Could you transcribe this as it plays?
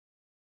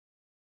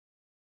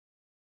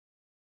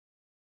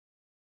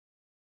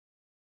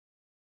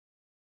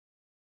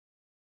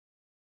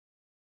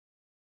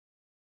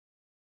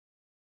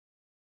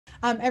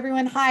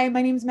Everyone, hi,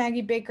 my name is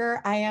Maggie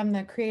Baker. I am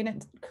the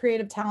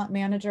creative talent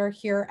manager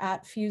here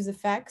at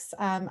FuseFx.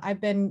 I've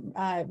been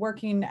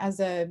working as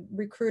a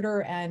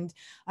recruiter and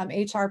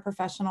HR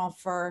professional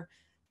for,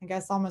 I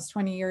guess, almost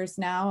 20 years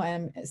now,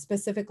 and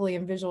specifically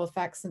in visual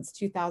effects since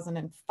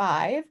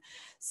 2005.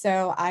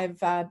 So I've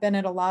been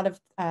at a lot of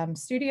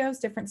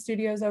different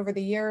studios over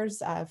the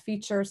years,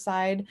 feature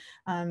side,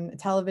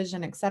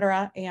 television,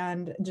 etc.,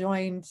 and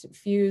joined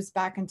Fuse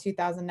back in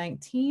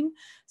 2019.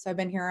 So I've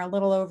been here a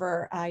little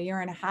over a year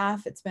and a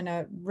half. It's been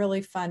a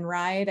really fun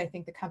ride. I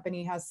think the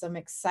company has some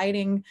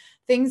exciting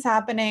things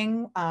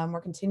happening.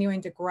 We're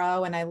continuing to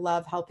grow, and I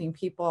love helping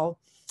people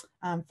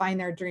find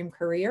their dream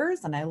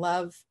careers, and I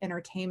love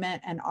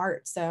entertainment and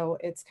art. So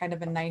it's kind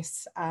of a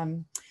nice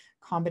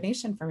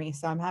combination for me.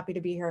 So I'm happy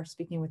to be here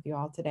speaking with you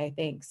all today.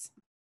 Thanks.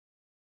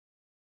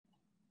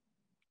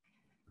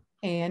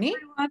 Annie?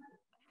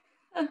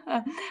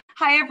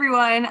 Hi,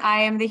 everyone. I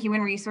am the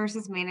Human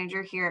Resources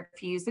Manager here at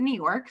Fuse in New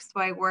York. So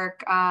I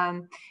work,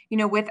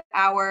 with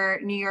our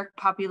New York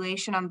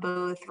population on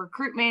both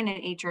recruitment and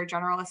HR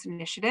generalist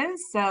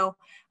initiatives. So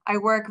I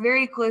work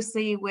very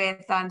closely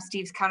with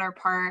Steve's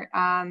counterpart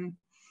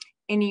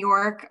in New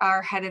York,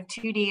 our head of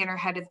 2D and our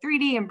head of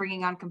 3D, and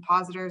bringing on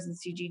compositors and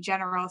CG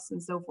generalists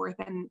and so forth.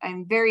 And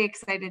I'm very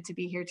excited to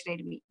be here today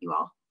to meet you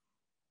all.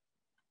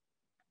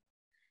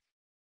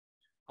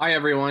 Hi,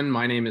 everyone.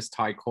 My name is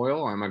Ty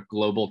Coyle. I'm a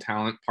global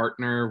talent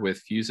partner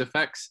with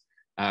FuseFx.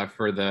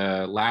 For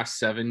the last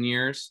 7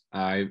 years,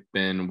 I've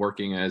been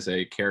working as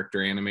a character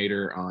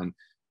animator on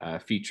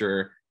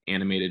feature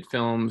animated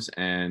films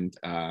and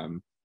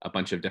a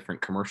bunch of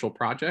different commercial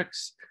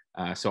projects.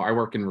 So I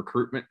work in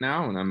recruitment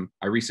now, and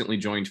I recently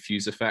joined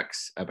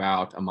FuseFx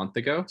about a month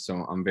ago. So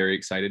I'm very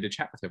excited to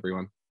chat with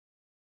everyone.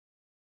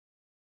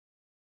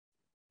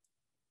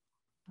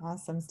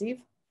 Awesome.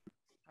 Steve?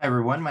 Hi,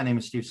 everyone. My name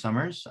is Steve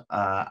Summers.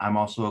 I'm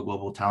also a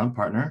global talent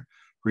partner.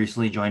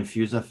 Recently joined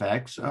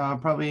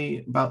FuseFx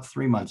probably about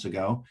 3 months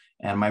ago,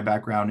 and my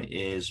background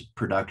is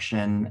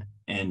production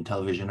in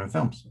television and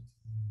films.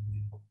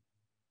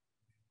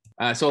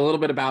 So a little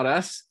bit about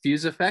us.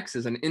 FuseFx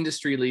is an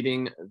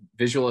industry-leading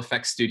visual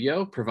effects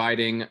studio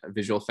providing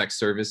visual effects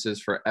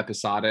services for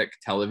episodic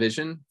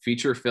television,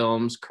 feature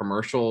films,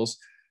 commercials,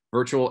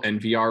 virtual and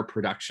VR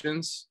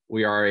productions.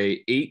 We are an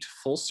 8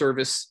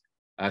 full-service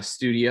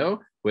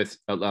studio with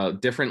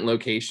different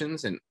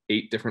locations in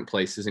 8 different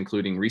places,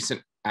 including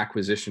recent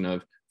acquisition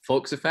of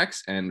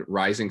FuseFx and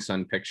Rising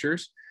Sun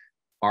Pictures.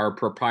 Our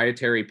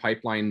proprietary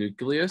pipeline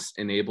nucleus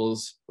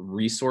enables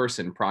resource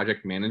and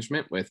project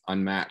management with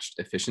unmatched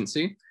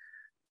efficiency.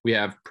 We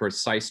have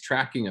precise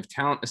tracking of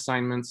talent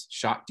assignments,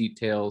 shot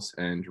details,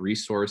 and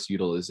resource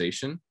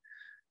utilization.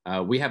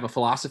 We have a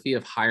philosophy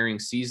of hiring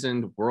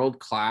seasoned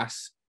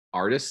world-class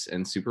artists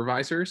and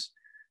supervisors.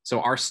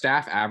 So our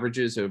staff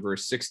averages over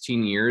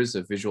 16 years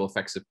of visual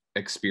effects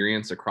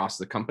experience across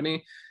the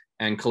company.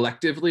 And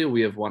collectively, we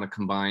have won a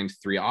combined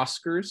 3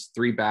 Oscars,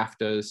 3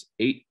 BAFTAs,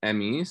 8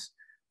 Emmys,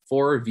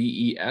 4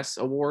 VES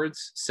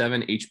awards,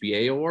 7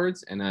 HBA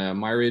awards, and a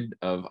myriad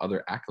of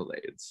other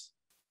accolades.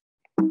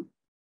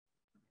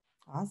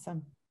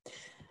 Awesome.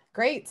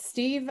 Great.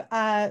 Steve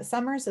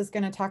Summers is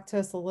going to talk to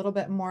us a little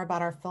bit more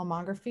about our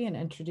filmography and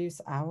introduce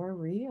our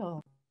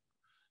reel.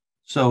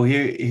 So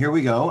here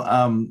we go.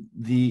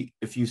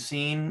 If you've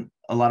seen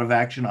a lot of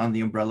action on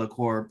the Umbrella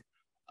Corp,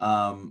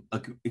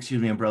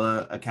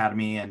 Umbrella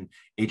Academy and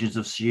Agents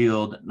of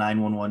S.H.I.E.L.D.,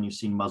 911, you've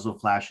seen muzzle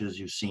flashes,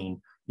 you've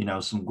seen,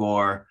 some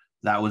gore.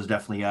 That was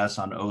definitely us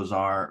on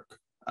Ozark.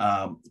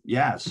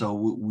 Yeah, so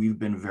we've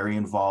been very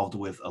involved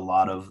with a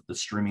lot of the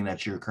streaming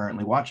that you're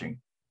currently watching.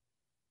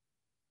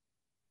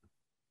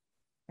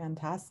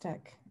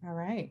 Fantastic. All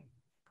right.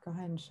 Go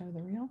ahead and show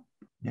the reel.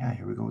 Yeah,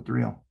 here we go with the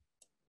reel.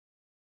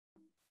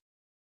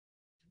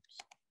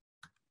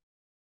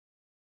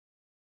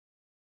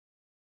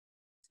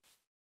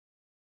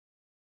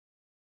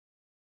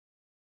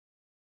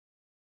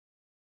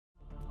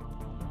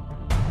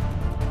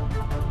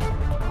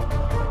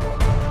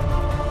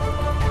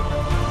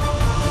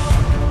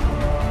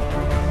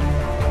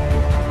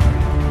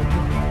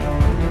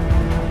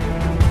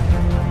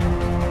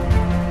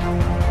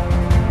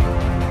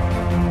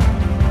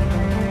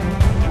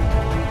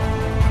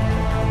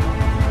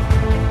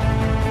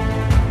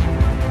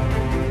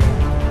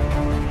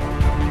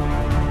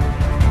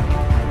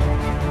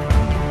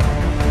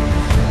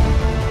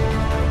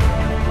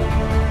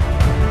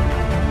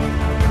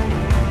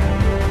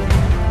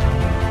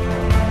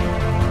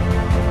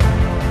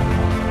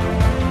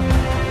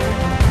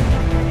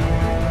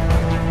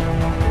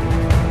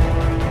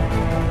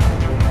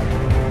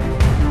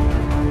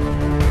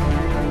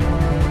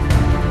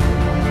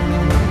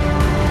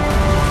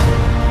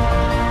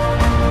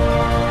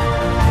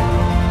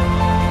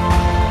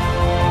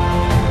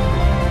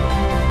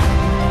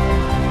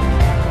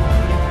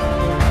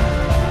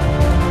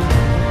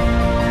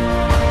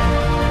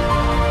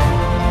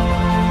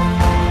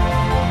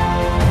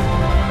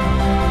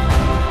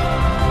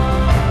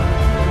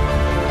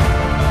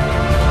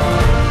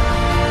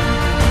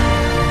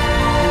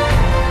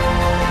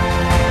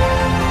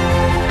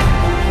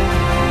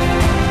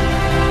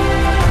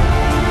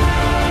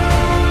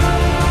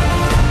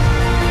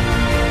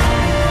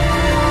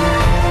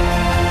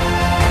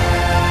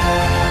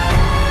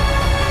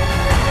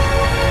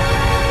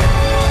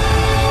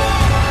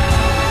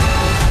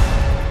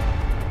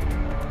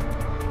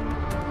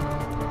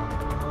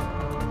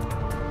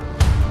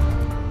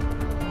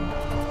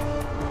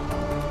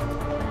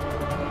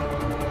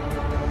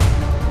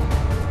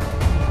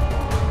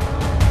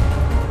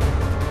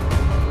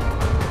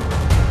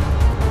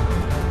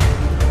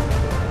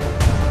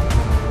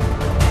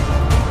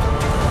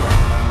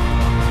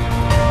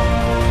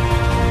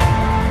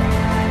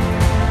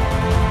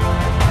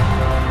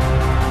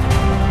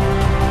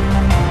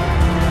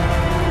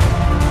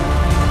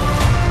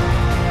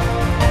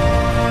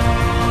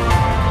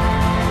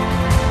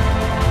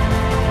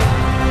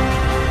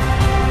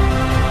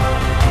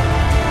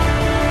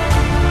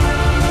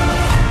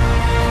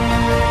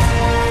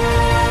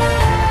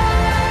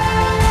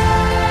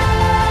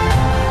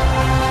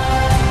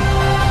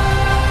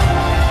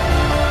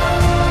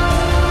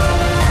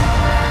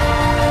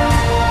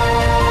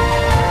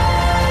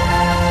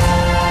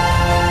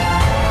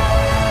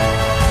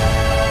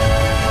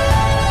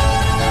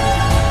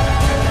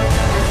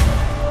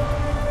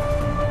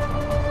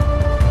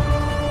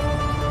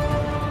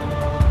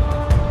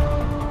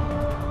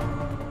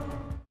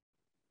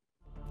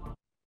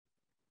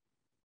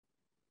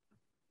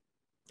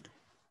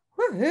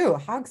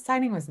 Woohoo! How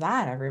exciting was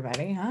that,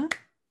 everybody, huh?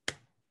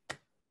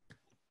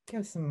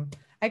 Give some,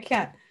 I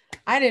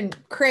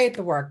didn't create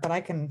the work, but I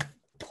can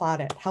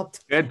plot it.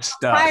 Helped Good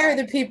stuff. hire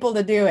the people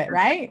to do it,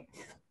 right?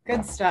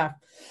 Good stuff.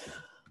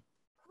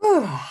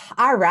 Whew.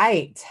 All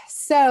right.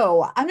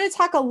 So I'm going to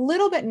talk a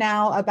little bit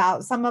now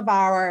about some of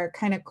our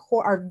kind of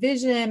core, our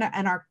vision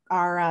and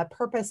our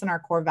purpose and our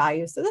core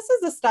values. So this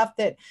is the stuff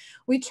that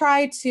we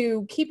try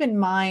to keep in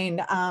mind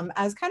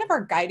as kind of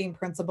our guiding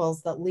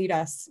principles that lead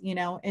us, you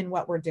know, in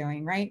what we're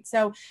doing, right?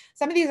 So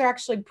some of these are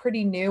actually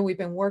pretty new. We've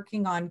been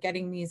working on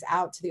getting these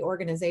out to the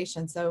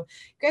organization. So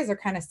you guys are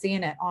kind of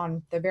seeing it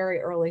on the very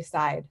early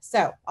side.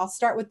 So I'll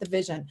start with the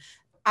vision.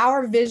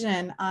 Our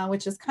vision,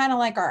 which is kind of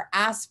like our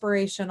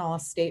aspirational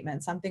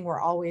statement, something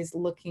we're always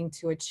looking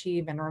to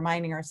achieve and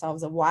reminding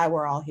ourselves of why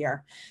we're all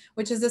here,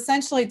 which is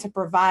essentially to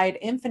provide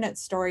infinite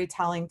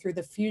storytelling through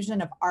the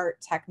fusion of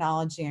art,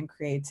 technology, and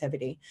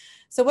creativity.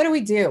 So what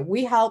do?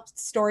 We help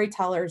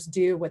storytellers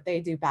do what they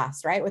do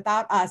best, right?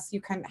 Without us,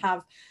 you can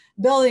have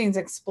buildings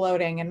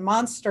exploding and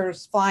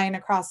monsters flying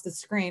across the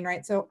screen,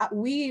 right? So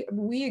we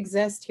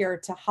exist here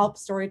to help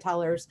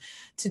storytellers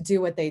to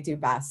do what they do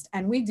best.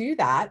 And we do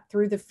that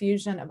through the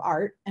fusion of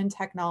art and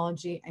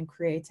technology and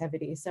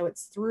creativity. So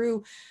it's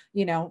through,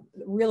 you know,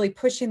 really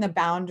pushing the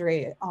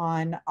boundary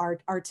on our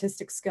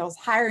artistic skills,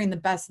 hiring the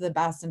best of the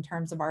best in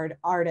terms of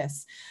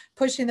artists,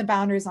 pushing the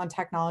boundaries on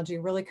technology,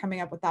 really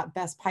coming up with that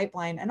best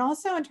pipeline. And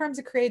also in terms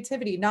of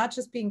creativity, not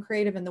just being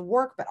creative in the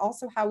work, but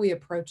also how we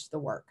approach the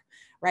work.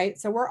 Right.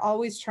 So we're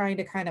always trying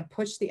to kind of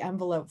push the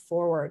envelope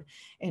forward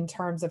in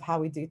terms of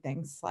how we do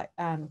things. Like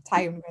Ty,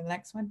 you want to go to the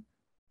next one?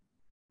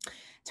 In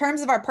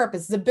terms of our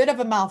purpose, it's a bit of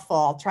a mouthful.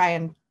 I'll try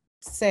and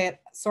say it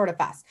sort of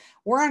fast.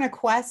 We're on a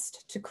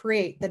quest to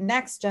create the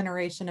next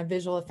generation of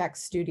visual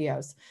effects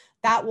studios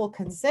that will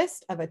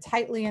consist of a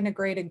tightly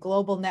integrated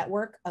global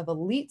network of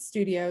elite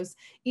studios,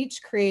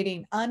 each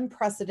creating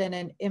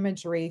unprecedented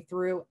imagery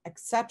through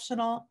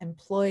exceptional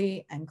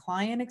employee and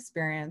client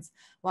experience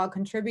while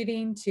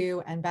contributing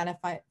to and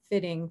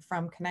benefiting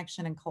from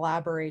connection and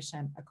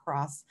collaboration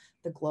across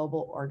the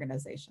global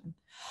organization.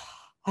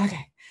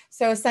 Okay,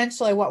 so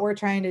essentially what we're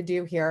trying to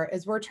do here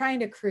is we're trying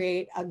to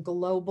create a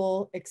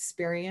global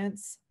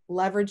experience,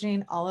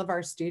 leveraging all of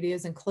our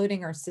studios,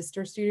 including our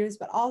sister studios,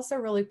 but also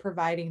really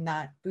providing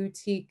that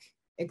boutique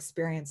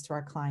experience to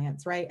our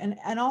clients, right?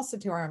 And also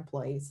to our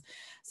employees.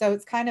 So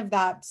it's kind of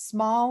that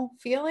small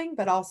feeling,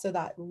 but also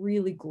that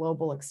really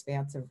global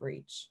expansive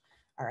reach.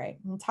 All right,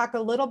 we'll talk a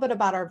little bit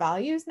about our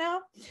values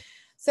now.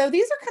 So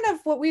these are kind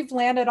of what we've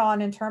landed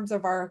on in terms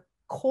of our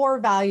core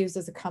values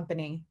as a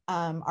company,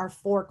 our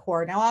 4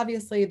 core. Now,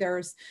 obviously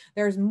there's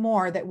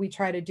more that we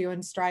try to do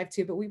and strive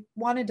to, but we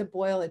wanted to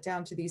boil it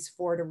down to these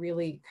 4 to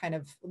really kind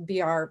of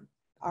be our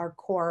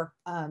core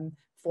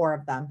 4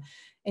 of them.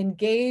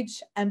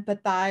 Engage,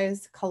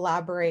 empathize,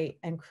 collaborate,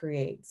 and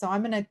create. So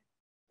I'm going to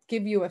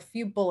give you a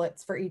few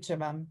bullets for each of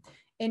them.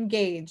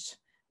 Engage.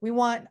 We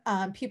want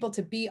people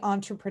to be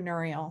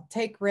entrepreneurial,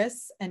 take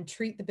risks, and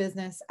treat the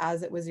business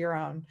as it was your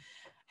own.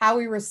 How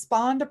we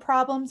respond to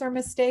problems or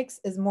mistakes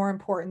is more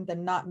important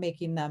than not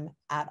making them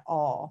at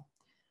all.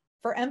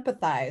 For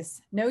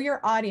empathize, know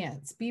your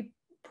audience,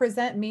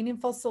 present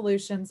meaningful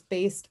solutions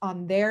based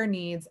on their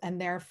needs and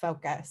their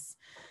focus.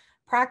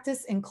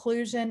 Practice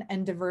inclusion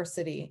and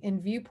diversity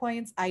in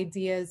viewpoints,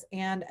 ideas,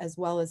 and as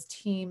well as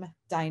team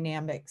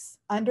dynamics.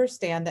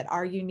 Understand that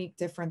our unique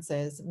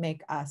differences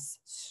make us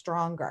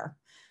stronger.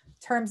 In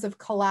terms of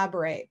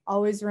collaborate,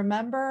 always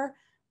remember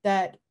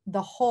that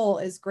the whole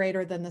is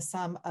greater than the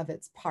sum of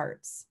its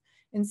parts.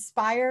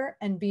 Inspire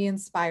and be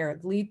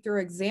inspired. Lead through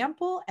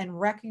example and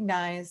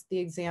recognize the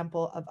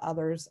example of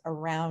others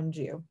around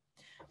you.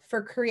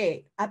 For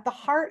create, at the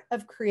heart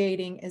of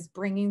creating is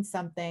bringing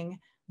something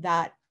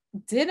that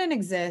didn't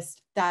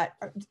exist,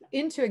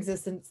 into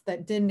existence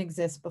that didn't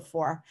exist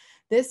before.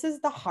 This is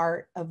the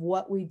heart of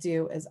what we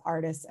do as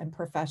artists and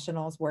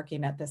professionals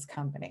working at this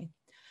company.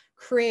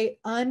 Create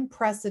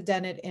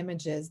unprecedented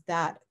images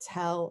that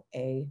tell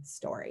a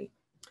story.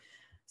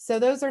 So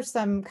those are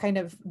some kind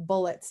of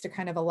bullets to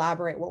kind of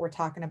elaborate what we're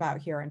talking about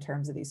here in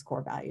terms of these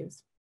core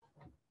values.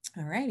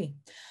 All righty.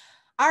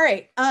 All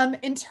right,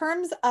 in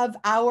terms of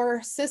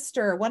our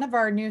one of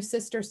our new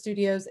sister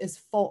studios is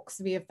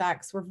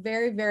FuseFx. We're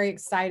very, very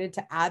excited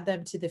to add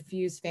them to the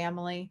Fuse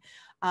family.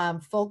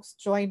 Folks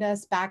joined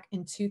us back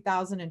in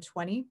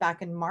 2020,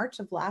 back in March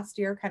of last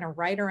year, kind of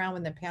right around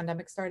when the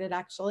pandemic started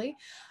actually.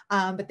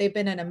 But they've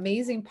been an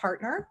amazing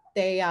partner.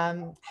 They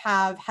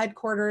have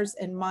headquarters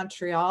in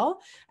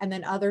Montreal and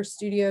then other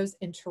studios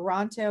in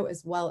Toronto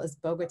as well as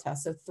Bogota.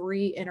 So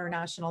 3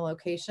 international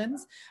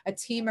locations, a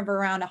team of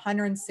around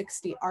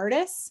 160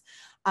 artists.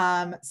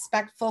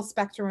 Full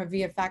spectrum of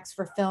VFX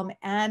for film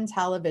and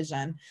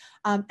television.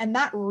 And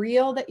that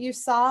reel that you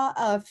saw,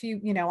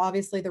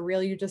 obviously the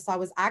reel you just saw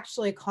was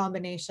actually a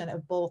combination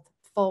of both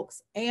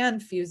Folks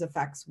and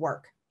FuseFx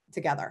work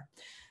together.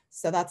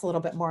 So that's a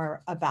little bit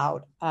more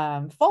about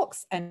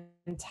Folks. And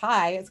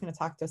Ty is going to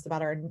talk to us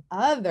about our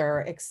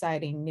other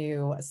exciting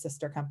new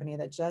sister company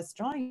that just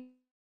joined.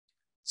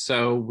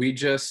 So we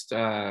just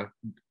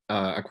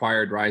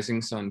acquired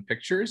Rising Sun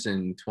Pictures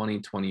in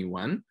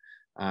 2021.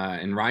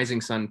 And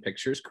Rising Sun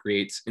Pictures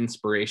creates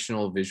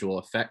inspirational visual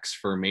effects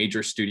for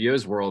major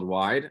studios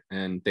worldwide.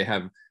 And they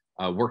have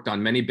worked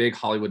on many big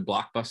Hollywood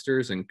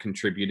blockbusters and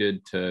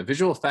contributed to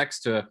visual effects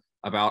to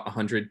about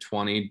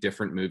 120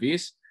 different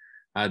movies.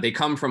 They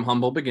come from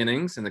humble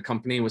beginnings, and the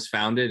company was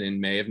founded in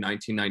May of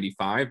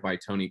 1995 by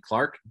Tony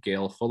Clark,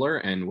 Gail Fuller,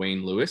 and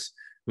Wayne Lewis,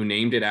 who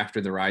named it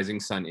after the Rising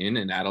Sun Inn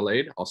in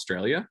Adelaide,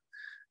 Australia,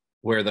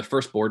 where the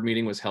first board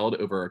meeting was held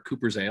over a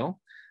Cooper's Ale.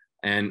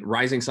 And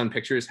Rising Sun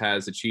Pictures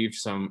has achieved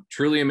some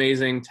truly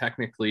amazing,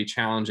 technically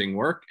challenging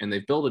work, and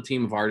they've built a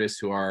team of artists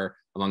who are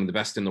among the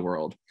best in the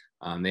world.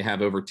 They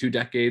have over 2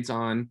 decades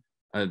on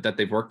that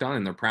they've worked on,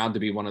 and they're proud to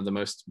be one of the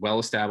most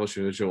well-established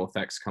visual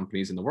effects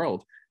companies in the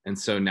world. And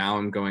so now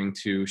I'm going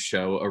to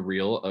show a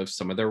reel of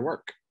some of their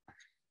work.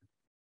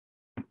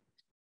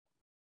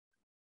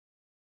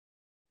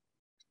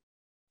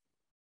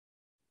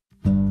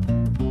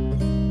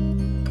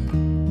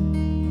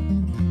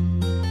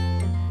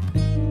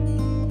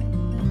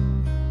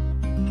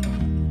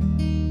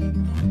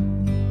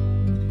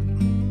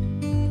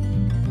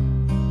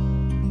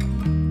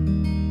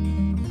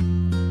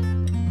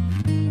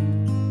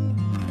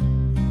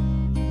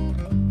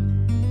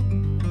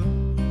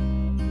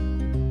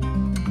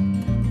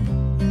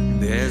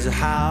 There's a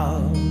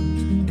house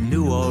in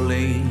New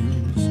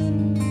Orleans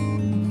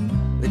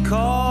they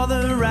call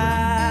the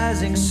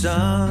Rising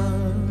Sun.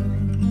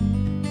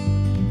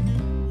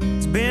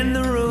 It's been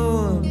the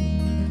ruin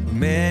of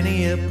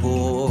many a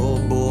poor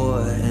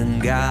boy,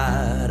 and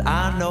God,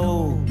 I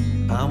know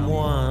I'm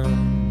one.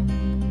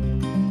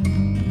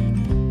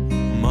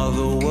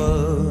 Mother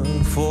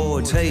worked for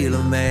a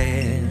tailor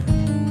man,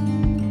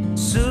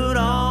 suit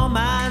on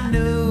my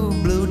new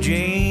blue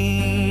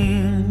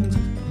jeans,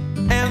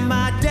 and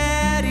my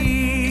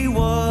daddy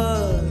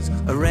was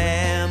a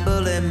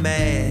rambling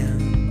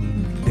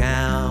man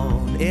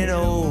down in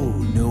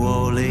old New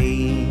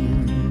Orleans.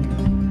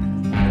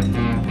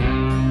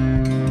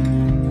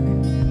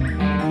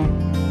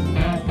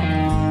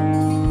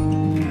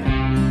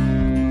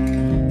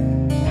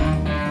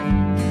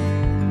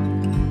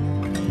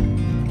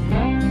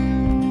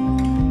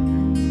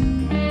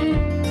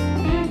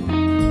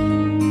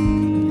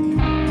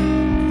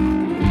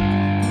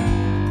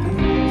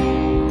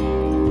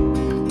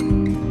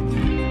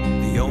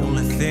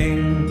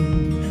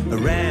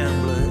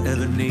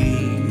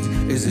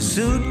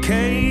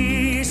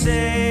 Suitcase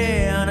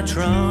and a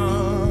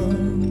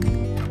trunk.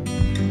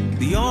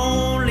 The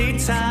only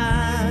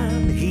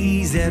time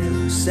he's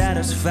ever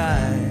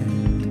satisfied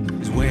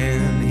is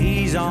when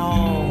he's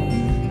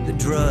on the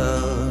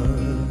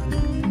drug.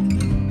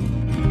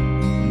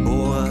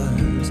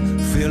 Boys,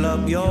 fill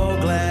up your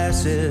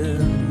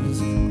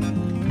glasses,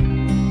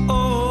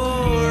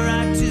 oh,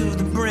 right to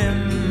the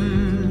brim.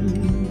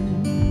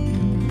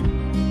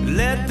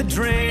 Let the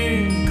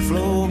drink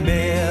flow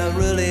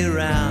merrily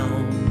round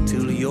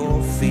till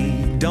your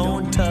feet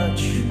don't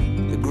touch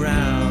the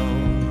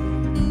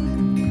ground.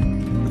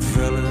 The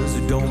fellas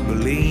who don't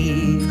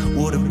believe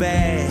what a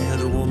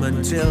bad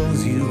woman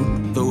tells you,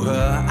 though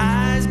her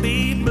eyes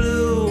be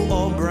blue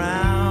or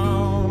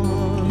brown,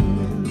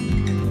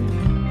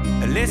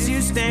 unless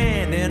you're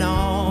standing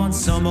on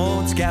some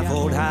old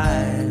scaffold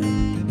high,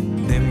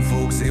 them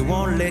folks, they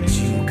won't let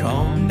you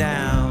come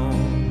down.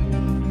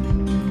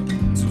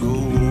 So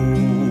go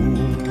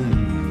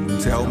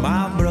tell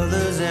my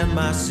brothers and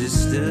my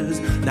sisters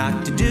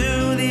not to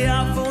do the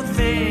awful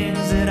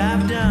things that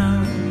I've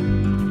done.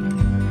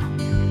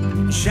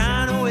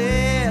 Shine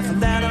away from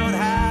that old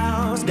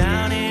house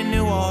down in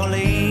New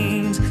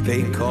Orleans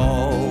they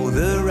call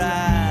the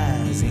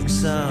Rising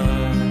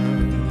Sun.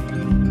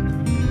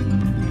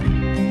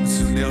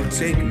 Soon they'll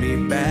take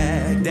me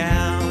back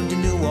down to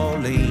New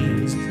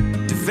Orleans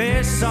to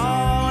face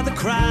all the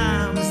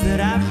crimes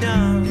that I've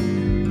done.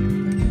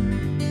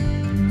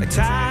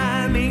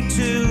 Tie me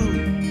to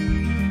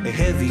a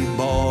heavy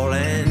ball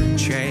and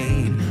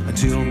chain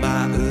until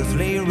my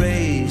earthly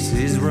race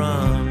is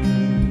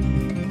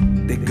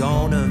run. They're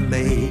gonna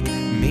make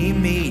me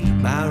meet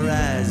my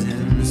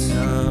rising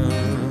sun.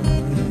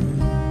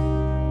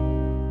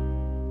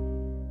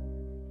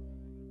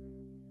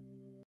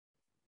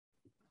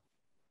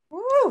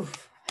 Woo!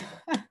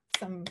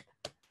 Some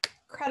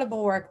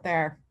incredible work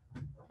there.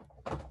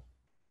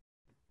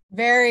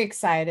 Very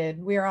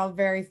excited. We are all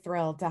very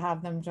thrilled to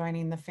have them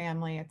joining the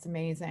family. It's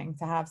amazing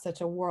to have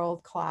such a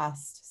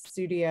world-class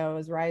studio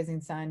as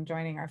Rising Sun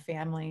joining our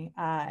family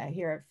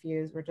here at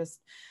Fuse. We're just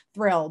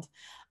thrilled.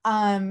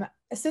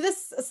 So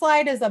this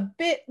slide is a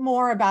bit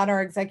more about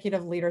our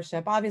executive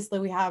leadership. Obviously,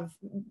 we have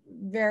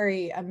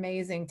very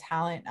amazing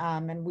talent,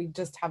 and we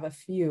just have a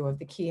few of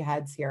the key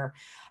heads here.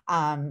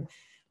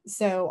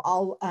 So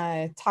I'll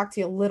talk to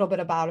you a little bit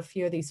about a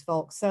few of these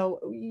folks. So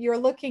you're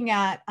looking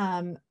at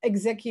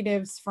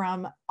executives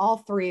from all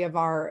three of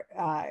our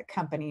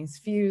companies,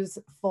 Fuse,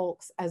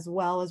 Folks, as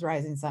well as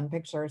Rising Sun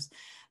Pictures.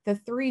 The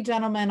three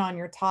gentlemen on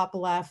your top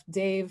left,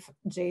 Dave,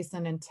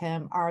 Jason, and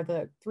Tim, are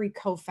the three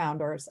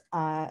co-founders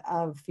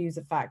of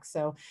FuseFx.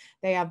 So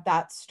they have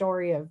that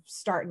story of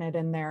starting it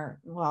in there.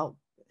 Well,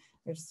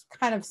 there's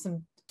kind of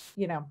some,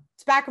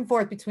 it's back and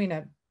forth between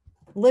a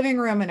living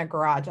room and a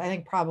garage. I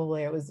think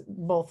probably it was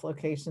both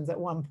locations at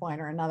one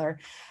point or another.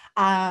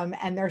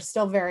 And they're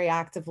still very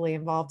actively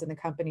involved in the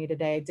company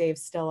today.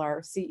 Dave's still our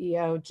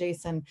CEO.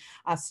 Jason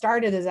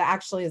started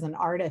actually as an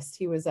artist.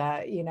 He was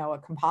a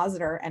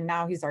compositor, and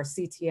now he's our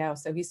CTO.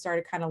 So he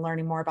started kind of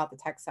learning more about the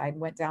tech side,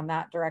 went down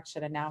that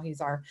direction, and now he's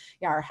our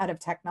head of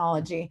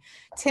technology.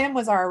 Tim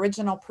was our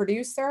original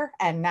producer,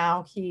 and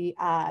now he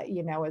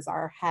is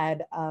our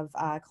head of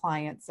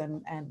clients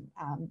and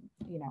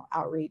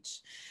outreach.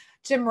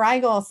 Jim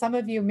Rigel, some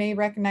of you may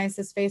recognize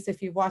his face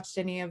if you've watched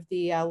any of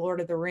the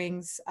Lord of the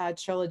Rings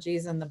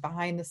trilogies and the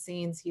behind the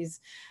scenes. He's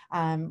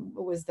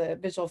was the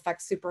visual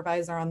effects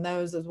supervisor on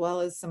those, as well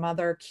as some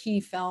other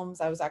key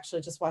films. I was actually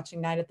just watching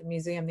Night at the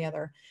Museum the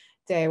other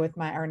day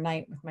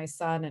night with my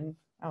son, and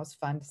that was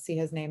fun to see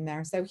his name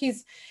there. So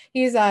he's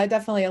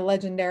definitely a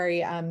legendary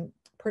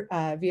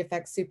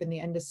VFX soup in the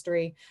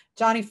industry.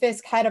 Johnny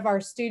Fisk, head of our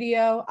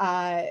studio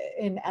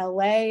in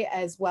LA,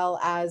 as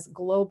well as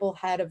global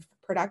head of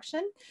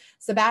production.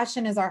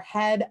 Sebastian is our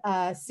head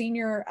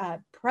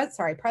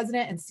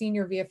president and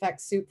senior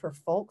VFX soup for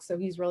Folks. So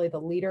he's really the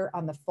leader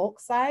on the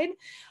Folks side.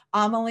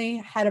 Amelie,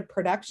 head of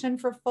production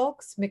for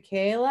Folks.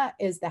 Michaela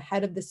is the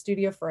head of the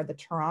studio for the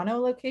Toronto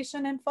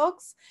location in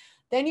Folks.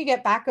 Then you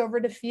get back over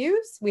to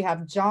Fuse. We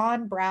have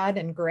John, Brad,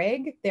 and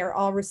Greg. They're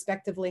all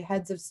respectively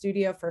heads of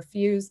studio for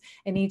Fuse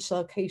in each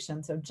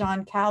location. So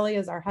John Callie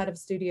is our head of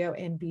studio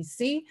in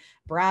BC,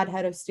 Brad,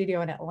 head of studio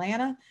in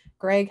Atlanta,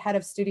 Greg, head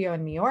of studio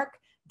in New York.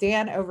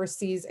 Dan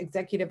oversees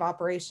executive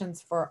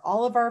operations for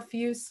all of our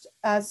Fuse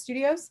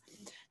studios.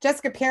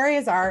 Jessica Perry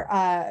is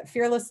our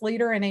fearless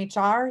leader in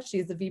HR.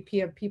 She's the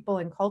VP of People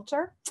and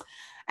Culture.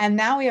 And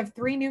now we have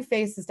three new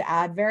faces to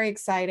add. Very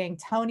exciting.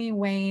 Tony,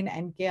 Wayne,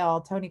 and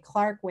Gail. Tony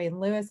Clark, Wayne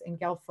Lewis, and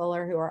Gail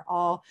Fuller, who are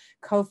all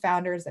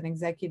co-founders and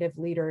executive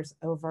leaders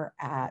over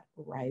at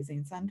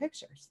Rising Sun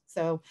Pictures.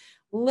 So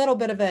a little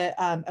bit of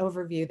an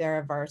overview there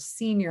of our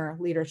senior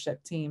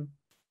leadership team.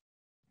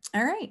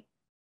 All right,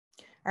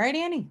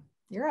 Annie,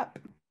 you're up.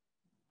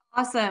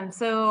 Awesome.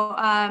 So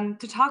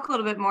to talk a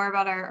little bit more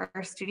about our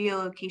studio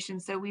location.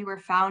 So we were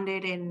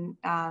founded in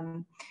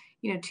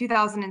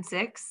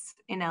 2006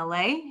 in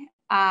LA.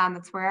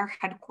 That's where our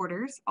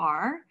headquarters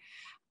are.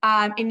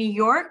 In New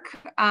York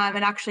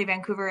and actually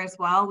Vancouver as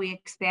well, we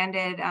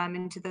expanded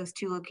into those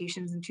two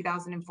locations in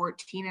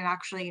 2014. And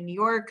actually in New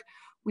York,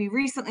 we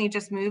recently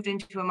just moved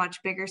into a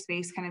much bigger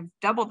space, kind of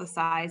double the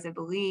size, I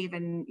believe.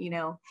 And,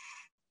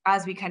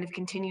 as we kind of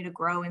continue to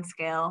grow and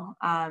scale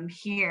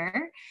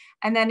here.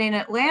 And then in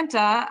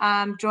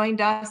Atlanta, joined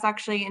us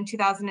actually in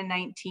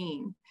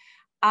 2019.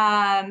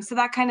 So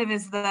that kind of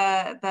is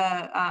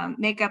the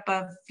makeup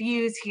of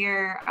Fuse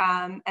here.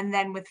 And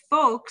then with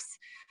Folks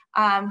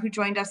who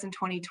joined us in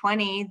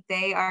 2020,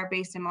 they are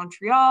based in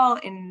Montreal,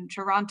 in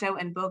Toronto,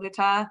 and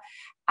Bogota.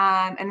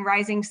 And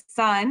Rising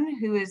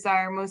Sun, who is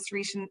our most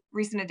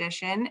recent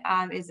addition,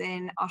 is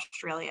in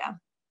Australia.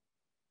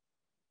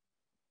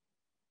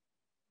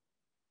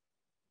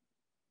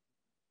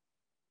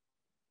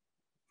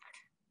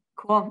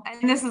 Cool.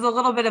 And this is a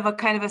little bit of a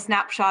kind of a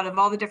snapshot of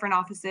all the different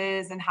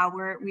offices and how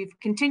we've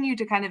continued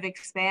to kind of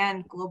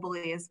expand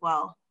globally as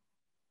well.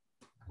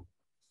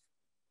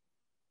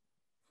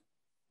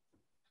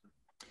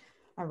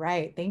 All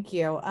right, thank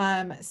you.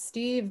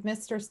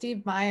 Mr.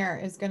 Steve Meyer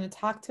is going to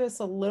talk to us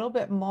a little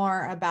bit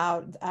more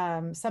about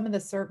some of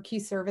the key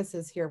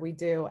services here we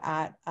do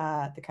at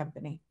the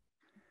company.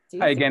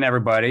 Steve? Hi again,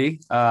 everybody.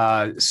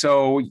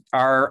 So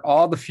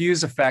all the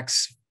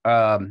FuseFx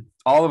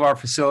all of our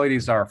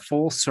facilities are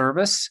full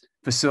service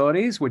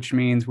facilities, which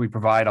means we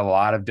provide a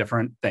lot of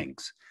different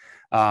things.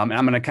 And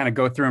I'm going to kind of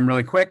go through them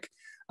really quick.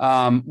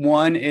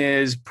 One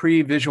is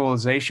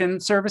pre-visualization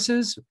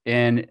services,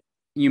 and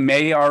you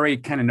may already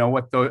kind of know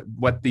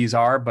what these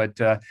are, but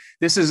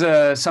this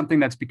is something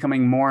that's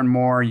becoming more and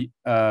more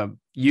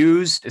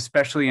used,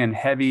 especially in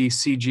heavy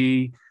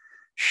CG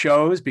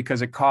shows,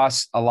 because it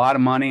costs a lot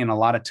of money and a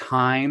lot of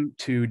time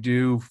to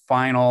do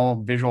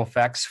final visual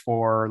effects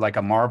for like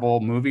a Marvel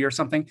movie or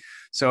something.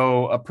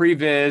 So a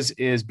previs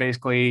is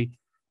basically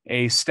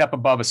a step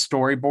above a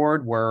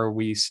storyboard where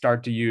we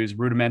start to use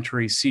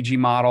rudimentary CG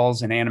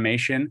models and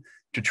animation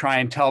to try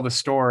and tell the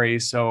story.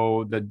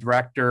 So the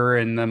director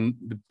and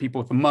the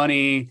people with the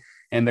money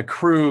and the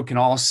crew can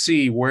all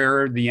see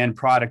where the end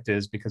product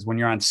is, because when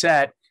you're on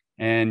set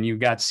and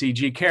you've got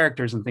CG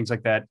characters and things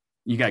like that,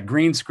 you got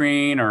green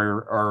screen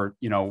or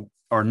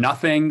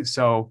nothing.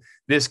 So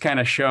this kind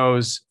of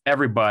shows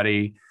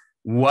everybody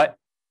what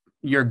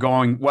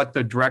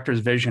the director's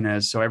vision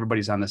is, so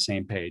everybody's on the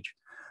same page.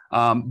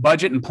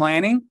 Budget and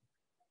planning.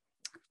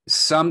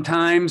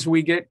 Sometimes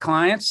we get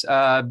clients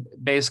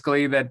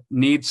basically that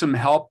need some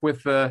help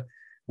with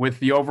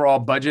the overall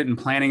budget and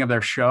planning of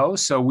their show.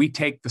 So we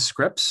take the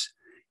scripts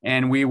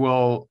and we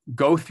will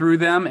go through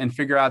them and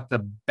figure out the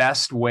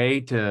best way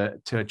to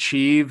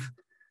achieve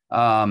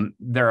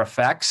their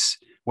effects,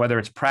 whether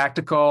it's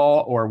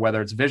practical or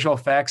whether it's visual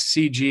effects,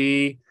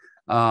 CG,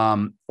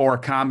 or a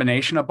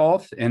combination of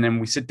both. And then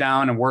we sit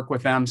down and work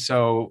with them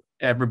so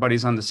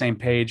everybody's on the same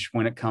page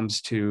when it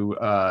comes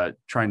to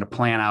trying to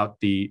plan out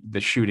the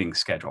shooting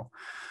schedule.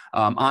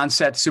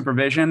 On-set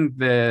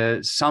supervision,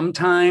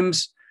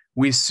 sometimes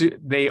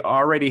they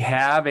already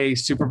have a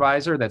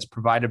supervisor that's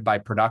provided by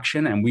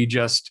production, and we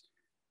just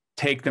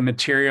take the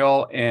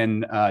material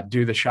and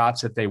do the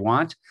shots that they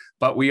want.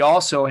 But we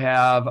also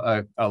have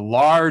a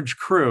large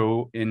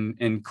crew,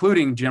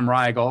 including Jim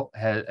Rigel,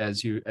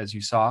 as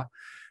you saw,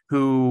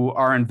 who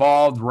are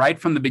involved right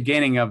from the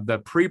beginning of the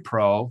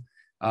pre-pro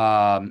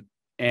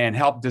and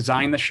help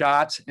design the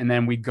shots. And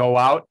then we go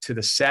out to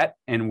the set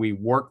and we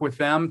work with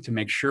them to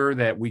make sure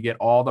that we get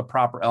all the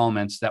proper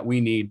elements that we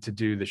need to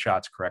do the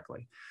shots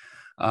correctly.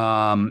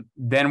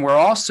 Then we're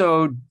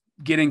also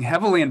getting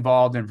heavily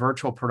involved in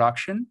virtual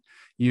production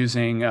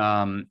using,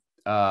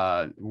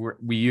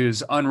 we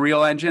use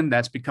Unreal Engine.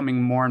 That's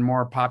becoming more and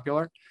more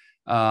popular.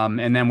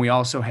 And then we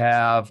also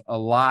have a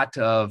lot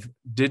of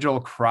digital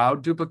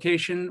crowd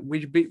duplication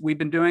we've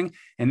been doing.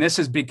 And this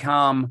has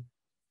become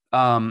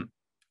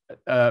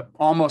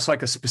almost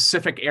like a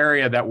specific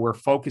area that we're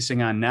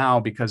focusing on now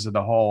because of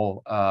the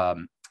whole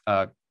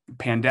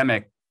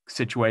pandemic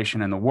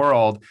situation in the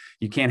world.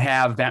 You can't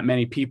have that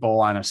many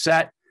people on a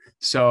set.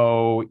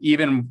 So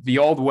even the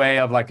old way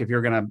of like, if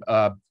you're going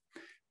to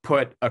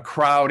put a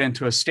crowd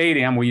into a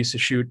stadium, we used to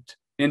shoot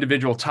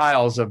individual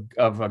tiles of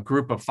a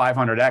group of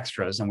 500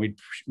 extras, and we'd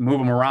move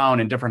them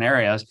around in different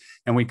areas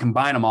and we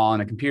combine them all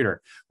in a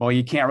computer. Well,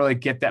 you can't really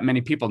get that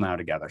many people now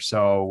together.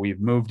 So we've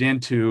moved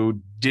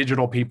into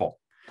digital people,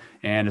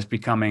 and it's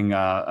becoming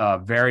a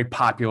very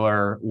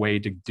popular way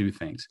to do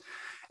things.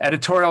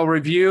 Editorial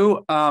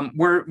review,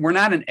 we're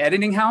not an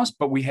editing house,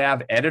 but we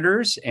have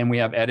editors and we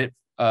have edit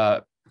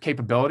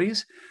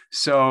capabilities.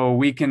 So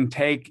we can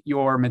take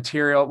your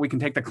material, we can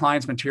take the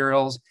client's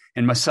materials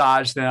and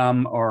massage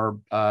them or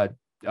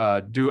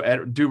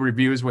do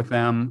reviews with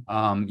them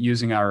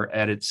using our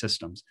edit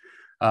systems.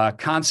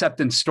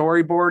 Concept and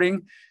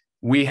storyboarding,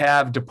 we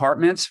have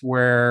departments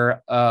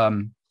where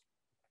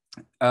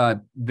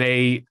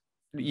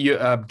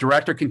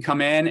director can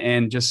come in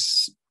and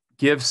just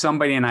give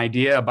somebody an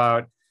idea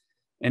about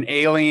an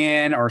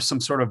alien or some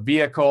sort of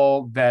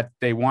vehicle that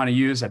they want to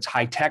use that's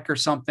high tech or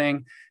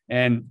something.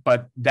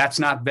 But that's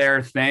not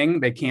their thing.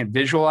 They can't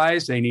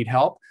visualize, they need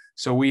help.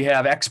 So we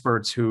have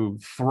experts who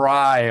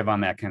thrive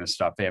on that kind of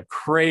stuff. They have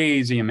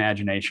crazy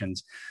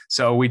imaginations.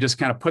 So we just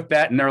kind of put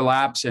that in their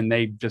laps and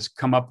they just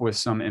come up with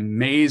some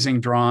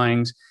amazing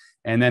drawings.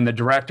 And then the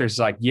director's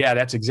like, yeah,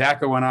 that's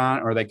exactly what went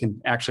on, or they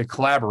can actually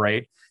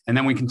collaborate. And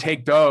then we can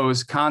take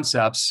those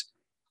concepts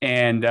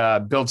and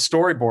build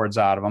storyboards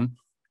out of them.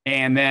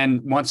 And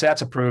then once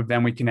that's approved,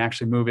 then we can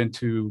actually move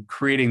into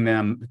creating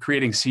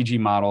CG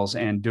models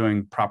and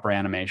doing proper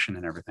animation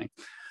and everything.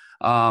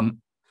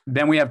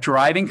 Then we have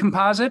driving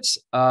composites.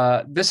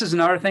 This is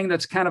another thing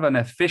that's kind of an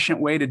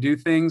efficient way to do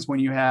things when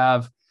you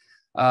have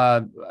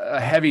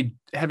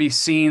heavy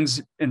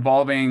scenes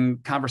involving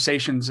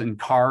conversations in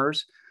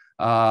cars.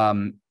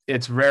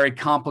 It's very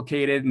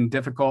complicated and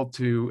difficult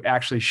to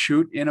actually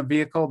shoot in a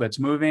vehicle that's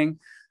moving.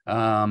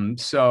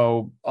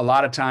 So a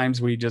lot of times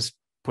we just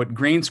put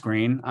green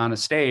screen on a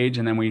stage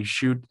and then we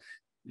shoot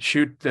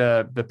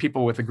the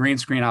people with the green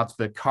screen out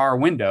the car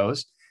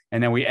windows.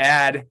 And then we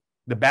add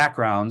the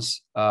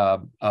backgrounds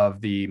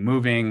of the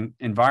moving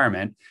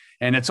environment.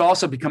 And it's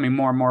also becoming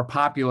more and more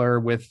popular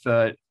with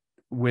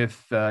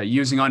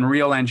using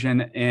Unreal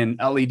Engine in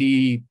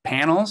LED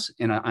panels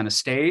on a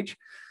stage.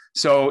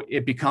 So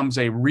it becomes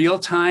a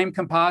real-time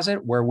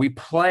composite where we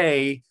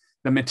play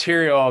the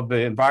material of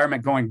the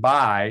environment going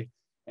by,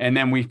 and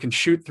then we can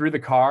shoot through the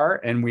car,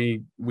 and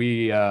then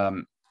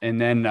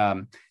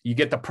you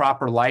get the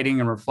proper lighting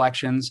and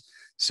reflections.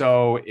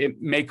 So it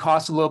may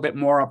cost a little bit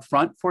more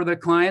upfront for the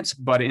clients,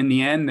 but in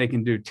the end, they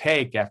can do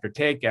take after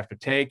take after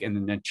take,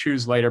 and then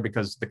choose later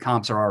because the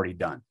comps are already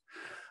done.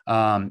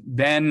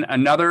 Then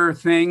another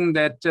thing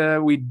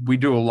that we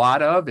do a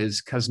lot of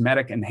is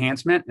cosmetic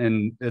enhancement,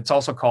 and it's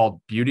also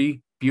called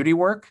beauty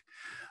work.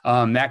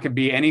 That could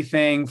be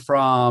anything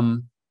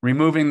from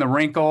removing the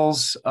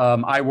wrinkles.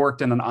 I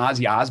worked in an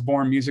Ozzy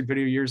Osbourne music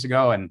video years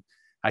ago, and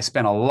I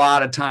spent a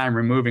lot of time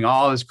removing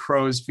all his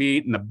crow's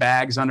feet and the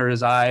bags under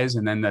his eyes,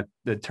 and then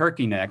the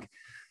turkey neck.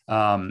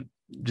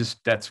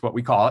 Just that's what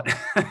we call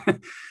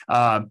it.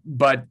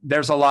 But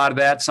there's a lot of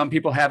that. Some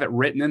people have it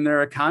written in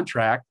their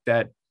contract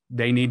that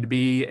they need to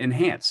be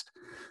enhanced.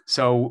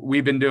 So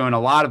we've been doing a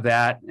lot of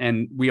that.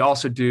 And we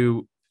also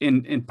do,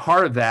 in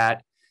part of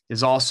that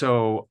is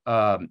also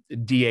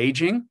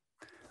de-aging.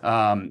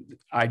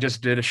 I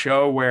just did a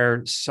show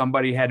where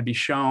somebody had to be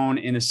shown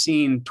in a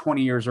scene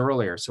 20 years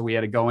earlier. So we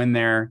had to go in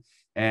there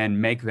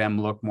and make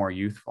them look more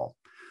youthful.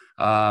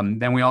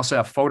 Then we also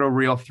have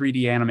photoreal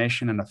 3D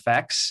animation and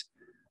effects.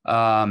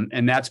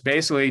 And that's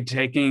basically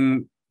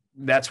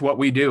that's what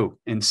we do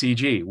in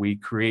CG. We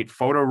create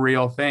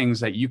photoreal things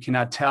that you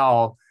cannot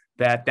tell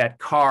that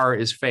car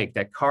is fake.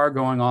 That car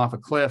going off a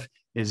cliff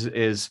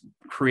is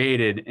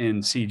created in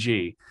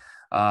CG.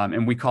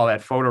 And we call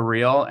that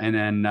photoreal. And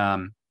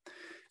then,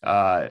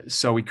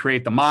 so we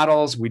create the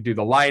models, we do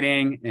the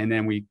lighting, and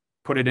then we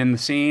put it in the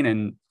scene.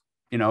 And,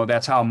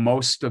 that's how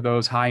most of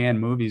those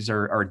high-end movies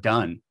are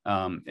done.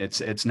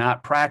 It's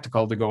not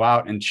practical to go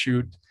out and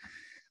shoot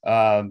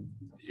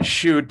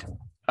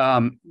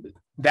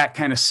that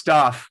kind of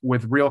stuff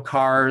with real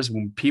cars.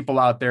 When people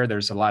out there,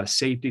 there's a lot of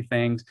safety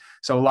things.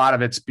 So a lot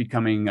of it's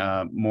becoming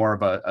more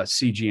of a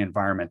CG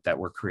environment that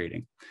we're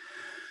creating.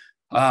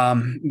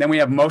 Then we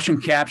have motion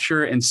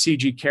capture and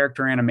CG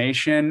character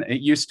animation.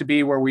 It used to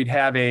be where we'd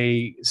have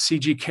a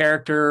CG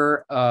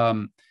character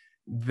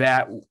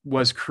that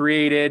was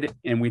created,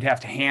 and we'd have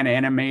to hand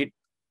animate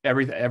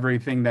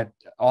everything, that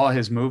all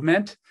his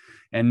movement.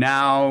 And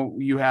now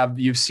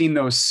you've seen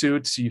those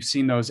suits, you've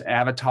seen those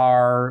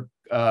avatar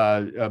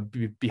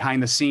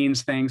behind the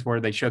scenes things where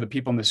they show the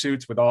people in the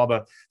suits with all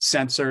the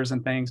sensors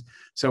and things.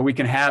 So we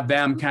can have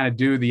them kind of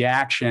do the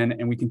action,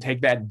 and we can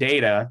take that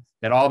data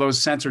that all those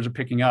sensors are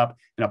picking up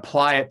and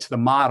apply it to the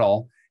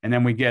model. And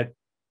then we get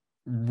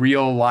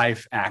real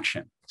life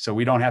action. So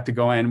we don't have to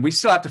go in, we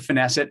still have to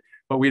finesse it,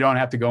 but we don't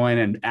have to go in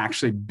and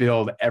actually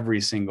build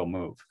every single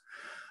move.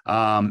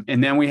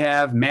 And then we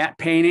have matte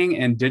painting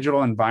and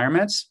digital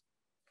environments.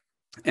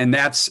 And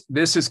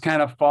this is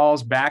kind of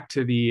falls back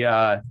to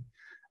the,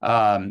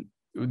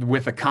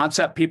 with the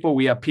concept people,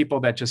 we have people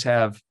that just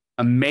have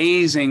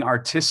amazing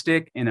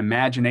artistic and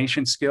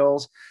imagination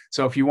skills.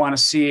 So if you want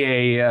to see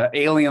a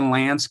alien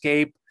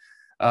landscape,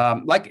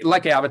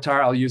 like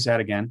Avatar, I'll use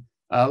that again.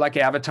 Like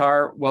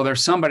Avatar, well,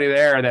 there's somebody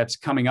there that's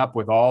coming up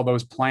with all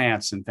those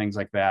plants and things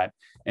like that.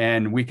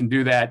 And we can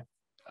do that.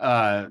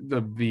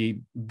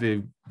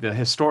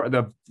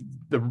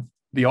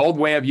 The old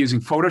way of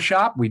using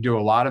Photoshop, we do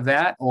a lot of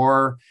that,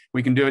 or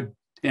we can do it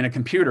in a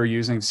computer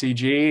using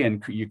CG,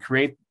 and you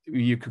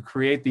could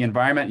create the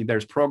environment.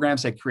 There's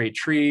programs that create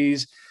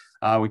trees.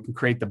 We can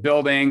create the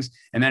buildings,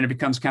 and then it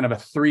becomes kind of a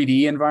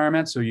 3D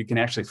environment, so you can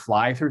actually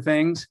fly through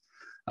things.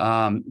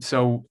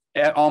 So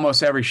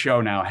almost every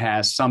show now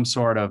has some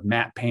sort of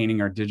matte painting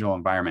or digital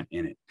environment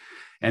in it.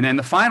 And then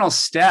the final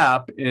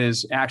step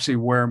is actually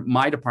where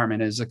my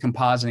department is, the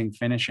compositing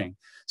finishing.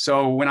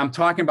 So when I'm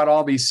talking about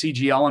all these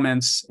CG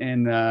elements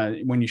and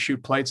when you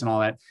shoot plates and all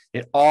that,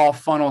 it all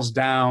funnels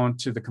down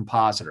to the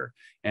compositor.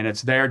 And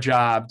it's their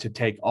job to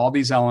take all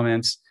these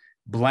elements,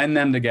 blend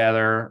them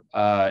together,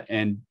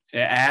 and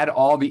add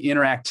all the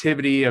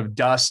interactivity of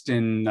dust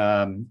and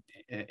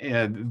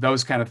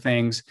those kind of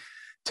things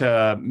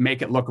to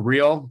make it look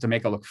real, to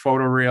make it look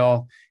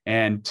photoreal,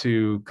 and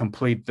to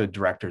complete the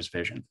director's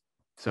vision.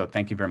 So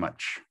thank you very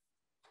much.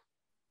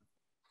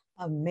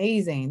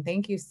 Amazing.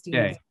 Thank you, Steve.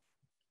 Okay.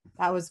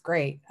 That was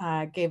great.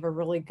 Gave a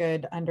really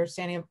good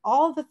understanding of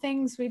all the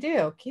things we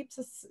do. Keeps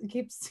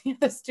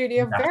the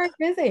studio very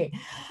busy.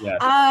 Yes.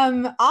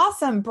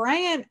 Awesome.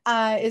 Brian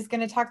is going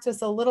to talk to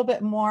us a little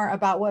bit more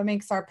about what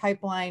makes our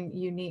pipeline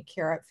unique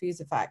here at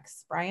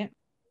FuseFx. Brian?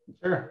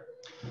 Sure.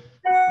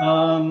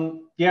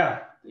 Yeah,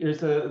 here's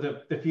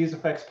the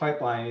FuseFx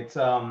pipeline. It's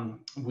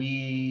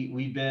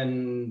we've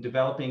been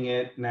developing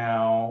it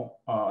now,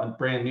 a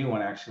brand new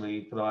one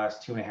actually, for the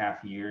last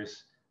 2.5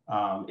 years.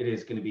 It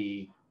is going to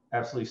be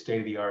absolutely state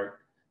of the art.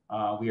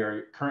 We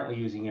are currently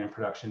using it in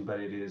production, but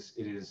it is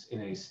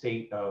in a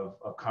state of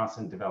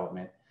constant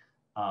development,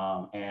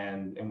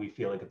 and we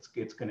feel like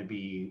it's going to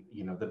be,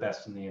 you know, the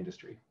best in the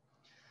industry.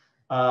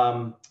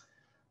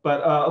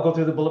 But I'll go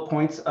through the bullet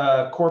points.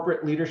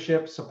 Corporate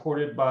leadership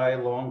supported by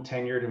long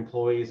tenured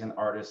employees and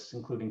artists,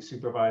 including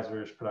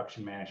supervisors,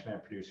 production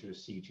management,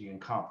 producers, CG, and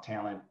comp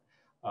talent.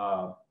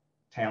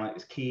 Talent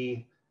is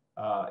key.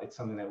 It's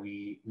something that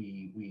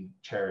we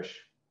cherish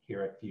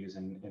here at Fuse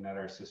and at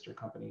our sister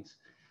companies.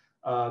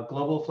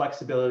 Global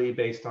flexibility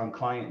based on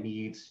client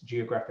needs,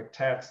 geographic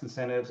tax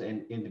incentives,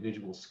 and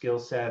individual skill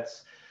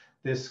sets.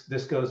 This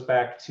goes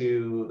back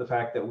to the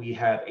fact that we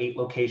have 8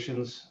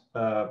 locations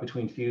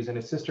between Fuse and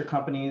its sister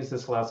companies.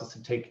 This allows us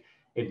to take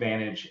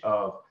advantage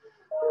of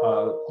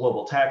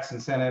global tax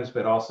incentives,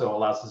 but also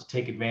allows us to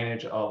take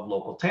advantage of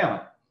local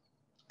talent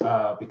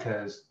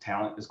because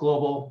talent is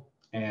global,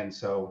 and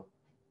so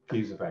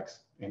FuseFx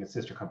and its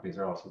sister companies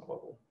are also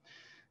global.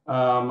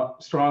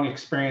 Strong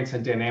experience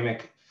in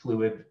dynamic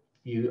fluid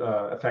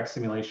effect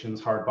simulations,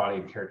 hard body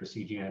and character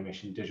CG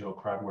animation, digital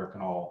crowd work,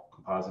 and all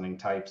compositing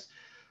types.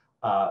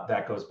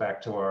 That goes back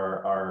to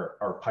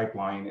our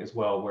pipeline as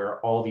well,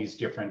 where all these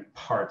different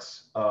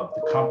parts of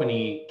the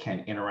company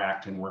can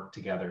interact and work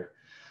together.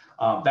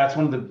 That's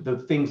one of the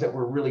things that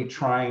we're really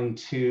trying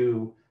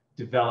to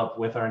develop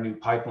with our new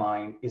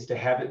pipeline, is to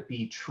have it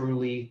be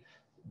truly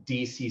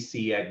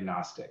DCC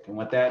agnostic. And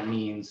what that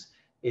means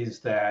is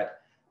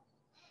that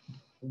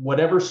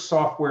whatever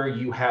software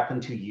you happen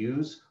to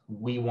use,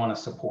 we want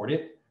to support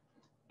it.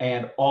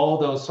 And all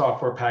those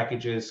software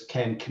packages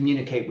can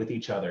communicate with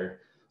each other.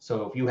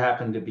 So if you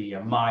happen to be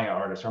a Maya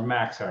artist or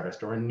Max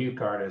artist or a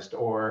Nuke artist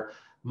or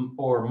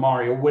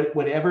Mario,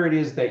 whatever it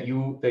is that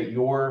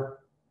your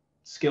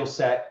skill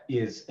set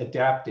is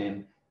adept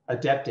in,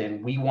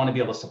 we want to be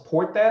able to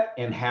support that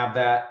and have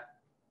that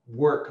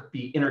work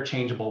be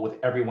interchangeable with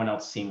everyone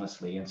else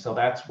seamlessly. And so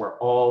that's where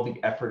all the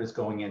effort is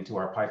going into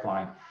our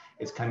pipeline,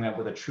 is coming up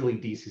with a truly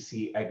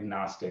DCC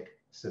agnostic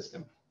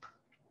system.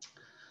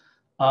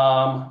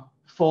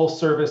 Full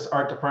service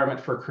art department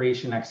for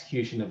creation and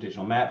execution of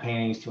digital matte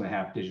paintings,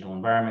 2.5 digital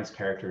environments,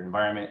 character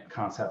environment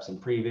concepts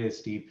and previs.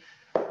 Steve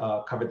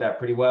covered that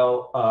pretty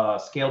well.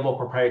 Scalable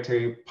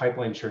proprietary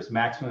pipeline ensures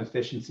maximum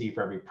efficiency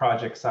for every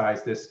project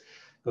size. This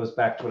goes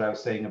back to what I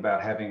was saying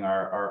about having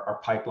our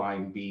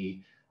pipeline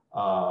be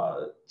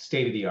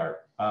state of the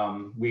art.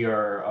 We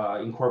are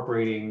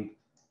incorporating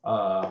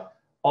all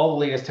the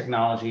latest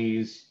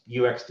technologies,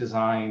 UX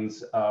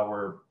designs.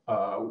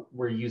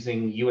 We're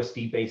using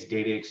USD-based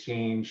data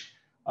exchange,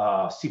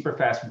 super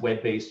fast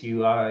web-based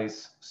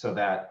UIs, so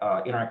that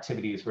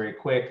interactivity is very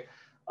quick,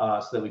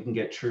 so that we can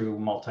get true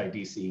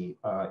multi-DC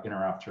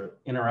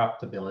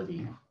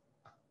interoperability.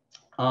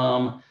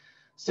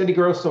 Steady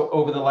growth so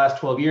over the last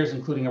 12 years,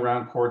 including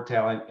around core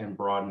talent and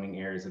broadening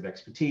areas of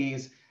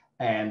expertise.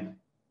 And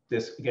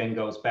this again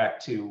goes back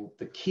to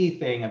the key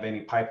thing of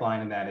any pipeline,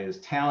 and that is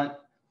talent.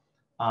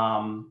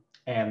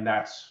 And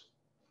that's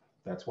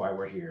why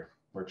we're here.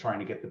 We're trying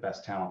to get the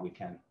best talent we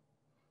can.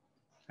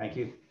 Thank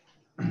you.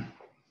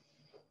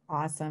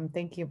 Awesome.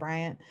 Thank you,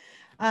 Bryant.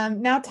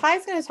 Now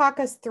Ty's going to talk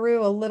us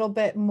through a little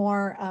bit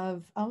more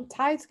of,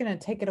 Ty's going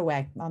to take it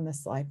away on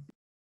this slide.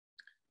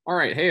 All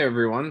right. Hey,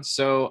 everyone.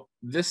 So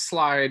this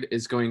slide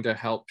is going to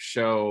help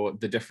show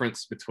the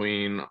difference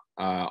between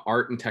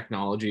art and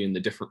technology and the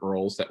different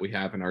roles that we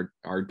have in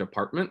our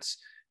departments.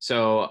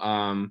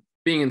 So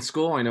being in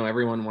school, I know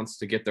everyone wants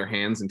to get their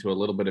hands into a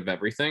little bit of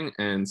everything.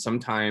 And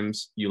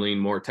sometimes you lean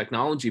more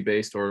technology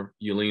based, or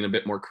you lean a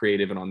bit more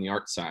creative and on the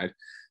art side.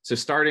 So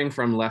starting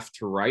from left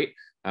to right,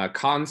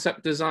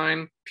 concept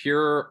design,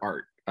 pure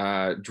art,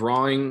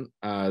 drawing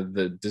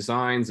the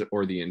designs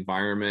or the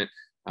environment,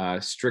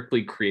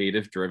 strictly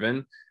creative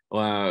driven.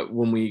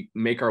 When we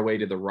make our way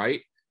to the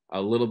right,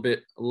 a little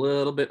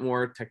bit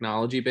more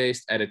technology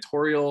based,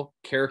 editorial,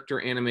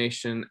 character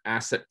animation,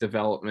 asset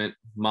development,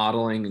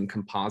 modeling, and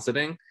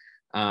compositing.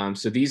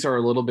 So these are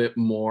a little bit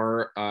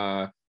more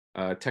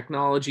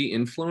technology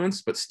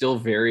influenced, but still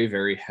very,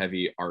 very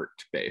heavy art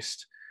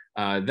based.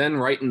 Then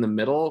right in the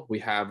middle, we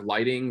have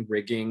lighting,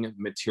 rigging,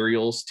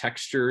 materials,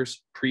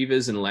 textures,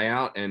 previs and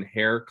layout, and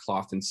hair,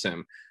 cloth, and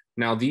sim.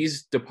 Now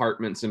these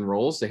departments and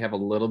roles, they have a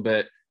little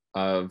bit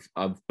of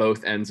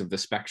both ends of the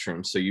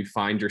spectrum. So you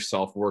find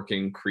yourself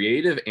working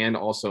creative and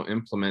also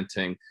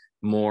implementing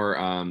more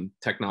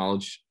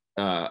technology,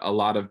 a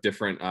lot of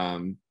different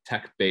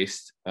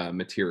tech-based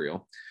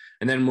material.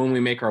 And then when we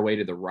make our way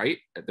to the right,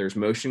 there's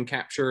motion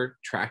capture,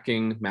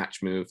 tracking,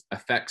 match move,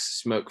 effects,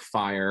 smoke,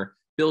 fire,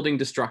 building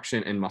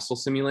destruction, and muscle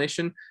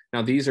simulation.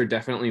 Now, these are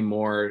definitely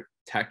more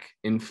tech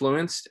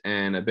influenced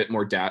and a bit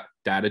more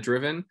data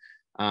driven,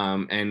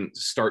 and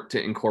start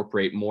to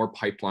incorporate more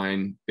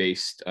pipeline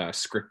based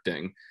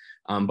scripting.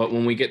 But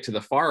when we get to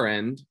the far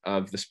end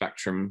of the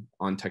spectrum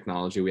on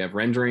technology, we have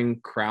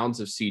rendering,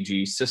 crowds of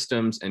CG,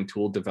 systems, and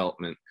tool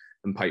development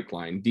and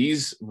pipeline.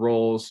 These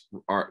roles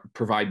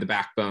provide the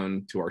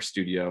backbone to our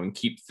studio and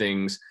keep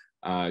things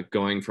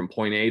going from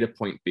point A to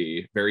point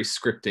B, very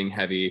scripting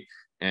heavy,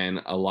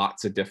 and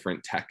lots of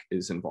different tech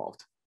is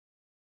involved.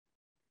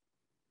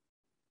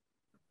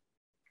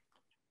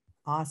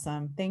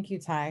 Awesome. Thank you,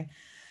 Ty.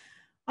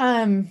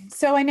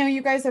 So I know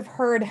you guys have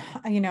heard,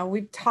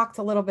 we've talked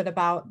a little bit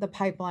about the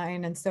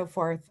pipeline and so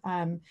forth.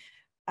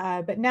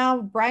 But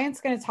now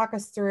Bryant's going to talk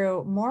us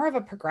through more of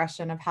a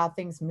progression of how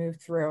things move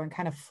through and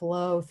kind of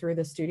flow through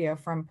the studio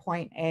from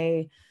point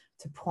A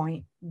to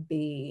point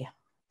B.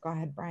 Go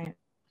ahead, Bryant.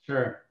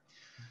 Sure.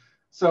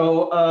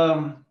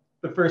 So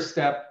the first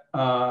step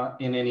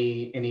in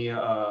any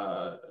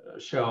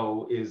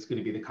show is going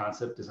to be the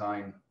concept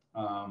design,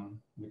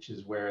 which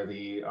is where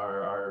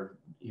our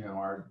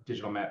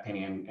digital matte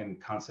painting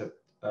and concept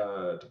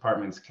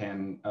departments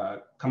can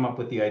come up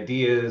with the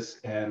ideas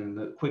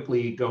and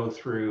quickly go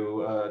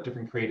through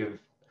different creative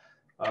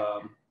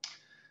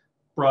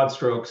broad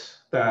strokes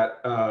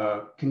that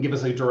can give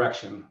us a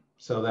direction,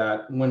 so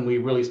that when we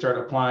really start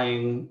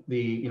applying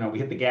we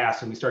hit the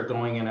gas and we start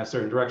going in a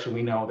certain direction,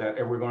 we know that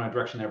we're going in a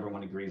direction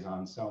everyone agrees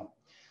on. So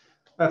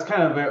that's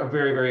kind of a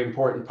very, very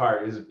important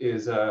part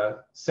is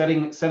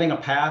setting a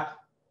path,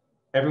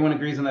 everyone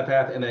agrees on that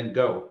path, and then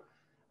go.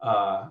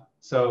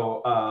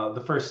 So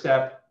the first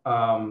step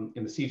in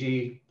the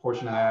CG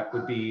portion of that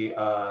would be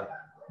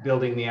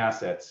building the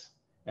assets.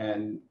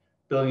 And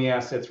building the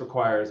assets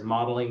requires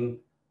modeling,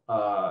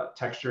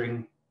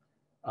 texturing,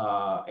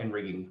 and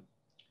rigging.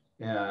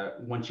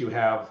 Once you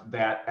have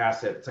that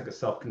asset, it's like a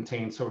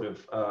self-contained sort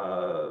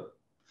of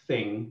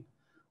thing,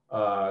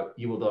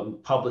 you will then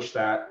publish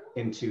that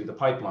into the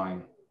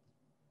pipeline.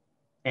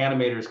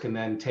 Animators can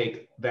then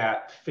take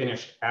that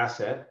finished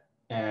asset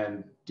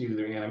and do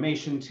their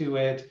animation to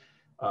it,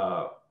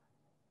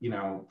 you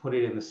know, put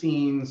it in the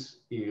scenes,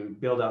 you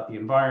build out the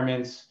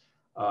environments.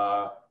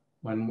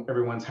 When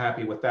everyone's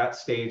happy with that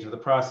stage of the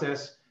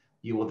process,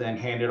 you will then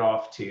hand it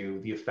off to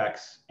the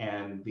effects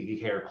and the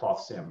hair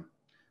cloth sim,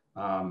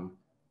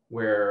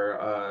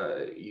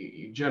 where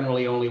you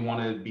generally only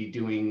want to be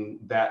doing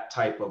that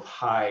type of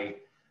high,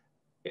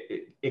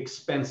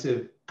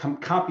 expensive,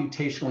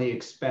 computationally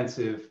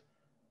expensive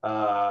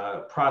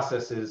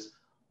processes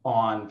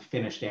on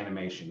finished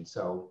animation.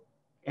 So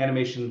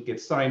animation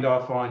gets signed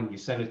off on, you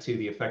send it to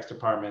the effects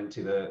department,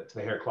 to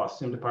the hair cloth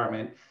sim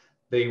department.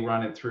 They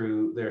run it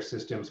through their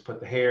systems, put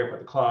the hair, put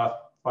the cloth,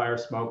 fire,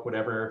 smoke,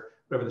 whatever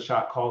the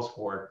shot calls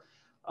for.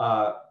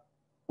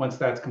 Once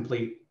that's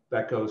complete,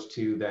 that goes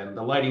to then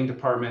the lighting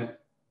department.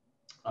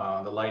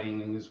 The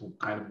lighting is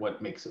kind of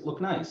what makes it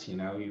look nice, you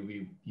know,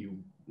 you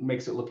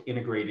makes it look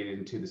integrated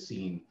into the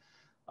scene,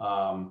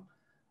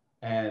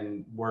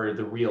 and where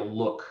the real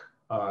look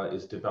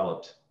is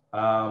developed.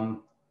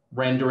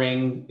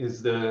 Rendering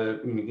is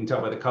you can tell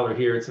by the color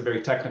here, it's a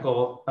very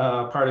technical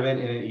part of it,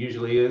 and it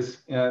usually is.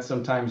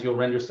 Sometimes you'll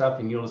render stuff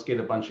and you'll just get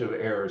a bunch of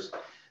errors.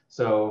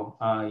 So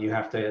you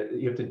have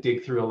to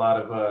dig through a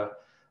lot of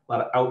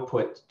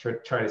output to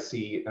try to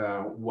see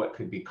what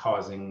could be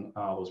causing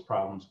those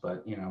problems.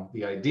 But you know,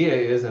 the idea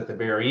is at the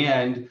very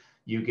end,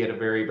 you get a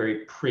very,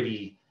 very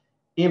pretty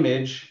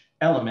image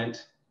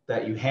element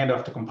that you hand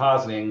off to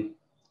compositing,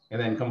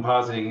 and then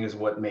compositing is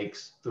what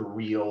makes the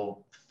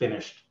real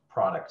finished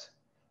product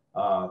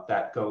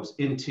that goes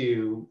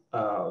into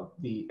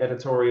the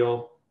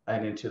editorial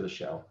and into the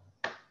show.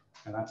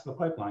 And that's the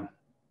pipeline.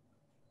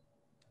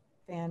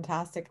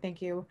 Fantastic.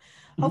 Thank you.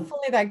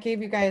 Hopefully that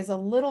gave you guys a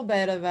little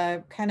bit of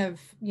a kind of,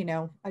 you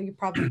know, you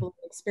probably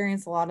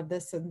experienced a lot of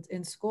this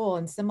in school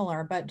and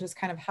similar, but just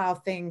kind of how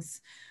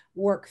things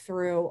work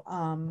through,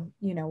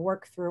 you know,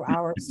 work through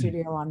our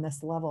studio on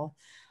this level.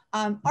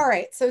 All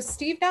right. So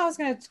Steve now is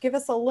going to give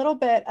us a little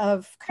bit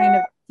of kind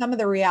of some of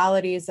the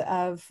realities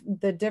of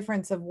the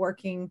difference of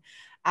working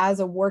as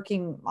a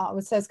working,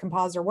 it says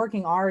compositor,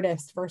 working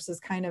artist versus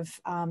kind of,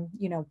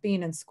 you know,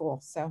 being in school.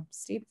 So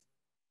Steve.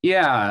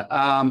 Yeah,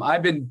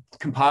 I've been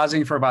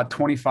compositing for about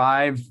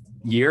 25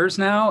 years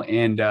now,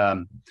 and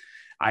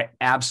I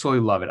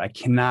absolutely love it. I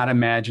cannot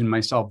imagine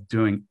myself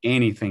doing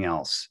anything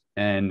else.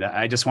 And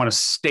I just want to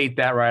state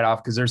that right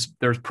off, because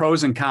there's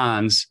pros and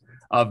cons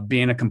of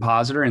being a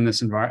compositor in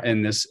this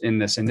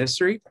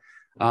industry.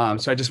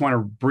 So I just want to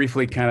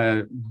briefly kind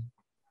of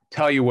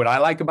tell you what I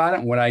like about it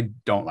and what I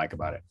don't like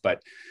about it.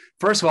 But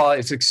first of all,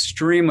 it's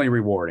extremely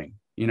rewarding.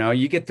 You know,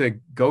 you get to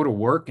go to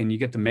work and you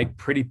get to make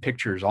pretty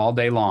pictures all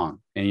day long.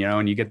 And, you know,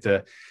 and you get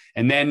to,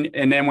 and then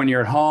when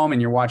you're at home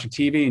and you're watching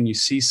TV and you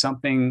see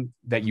something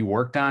that you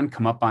worked on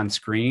come up on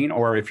screen,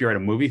 or if you're at a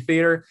movie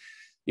theater,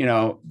 you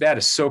know, that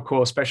is so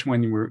cool, especially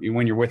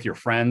when you're with your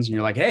friends and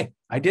you're like, hey,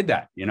 I did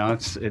that. You know,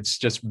 it's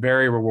just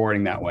very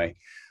rewarding that way.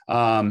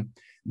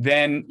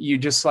 Then you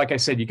just, like I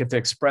said, you get to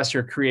express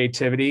your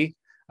creativity.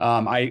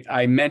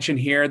 I mentioned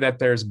here that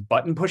there's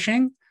button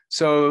pushing.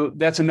 So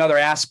that's another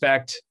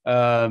aspect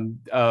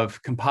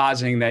of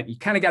compositing that you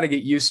kind of got to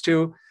get used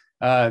to.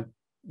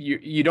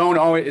 You don't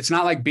always, it's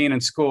not like being in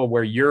school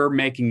where you're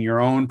making your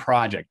own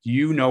project.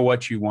 You know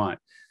what you want.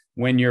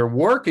 When you're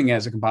working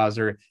as a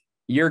compositor,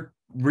 you're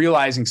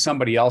realizing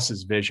somebody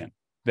else's vision.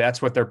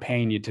 That's what they're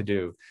paying you to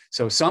do.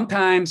 So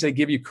sometimes they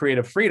give you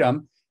creative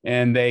freedom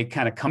and they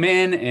kind of come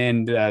in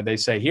and they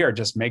say, here,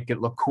 just make it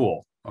look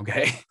cool.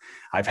 Okay.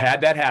 I've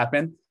had that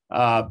happen.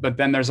 But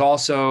then there's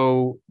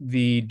also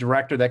the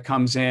director that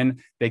comes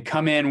in. They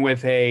come in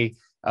with an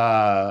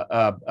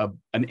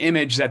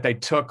image that they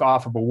took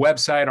off of a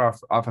website or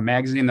off a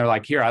magazine. They're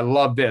like, here, I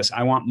love this.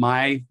 I want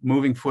my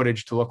moving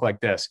footage to look like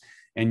this.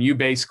 And you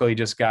basically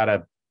just got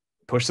to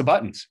push the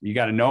buttons. You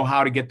got to know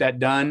how to get that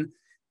done,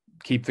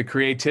 keep the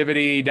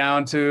creativity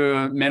down to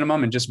a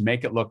minimum, and just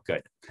make it look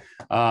good.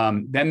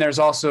 Then there's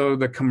also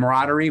the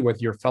camaraderie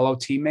with your fellow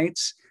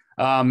teammates.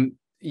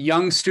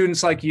 Young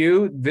students like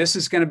you, this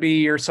is going to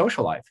be your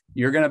social life.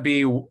 You're going to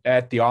be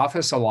at the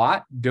office a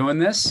lot doing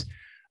this.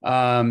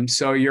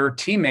 So your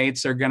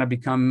teammates are going to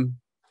become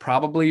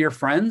probably your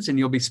friends, and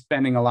you'll be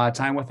spending a lot of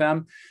time with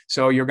them.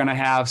 So you're going to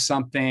have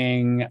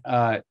something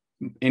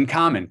in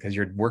common because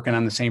you're working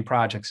on the same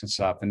projects and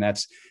stuff. And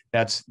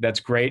that's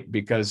great,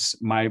 because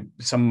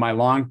some of my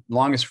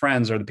longest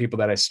friends are the people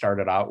that I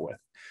started out with.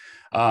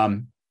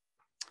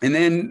 And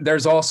then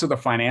there's also the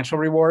financial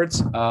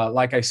rewards.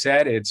 Like I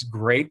said, it's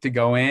great to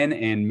go in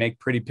and make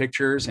pretty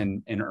pictures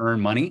and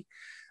earn money.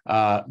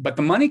 But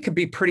the money could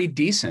be pretty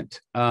decent.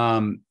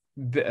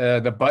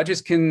 The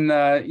budgets can,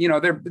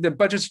 the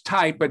budget's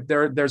tight, but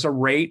there's a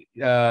rate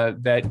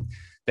that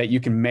you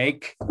can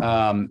make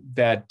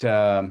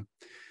that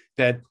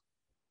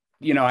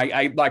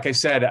I like I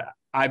said,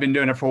 I've been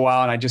doing it for a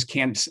while and I just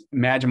can't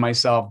imagine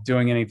myself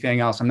doing anything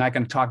else. I'm not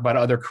going to talk about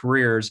other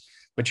careers,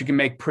 but you can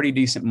make pretty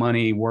decent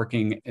money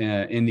working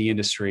in the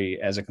industry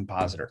as a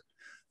compositor.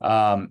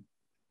 On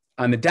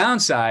the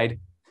downside,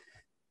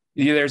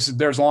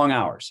 there's long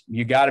hours.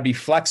 You got to be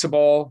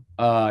flexible.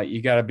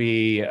 You got to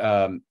be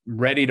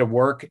ready to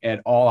work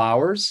at all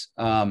hours.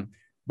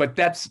 But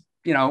that's,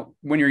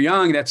 when you're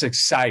young, that's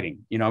exciting,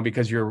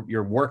 because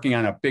you're working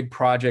on a big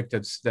project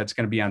that's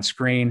going to be on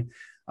screen,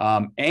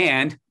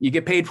 and you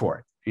get paid for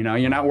it.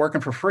 You're not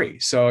working for free.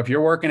 So if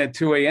you're working at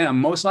 2 a.m.,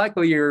 most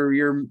likely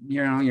you're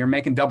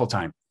making double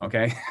time.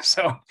 Okay.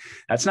 So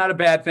that's not a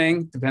bad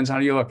thing. Depends on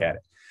how you look at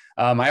it.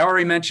 I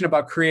already mentioned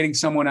about creating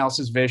someone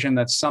else's vision.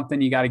 That's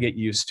something you got to get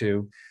used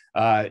to.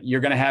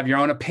 You're going to have your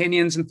own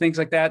opinions and things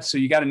like that. So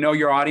you got to know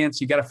your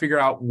audience. You got to figure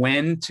out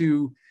when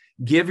to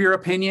give your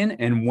opinion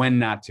and when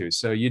not to.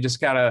 So you just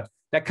gotta,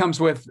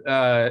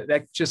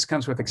 that just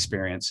comes with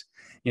experience.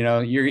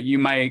 You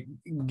might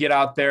get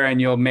out there and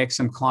you'll make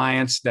some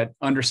clients that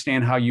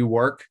understand how you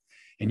work,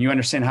 and you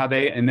understand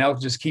and they'll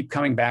just keep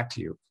coming back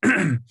to you.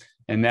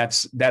 And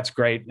that's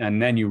great.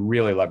 And then you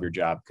really love your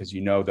job because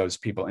you know those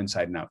people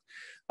inside and out.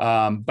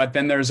 But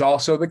then there's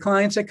also the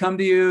clients that come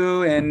to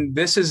you and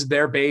this is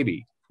their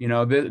baby.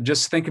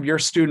 Just think of your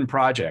student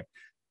project.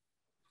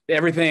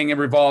 Everything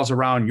revolves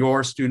around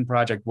your student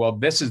project. Well,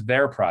 this is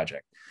their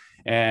project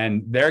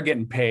and they're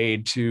getting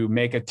paid to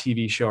make a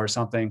TV show or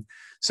something.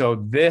 So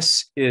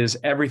this is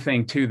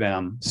everything to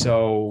them.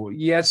 So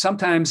yeah,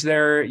 sometimes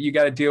you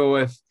got to deal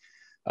with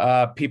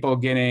people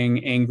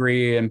getting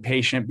angry and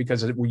impatient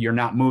because you're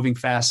not moving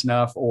fast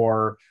enough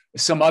or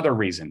some other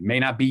reason. May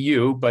not be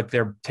you, but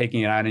they're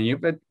taking it out on you.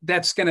 But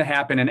that's going to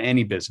happen in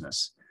any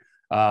business.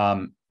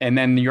 And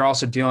then you're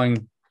also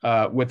dealing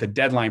with the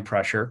deadline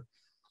pressure.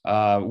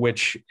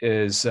 Which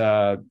is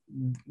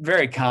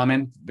very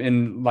common.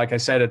 And like I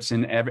said, it's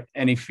in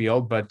any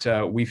field, but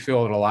we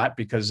feel it a lot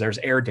because there's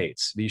air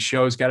dates. These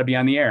shows got to be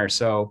on the air.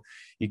 So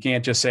you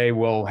can't just say,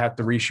 we'll have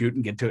to reshoot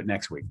and get to it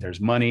next week.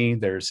 There's money,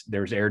 there's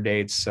air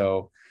dates.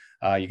 So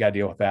you got to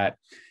deal with that.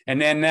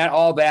 And then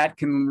all that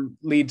can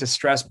lead to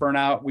stress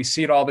burnout. We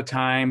see it all the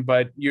time,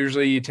 but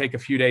usually you take a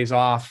few days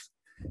off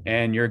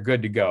and you're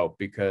good to go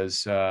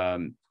because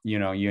you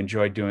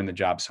enjoy doing the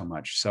job so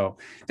much. So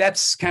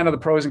that's kind of the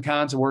pros and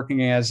cons of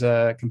working as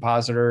a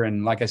compositor.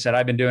 And like I said,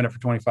 I've been doing it for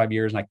 25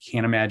 years and I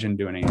can't imagine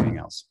doing anything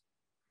else.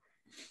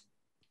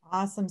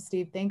 Awesome,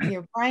 Steve. Thank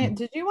you. Brian,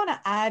 did you want to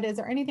add, is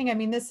there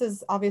anything, this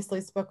is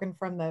obviously spoken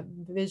from the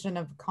vision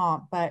of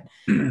comp, but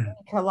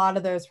a lot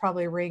of those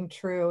probably ring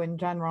true in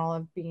general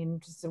of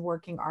being just a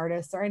working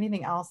artist, or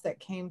anything else that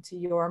came to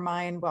your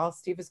mind while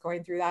Steve was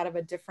going through that, of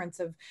a difference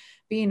of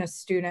being a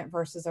student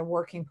versus a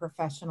working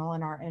professional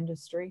in our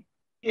industry?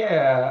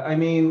 Yeah,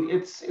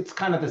 it's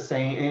kind of the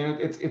same.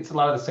 It's a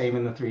lot of the same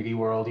in the 3D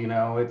world.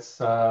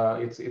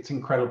 It's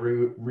incredibly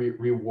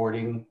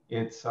rewarding.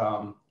 It's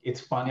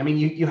fun.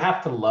 You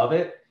have to love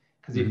it,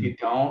 because if you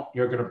don't,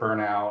 you're gonna burn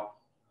out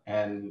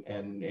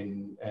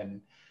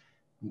and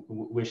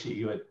wish that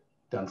you had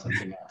done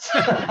something else.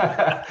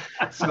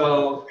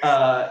 So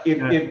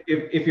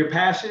if your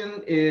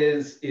passion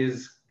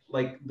is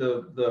like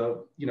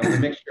the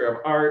mixture of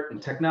art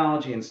and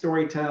technology and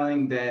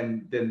storytelling,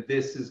 then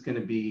this is going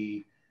to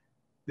be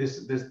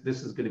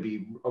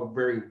a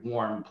very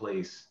warm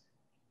place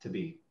to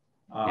be.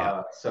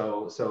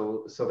 So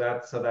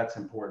that's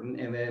important.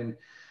 And then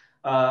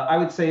I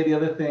would say the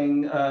other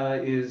thing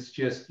is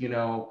just when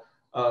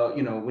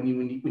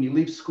you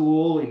leave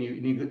school and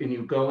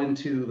you go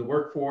into the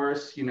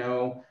workforce,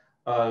 your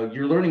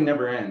learning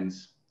never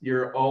ends.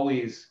 You're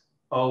always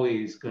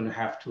going to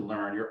have to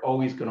learn. You're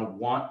always going to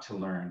want to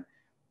learn.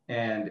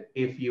 And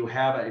if you're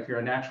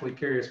a naturally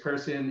curious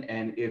person,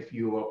 and if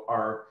you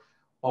are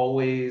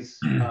always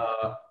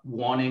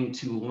wanting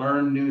to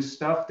learn new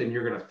stuff, then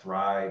you're going to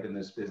thrive in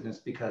this business,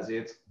 because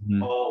it's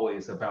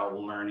always about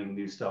learning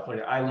new stuff.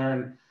 Like, I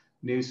learn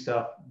new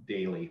stuff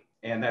daily,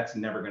 and that's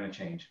never going to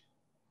change.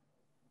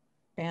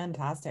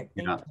 Fantastic.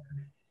 Thank you.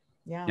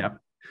 Yeah. Yep.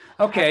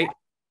 Okay.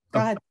 Go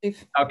ahead,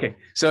 Steve. Okay,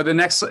 so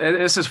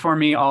this is for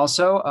me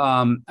also.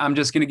 I'm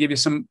just going to give you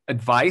some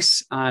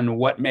advice on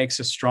what makes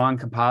a strong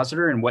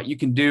compositor and what you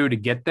can do to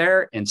get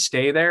there and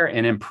stay there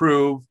and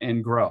improve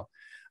and grow.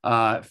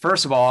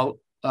 First of all,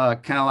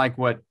 kind of like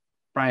what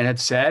Brian had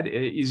said,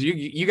 is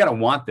you got to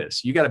want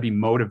this. You got to be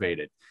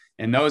motivated.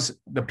 And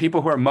the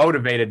people who are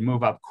motivated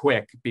move up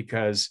quick,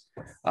 because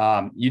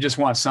you just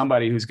want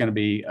somebody who's going to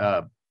be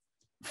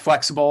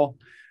flexible,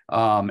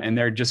 and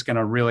they're just going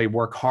to really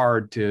work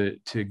hard to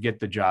get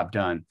the job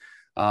done.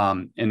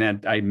 And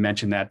then I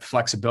mentioned that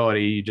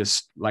flexibility.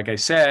 Just like I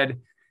said,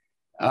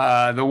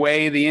 the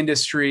way the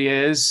industry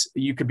is,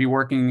 you could be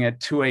working at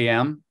 2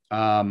 a.m.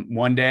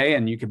 One day,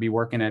 and you could be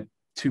working at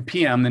 2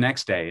 p.m. the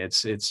next day.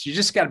 You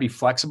just got to be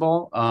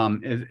flexible.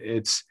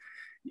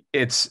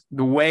 It's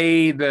the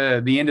way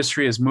the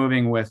industry is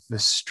moving with the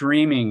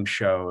streaming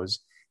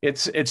shows.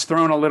 It's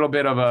thrown a little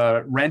bit of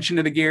a wrench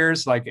into the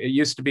gears. Like, it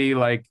used to be,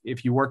 like,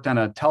 if you worked on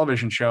a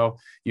television show,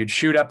 you'd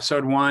shoot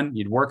episode 1,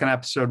 you'd work on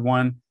episode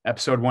 1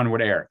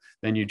 would air.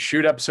 Then you'd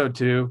shoot episode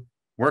 2,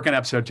 work on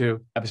episode 2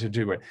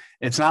 would.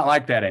 It's not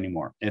like that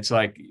anymore. It's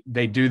like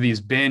they do these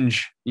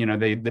binge,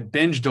 the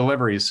binge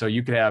deliveries. So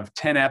you could have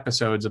 10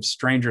 episodes of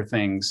Stranger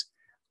Things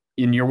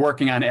and you're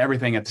working on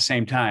everything at the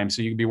same time.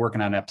 So you could be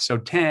working on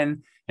episode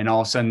 10 and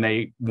all of a sudden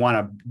they want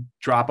to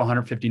drop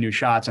 150 new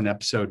shots on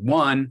episode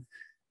 1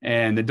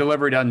 and the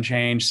delivery doesn't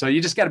change. So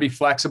you just got to be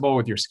flexible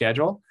with your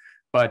schedule.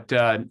 But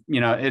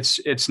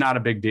it's not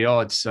a big deal.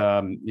 It's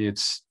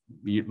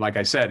like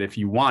I said, if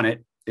you want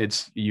it,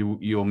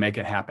 you'll make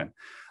it happen.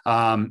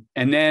 And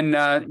then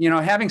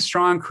having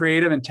strong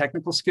creative and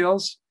technical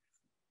skills.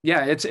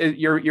 Yeah,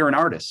 you're an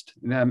artist.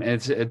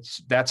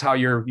 That's how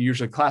you're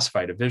usually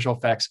classified, a visual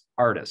effects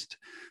artist.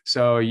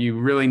 So you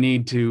really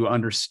need to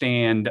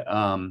understand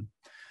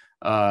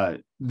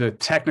the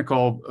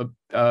technical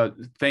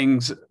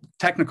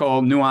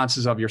technical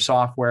nuances of your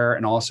software,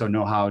 and also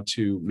know how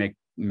to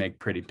make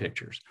pretty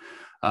pictures.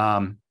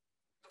 And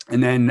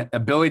then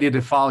ability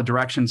to follow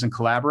directions and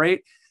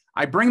collaborate.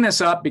 I bring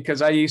this up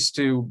because I used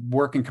to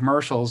work in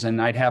commercials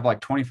and I'd have like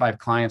 25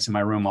 clients in my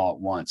room all at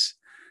once.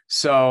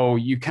 So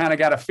you kind of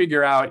got to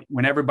figure out,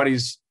 when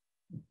everybody's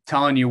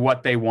telling you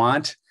what they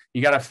want,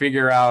 you got to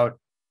figure out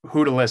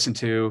who to listen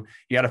to.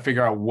 You got to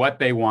figure out what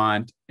they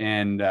want,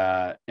 and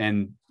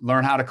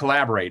learn how to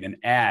collaborate and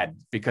add,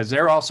 because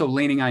they're also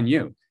leaning on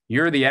you.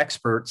 You're the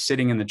expert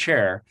sitting in the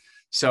chair.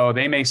 So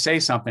they may say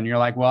something. You're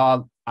like,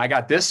 well, I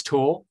got this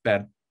tool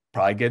that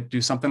probably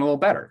do something a little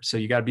better. So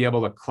you got to be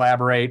able to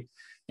collaborate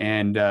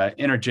and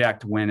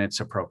interject when it's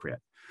appropriate.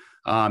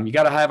 You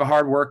got to have a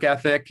hard work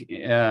ethic.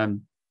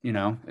 You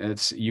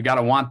got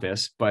to want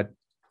this, but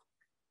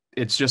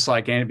it's just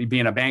like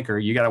being a banker.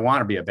 You got to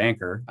want to be a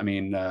banker. I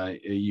mean,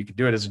 you could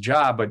do it as a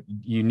job, but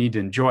you need to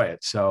enjoy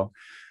it. So,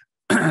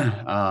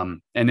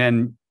 and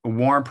then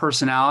warm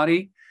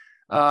personality.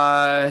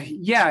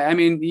 I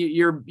mean,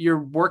 you're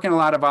working a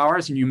lot of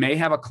hours, and you may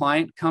have a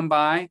client come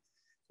by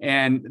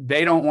and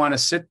they don't want to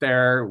sit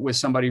there with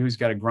somebody who's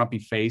got a grumpy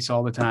face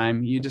all the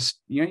time. You just,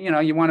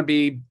 you want to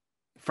be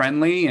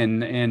friendly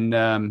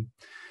and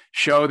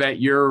show that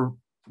you're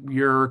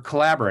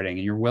collaborating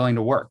and you're willing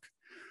to work.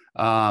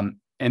 And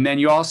then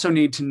you also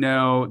need to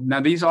know,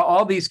 now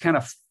all these kind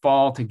of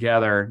fall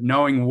together,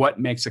 knowing what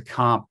makes a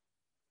comp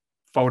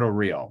photo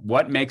real,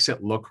 what makes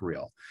it look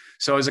real.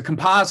 So as a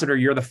compositor,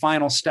 you're the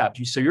final step.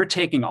 So you're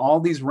taking all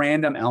these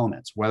random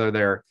elements, whether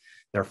they're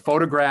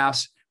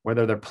photographs,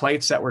 whether they're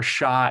plates that were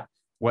shot,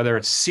 whether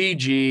it's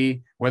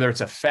CG, whether it's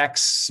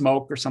effects,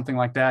 smoke or something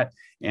like that.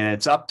 And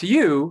it's up to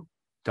you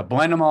to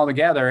blend them all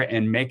together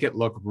and make it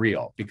look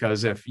real.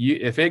 Because if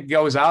it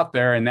goes out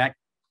there and that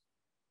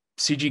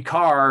CG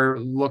car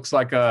looks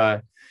like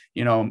something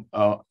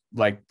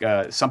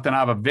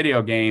out of a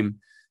video game,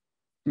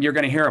 you're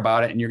going to hear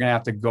about it and you're going to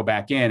have to go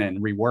back in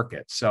and rework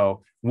it.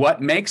 So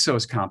what makes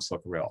those comps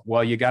look real?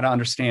 Well, you got to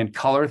understand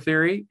color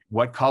theory,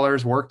 what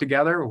colors work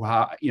together.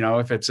 How,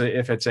 if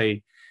it's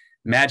a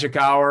magic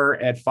hour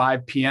at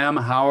 5 p.m.,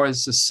 how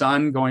is the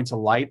sun going to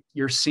light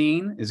your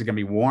scene? Is it going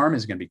to be warm?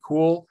 Is it going to be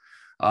cool?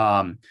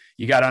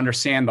 You got to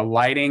understand the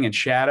lighting and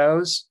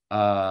shadows,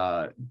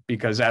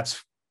 because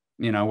that's,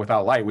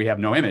 without light, we have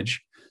no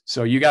image.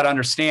 So you got to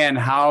understand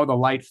how the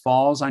light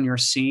falls on your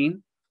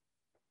scene.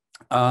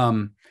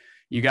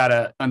 You got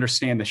to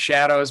understand the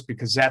shadows,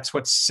 because that's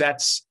what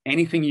sets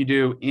anything you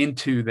do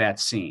into that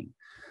scene.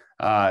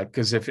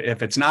 Because if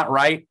it's not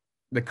right,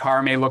 the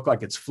car may look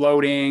like it's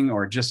floating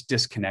or just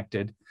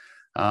disconnected.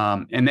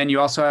 And then you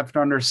also have to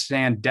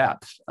understand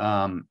depth.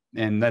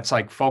 And that's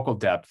like focal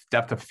depth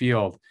of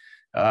field.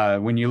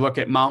 When you look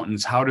at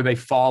mountains, how do they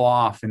fall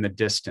off in the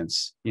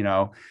distance?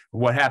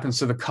 What happens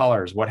to the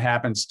colors? What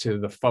happens to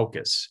the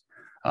focus?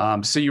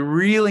 So you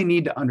really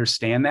need to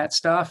understand that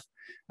stuff.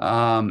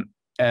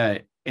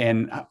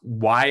 And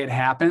why it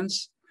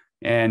happens.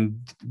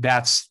 And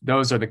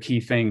those are the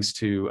key things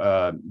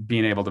to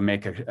being able to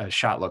make a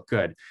shot look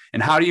good.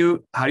 And how do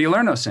you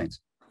learn those things?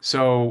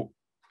 So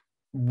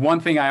one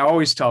thing I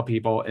always tell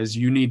people is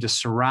you need to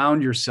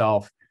surround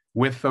yourself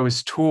with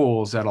those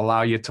tools that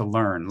allow you to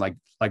learn. Like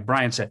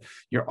Brian said,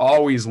 you're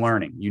always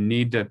learning. You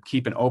need to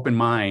keep an open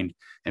mind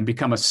and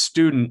become a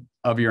student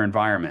of your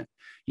environment.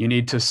 You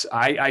need to,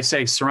 I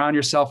say, surround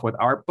yourself with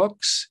art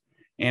books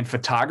and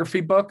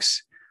photography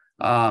books.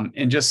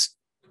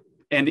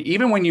 And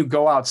even when you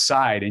go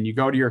outside and you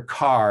go to your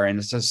car and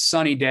it's a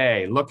sunny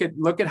day, look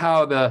at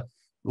how the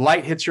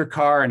light hits your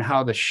car and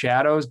how the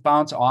shadows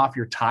bounce off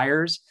your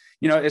tires.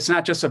 It's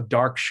not just a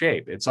dark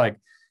shape. It's like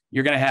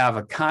you're going to have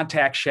a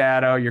contact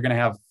shadow, you're going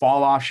to have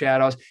fall off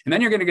shadows, and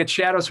then you're going to get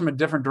shadows from a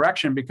different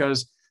direction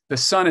because the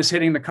sun is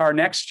hitting the car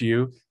next to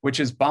you, which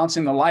is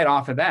bouncing the light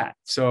off of that.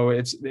 So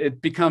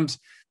it becomes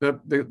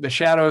the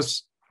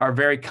shadows are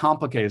very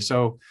complicated.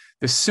 So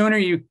the sooner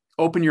you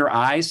open your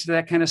eyes to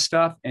that kind of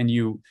stuff and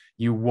you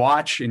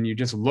watch and you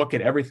just look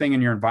at everything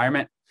in your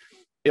environment,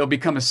 it'll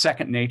become a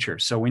second nature.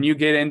 So when you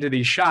get into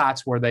these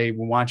shots where they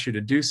want you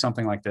to do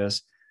something like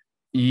this,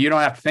 you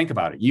don't have to think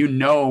about it. You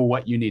know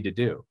what you need to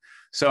do.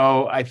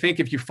 So I think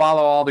if you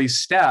follow all these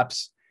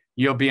steps,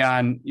 you'll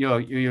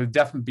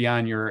definitely be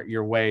on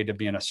your way to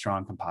being a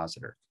strong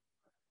compositor.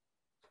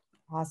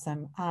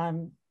 Awesome.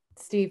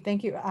 Steve,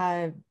 thank you.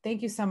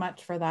 Thank you so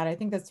much for that. I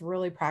think that's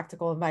really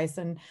practical advice.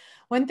 And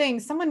one thing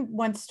someone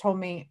once told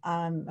me,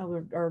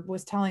 or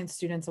was telling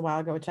students a while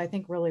ago, which I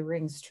think really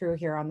rings true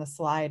here on the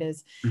slide,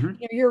 is Mhm.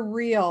 you know, your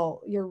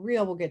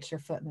real will get your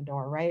foot in the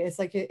door, right? It's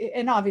like,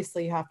 and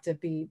obviously you have to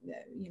be,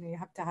 you know, you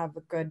have to have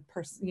a good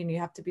person, you know, you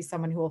have to be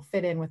someone who will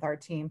fit in with our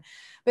team.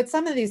 But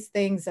some of these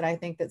things that I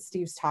think that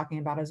Steve's talking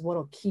about is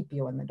what'll keep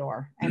you in the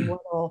door and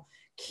what'll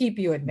keep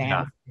you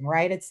advancing,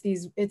 right? It's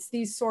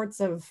these sorts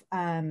of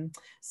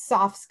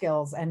soft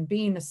skills and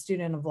being a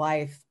student of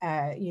life,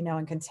 you know,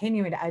 and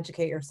continuing to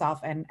educate yourself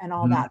and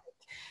all that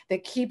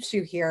keeps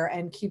you here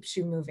and keeps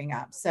you moving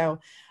up. So,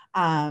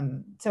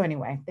 so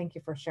anyway, thank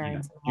you for sharing.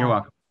 Yeah, you're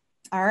welcome.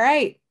 All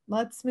right,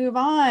 let's move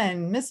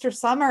on. Mr.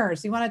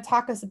 Summers, you want to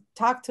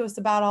talk to us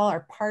about all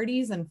our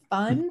parties and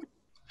fun?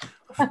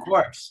 Of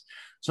course.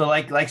 So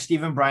like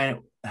Steve and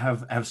Brian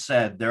have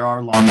said, there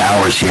are long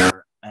hours here.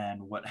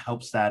 And what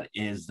helps that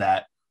is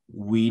that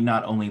we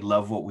not only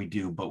love what we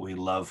do, but we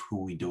love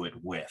who we do it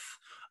with.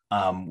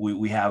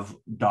 We have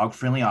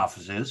dog-friendly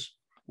offices,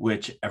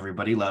 which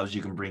everybody loves.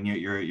 You can bring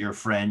your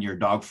friend, your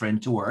dog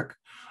friend to work.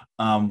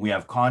 We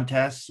have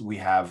contests. We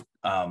have,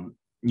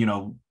 you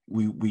know,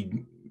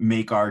 we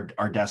make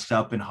our desks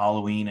up in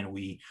Halloween and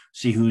we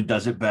see who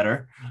does it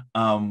better.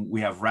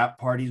 We have wrap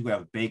parties. We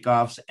have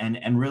bake-offs.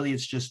 And really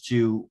it's just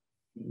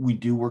we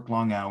do work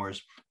long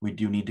hours. We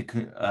do need to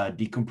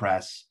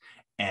decompress.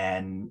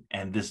 And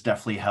this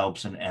definitely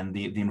helps, and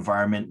the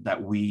environment that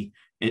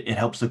it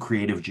helps the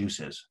creative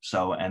juices.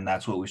 So, and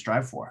that's what we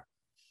strive for.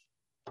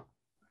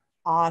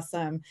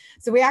 Awesome.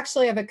 So we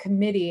actually have a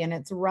committee, and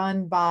it's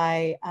run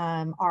by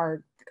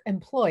our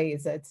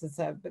employees. It's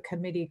a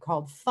committee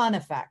called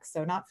FuseFx.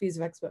 So not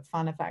FuseFx, but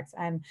FuseFx.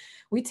 And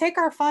we take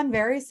our fun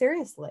very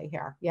seriously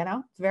here. You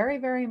know, it's very,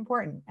 very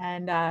important.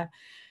 And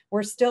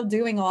we're still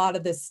doing a lot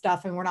of this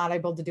stuff, and we're not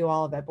able to do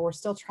all of it, but we're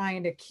still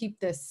trying to keep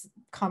this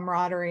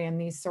camaraderie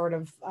and these sort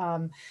of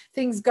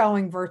things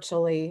going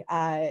virtually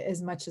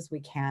as much as we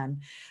can.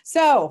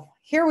 So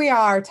here we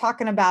are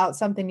talking about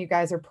something you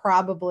guys are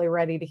probably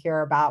ready to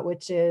hear about,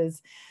 which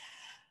is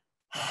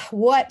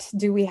what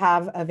do we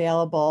have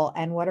available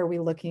and what are we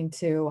looking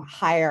to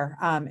hire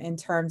in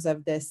terms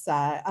of this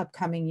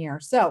upcoming year.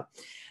 So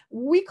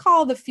we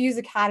call the Fuse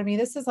Academy,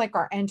 this is like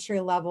our entry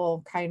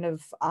level kind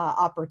of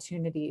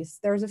opportunities.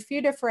 There's a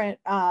few different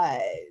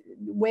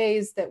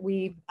ways that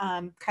we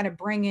kind of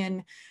bring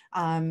in,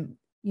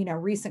 you know,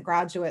 recent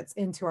graduates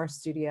into our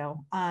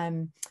studio.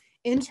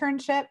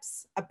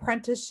 Internships,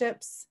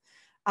 apprenticeships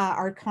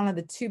are kind of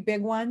the two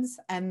big ones.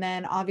 And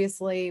then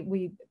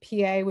obviously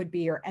PA would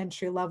be your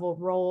entry level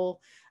role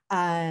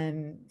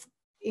in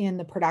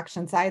the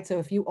production side. So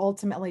if you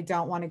ultimately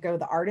don't want to go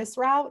the artist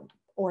route,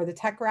 or the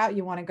tech route,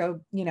 you want to go,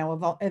 you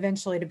know,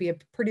 eventually to be a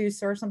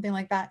producer or something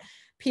like that,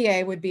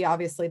 PA would be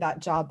obviously that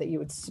job that you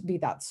would be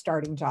that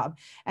starting job.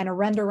 And a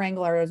render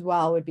wrangler as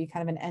well would be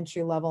kind of an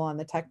entry level on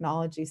the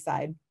technology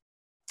side.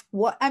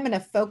 What I'm going to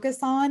focus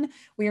on,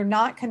 we are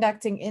not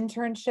conducting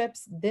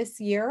internships this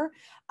year.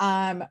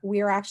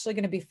 We are actually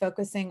going to be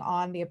focusing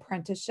on the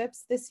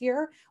apprenticeships this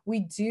year.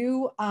 We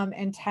do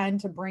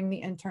intend to bring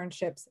the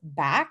internships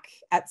back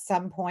at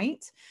some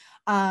point.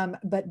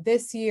 But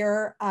this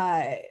year,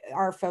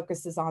 our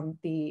focus is on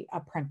the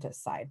apprentice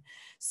side.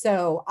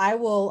 So I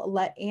will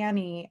let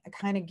Annie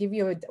kind of give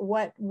you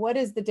what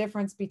is the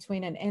difference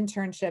between an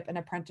internship and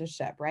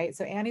apprenticeship, right?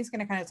 So Annie's going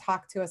to kind of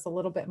talk to us a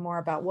little bit more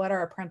about what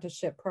our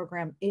apprenticeship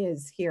program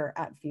is here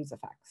at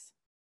FuseFx.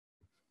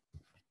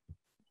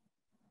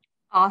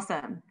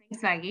 Awesome.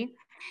 Thanks, Maggie.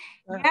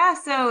 Sure. Yeah,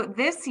 so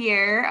this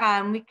year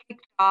we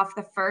kicked off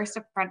the first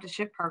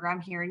apprenticeship program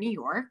here in New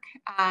York.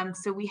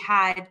 So we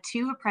had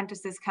 2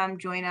 apprentices come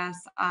join us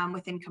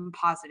within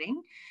compositing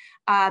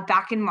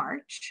back in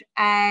March.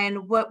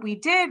 And what we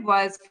did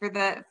was for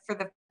the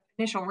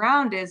initial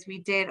round is we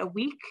did a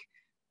week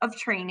of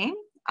training.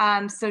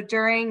 So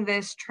during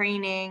this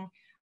training,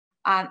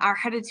 our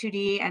head of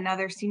 2D and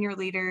other senior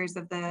leaders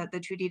of the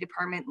 2D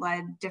department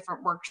led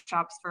different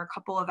workshops for a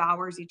couple of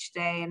hours each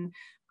day. And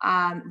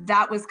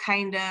that was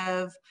kind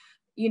of,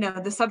 you know,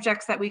 the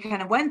subjects that we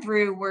kind of went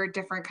through were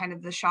different kind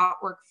of the shot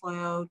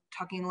workflow,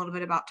 talking a little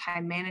bit about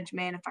time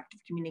management, effective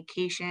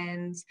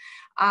communications,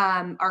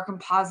 our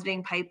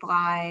compositing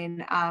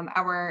pipeline,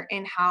 our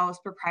in-house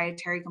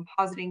proprietary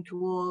compositing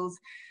tools,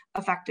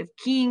 effective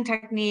keying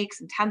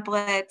techniques and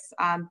templates,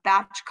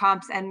 batch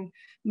comps, and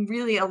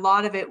really a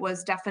lot of it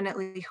was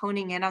definitely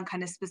honing in on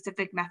kind of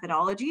specific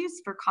methodologies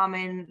for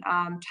common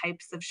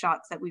types of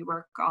shots that we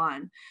work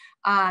on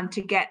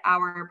to get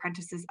our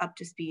apprentices up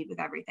to speed with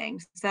everything.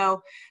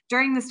 So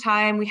during this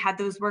time, we had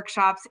those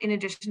workshops. In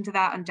addition to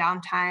that, on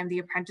downtime, the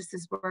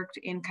apprentices worked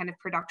in kind of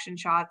production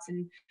shots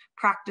and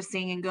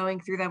practicing and going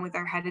through them with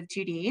our head of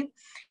 2D.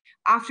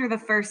 After the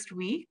first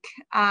week,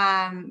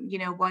 you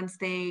know, once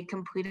they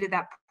completed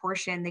that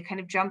portion, they kind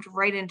of jumped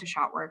right into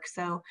shot work.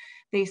 So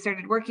they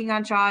started working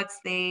on shots.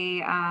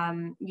 They,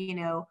 you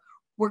know,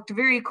 worked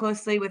very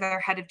closely with our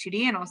head of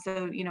 2D and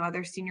also,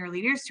 other senior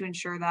leaders to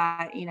ensure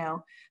that,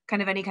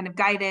 kind of any kind of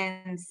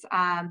guidance,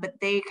 but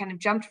they kind of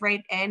jumped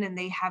right in and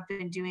they have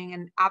been doing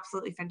an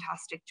absolutely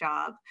fantastic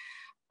job.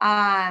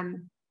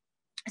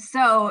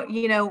 So,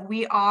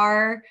 we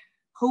are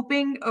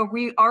hoping,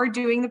 we are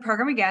doing the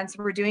program again.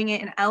 So we're doing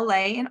it in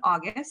LA in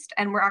August,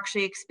 and we're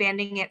actually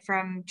expanding it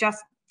from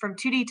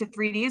 2D to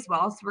 3D as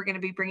well. So we're going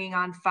to be bringing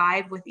on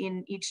 5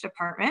 within each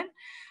department.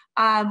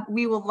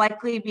 We will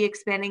likely be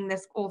expanding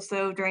this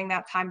also during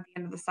that time at the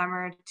end of the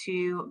summer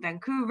to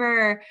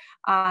Vancouver,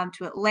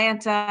 to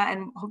Atlanta,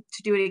 and hope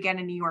to do it again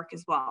in New York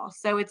as well.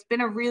 So it's been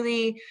a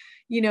really,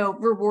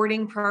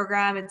 rewarding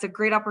program. It's a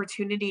great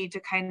opportunity to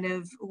kind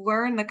of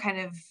learn the kind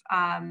of,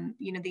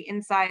 the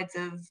insides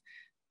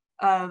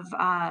of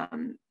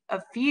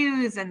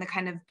Fuse and the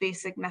kind of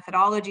basic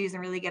methodologies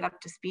and really get up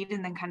to speed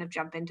and then kind of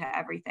jump into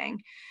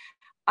everything.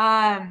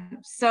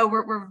 So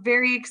we're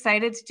very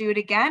excited to do it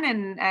again,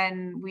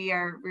 and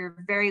we're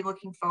very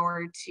looking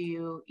forward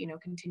to,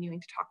 continuing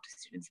to talk to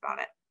students about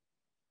it.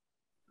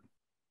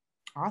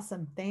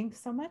 Awesome.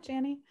 Thanks so much,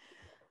 Annie.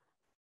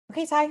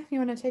 Okay, Ty, you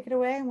want to take it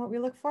away and what we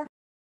look for?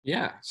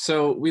 Yeah,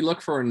 so we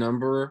look for a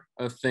number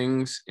of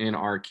things in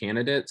our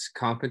candidates,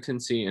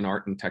 competency in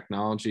art and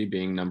technology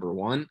being number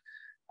 1.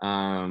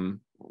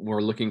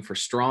 We're looking for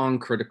strong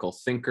critical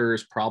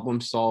thinkers, problem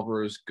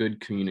solvers, good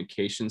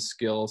communication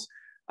skills,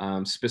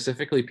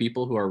 specifically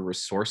people who are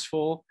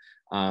resourceful.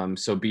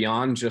 So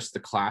beyond just the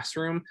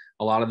classroom,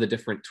 a lot of the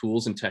different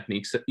tools and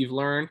techniques that you've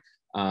learned,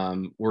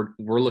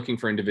 we're looking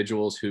for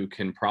individuals who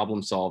can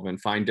problem solve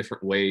and find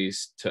different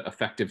ways to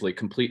effectively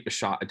complete a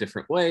shot a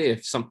different way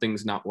if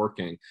something's not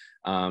working,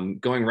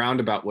 going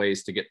roundabout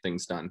ways to get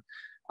things done.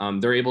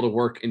 They're able to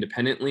work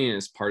independently and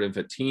as part of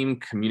a team.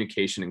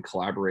 Communication and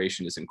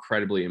collaboration is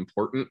incredibly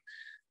important.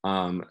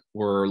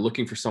 We're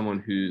looking for someone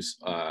who's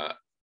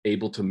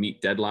able to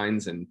meet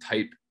deadlines and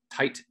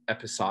tight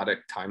episodic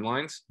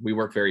timelines. We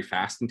work very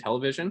fast in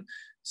television,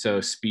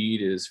 so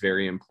speed is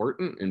very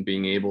important, and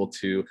being able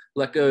to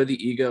let go of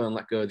the ego and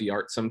let go of the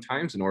art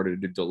sometimes in order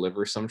to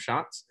deliver some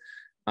shots.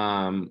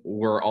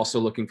 We're also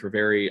looking for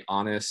very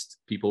honest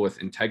people with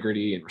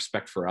integrity and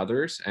respect for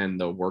others and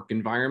the work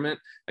environment.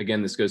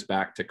 Again, this goes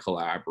back to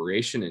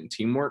collaboration and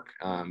teamwork.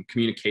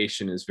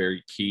 Communication is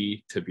very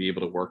key to be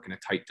able to work in a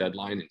tight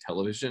deadline in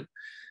television.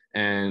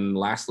 And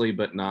lastly,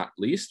 but not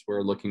least,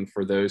 we're looking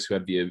for those who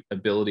have the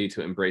ability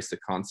to embrace the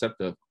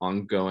concept of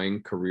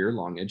ongoing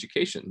career-long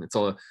education.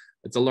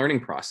 It's a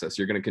learning process.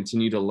 You're going to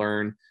continue to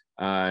learn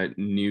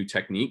new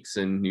techniques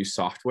and new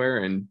software,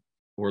 and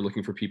we're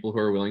looking for people who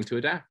are willing to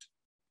adapt.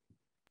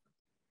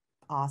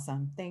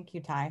 Awesome. Thank you,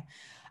 Ty.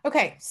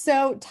 Okay,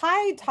 so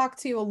Ty talked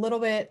to you a little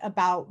bit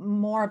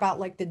more about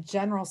like the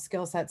general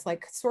skill sets,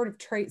 like sort of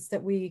traits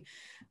that we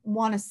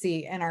want to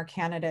see in our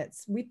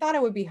candidates. We thought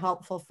it would be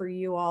helpful for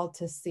you all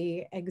to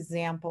see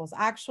examples,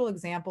 actual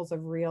examples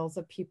of reels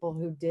of people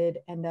who did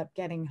end up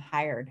getting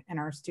hired in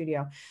our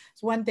studio.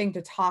 It's one thing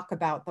to talk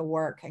about the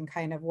work and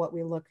kind of what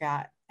we look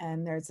at,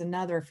 and there's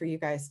another for you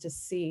guys to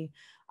see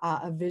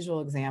a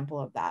visual example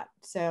of that.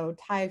 So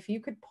Ty, if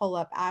you could pull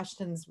up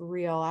Ashton's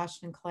reel,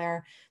 Ashton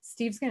Claire,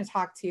 Steve's going to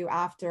talk to you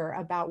after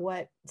about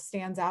what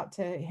stands out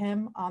to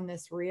him on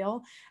this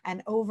reel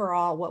and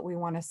overall what we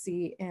want to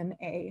see in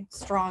a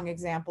strong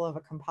example of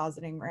a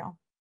compositing reel.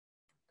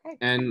 Okay.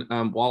 And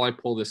while I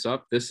pull this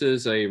up, this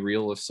is a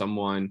reel of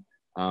someone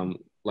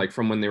like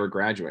from when they were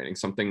graduating,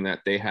 something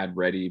that they had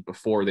ready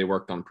before they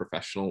worked on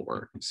professional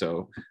work.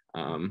 So,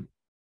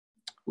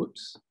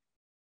 whoops.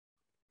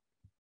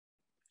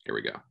 Here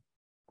we go.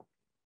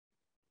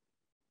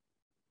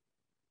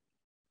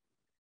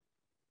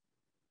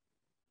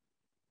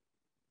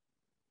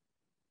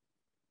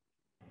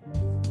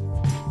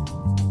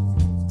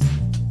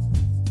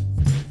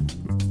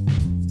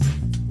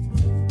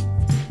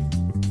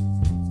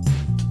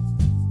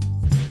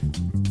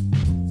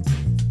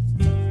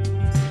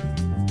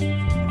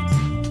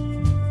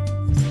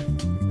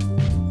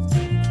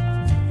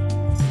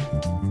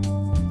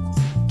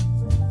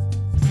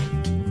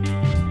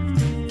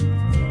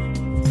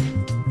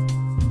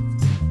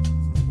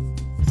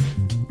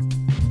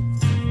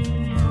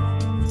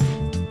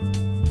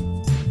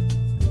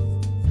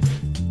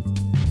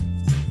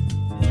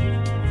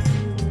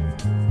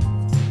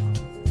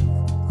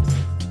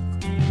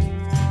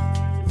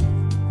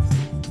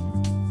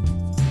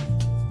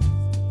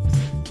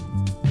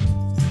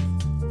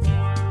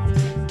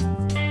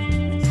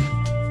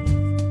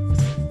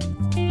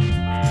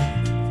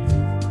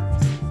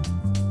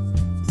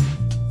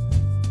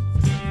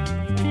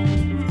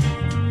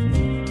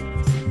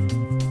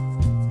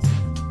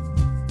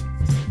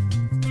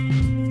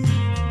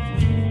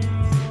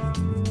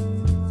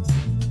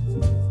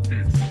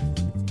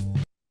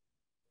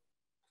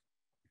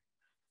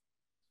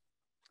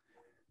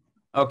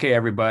 Okay,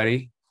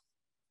 everybody.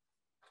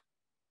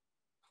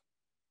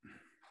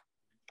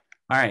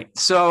 All right,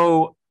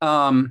 so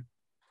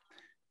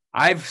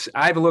I've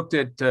looked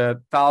at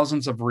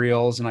thousands of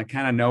reels, and I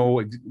kind of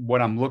know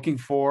what I'm looking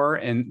for,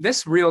 and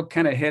this reel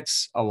kind of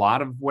hits a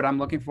lot of what I'm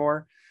looking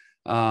for.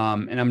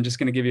 And I'm just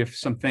going to give you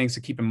some things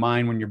to keep in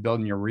mind when you're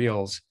building your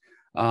reels.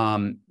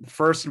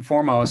 First and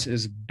foremost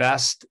is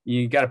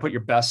you got to put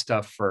your best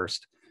stuff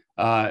first.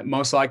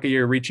 Most likely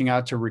you're reaching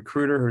out to a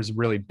recruiter who's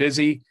really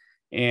busy,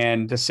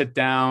 and to sit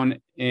down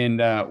and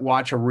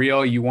watch a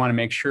reel, you want to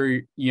make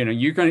sure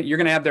you're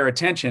going to have their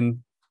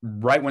attention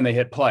right when they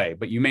hit play,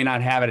 but you may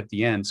not have it at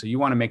the end. So you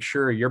want to make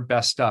sure your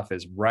best stuff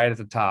is right at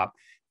the top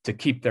to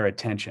keep their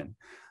attention.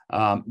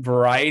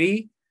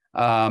 Variety.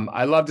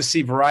 I love to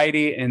see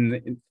variety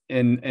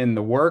in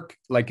the work.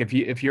 Like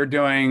if you're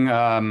doing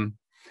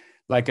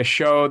like a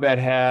show that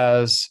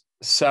has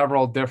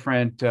several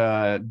different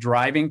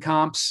driving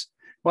comps,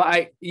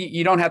 well,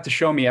 you don't have to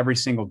show me every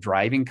single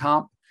driving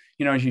comp.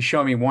 You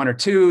show me one or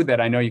two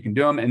that I know you can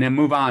do them, and then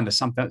move on to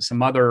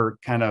some other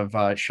kind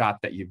of shot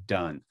that you've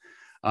done.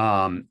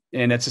 And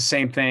it's the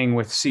same thing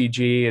with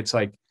CG. It's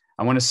like,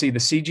 I want to see the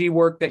CG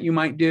work that you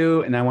might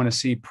do, and I want to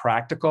see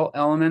practical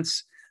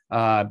elements.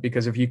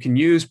 Because if you can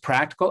use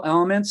practical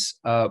elements,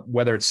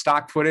 whether it's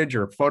stock footage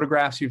or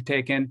photographs you've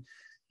taken,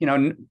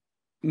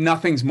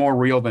 nothing's more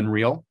real than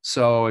real.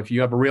 So if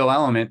you have a real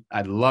element,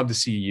 I'd love to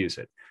see you use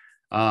it.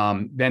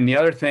 Then the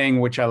other thing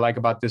which I like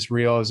about this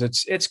reel is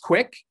it's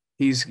quick.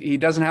 He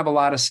doesn't have a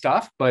lot of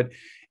stuff, but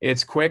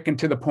it's quick and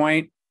to the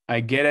point. I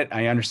get it.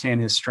 I understand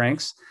his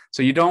strengths.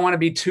 So you don't want to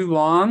be too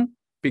long,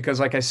 because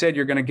like I said,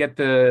 you're going to get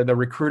the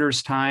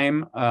recruiter's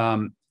time.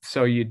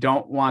 So you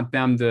don't want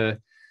them to,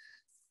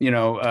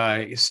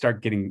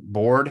 start getting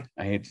bored.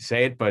 I hate to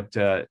say it,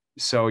 but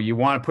so you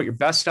want to put your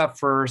best stuff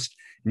first,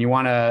 and you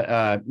want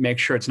to make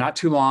sure it's not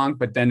too long,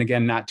 but then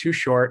again, not too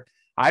short.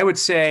 I would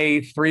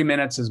say 3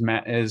 minutes is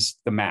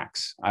the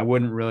max. I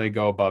wouldn't really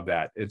go above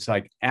that. It's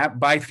like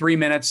by 3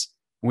 minutes,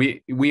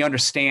 we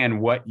understand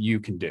what you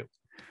can do.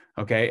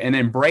 Okay. And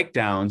then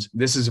breakdowns.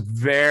 This is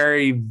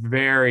very,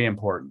 very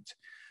important.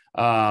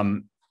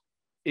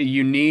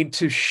 You need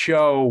to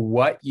show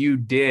what you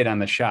did on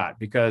the shot,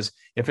 because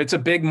if it's a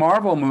big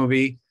Marvel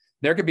movie,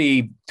 there could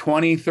be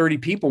 20, 30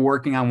 people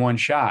working on one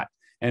shot.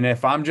 And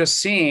if I'm just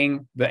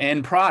seeing the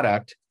end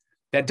product,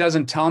 that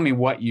doesn't tell me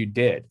what you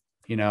did.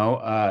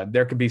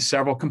 There could be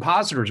several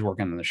compositors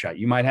working on the shot.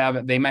 They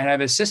might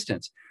have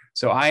assistants.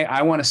 So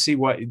I want to see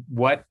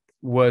what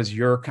was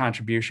your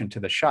contribution to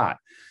the shot.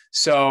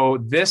 So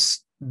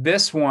this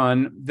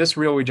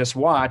reel we just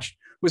watched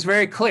was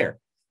very clear.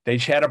 They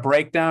had a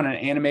breakdown, an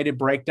animated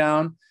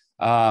breakdown,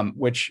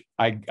 which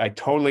I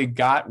totally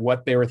got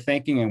what they were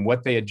thinking and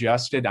what they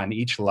adjusted on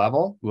each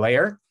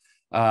layer.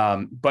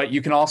 But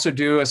you can also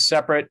do a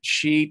separate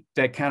sheet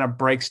that kind of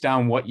breaks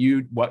down what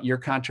your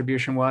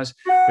contribution was.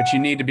 But you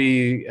need to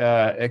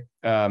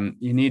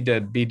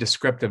be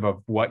descriptive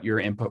of what your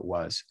input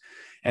was,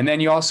 and then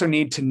you also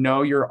need to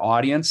know your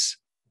audience.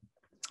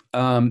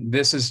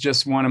 This is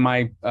just one of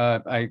my,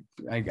 I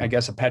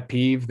guess, a pet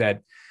peeve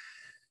that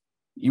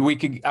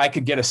I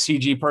could get a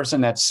CG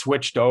person that's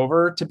switched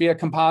over to be a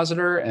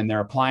compositor, and they're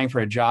applying for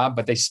a job,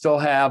 but they still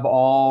have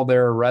all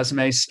their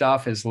resume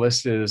stuff is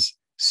listed as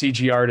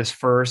CG artist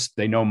first.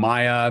 They know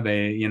Maya,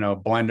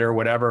 Blender,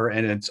 whatever,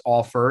 and it's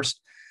all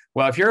first.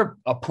 Well, if you're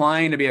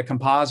applying to be a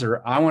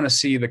compositor, I want to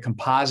see the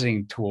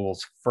compositing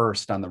tools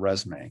first on the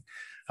resume.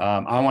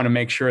 I want to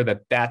make sure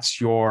that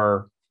that's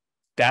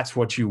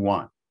what you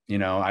want.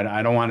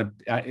 I don't want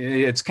to,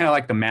 it's kind of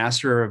like the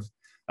master of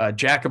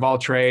jack of all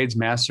trades,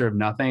 master of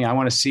nothing. I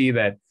want to see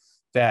that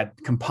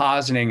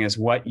compositing is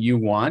what you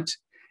want,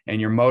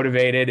 and you're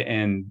motivated,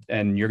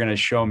 and you're going to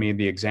show me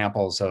the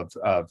examples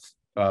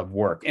of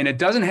work. And it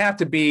doesn't have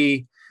to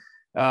be,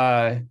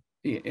 I'm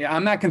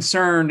not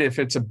concerned if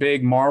it's a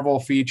big Marvel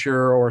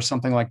feature or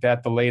something like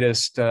that, the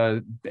latest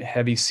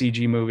heavy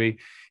CG movie.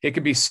 It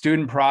could be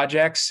student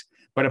projects,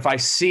 but if I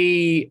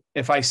see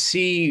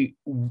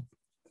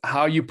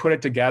how you put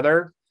it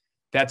together,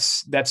 that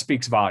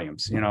speaks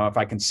volumes. If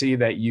I can see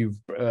that you've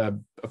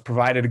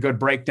provided a good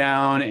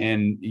breakdown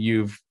and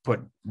you've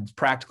put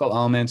practical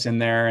elements in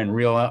there and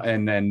real,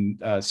 and then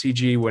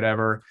CG,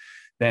 whatever,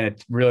 then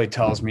it really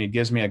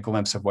gives me a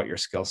glimpse of what your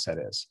skill set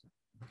is.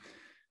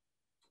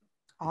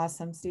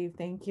 Awesome, Steve.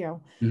 Thank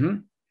you.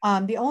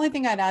 Mm-hmm. The only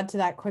thing I'd add to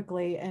that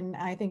quickly, and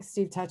I think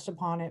Steve touched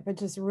upon it, but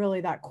just really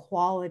that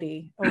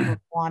quality over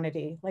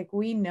quantity. Like,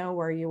 we know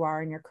where you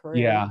are in your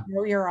career. Yeah. We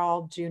know you're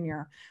all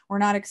junior. We're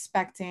not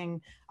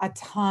expecting a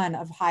ton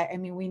of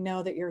we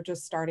know that you're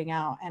just starting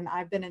out. And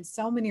I've been in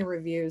so many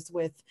reviews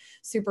with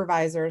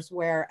supervisors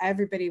where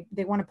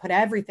they want to put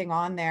everything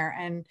on there,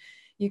 and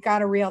you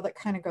got a reel that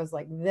kind of goes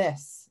like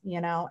this,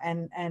 and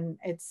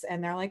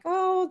they're like,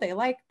 oh, they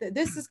like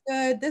this is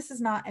good, this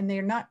is not, and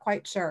they're not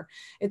quite sure.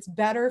 It's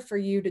better for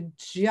you to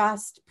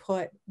just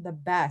put the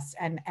best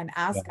and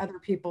ask other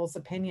people's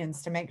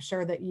opinions to make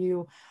sure that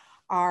you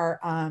are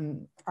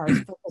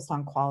focused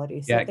on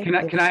quality. So yeah.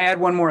 Can I add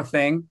one more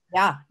thing?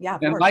 Yeah.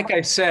 And like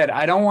I said,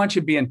 I don't want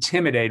you to be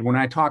intimidated when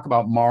I talk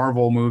about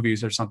Marvel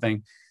movies or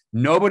something.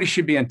 Nobody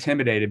should be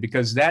intimidated,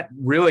 because that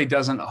really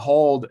doesn't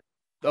hold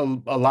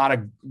a lot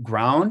of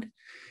ground,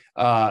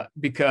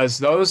 because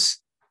those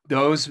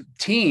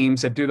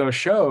teams that do those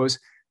shows,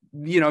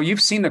 you've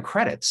seen the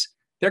credits.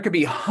 there could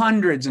be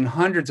hundreds and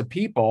hundreds of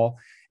people,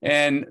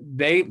 and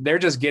they're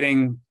just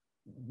getting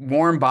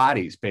warm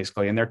bodies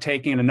basically, and they're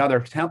taking another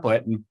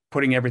template and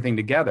putting everything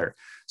together.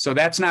 So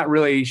that's not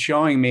really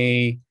showing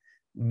me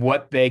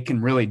what they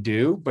can really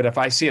do. But if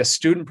I see a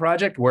student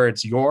project where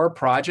it's your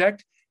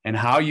project and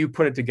how you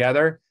put it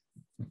together,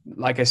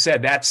 like I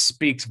said, that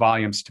speaks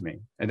volumes to me,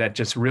 and that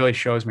just really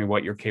shows me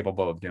what you're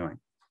capable of doing.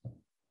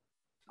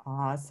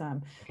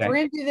 Awesome. Okay. So we're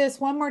going to do this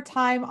one more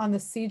time on the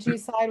CG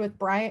side with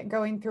Bryant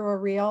going through a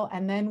reel,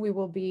 and then we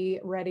will be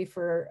ready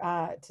for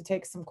to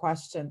take some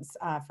questions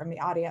from the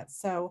audience.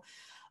 So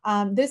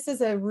this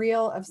is a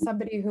reel of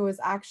somebody who was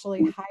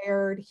actually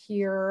hired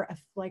here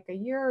like a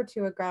year or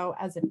two ago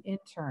as an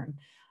intern.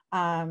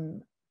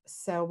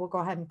 So we'll go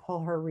ahead and pull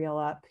her reel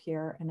up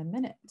here in a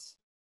minute.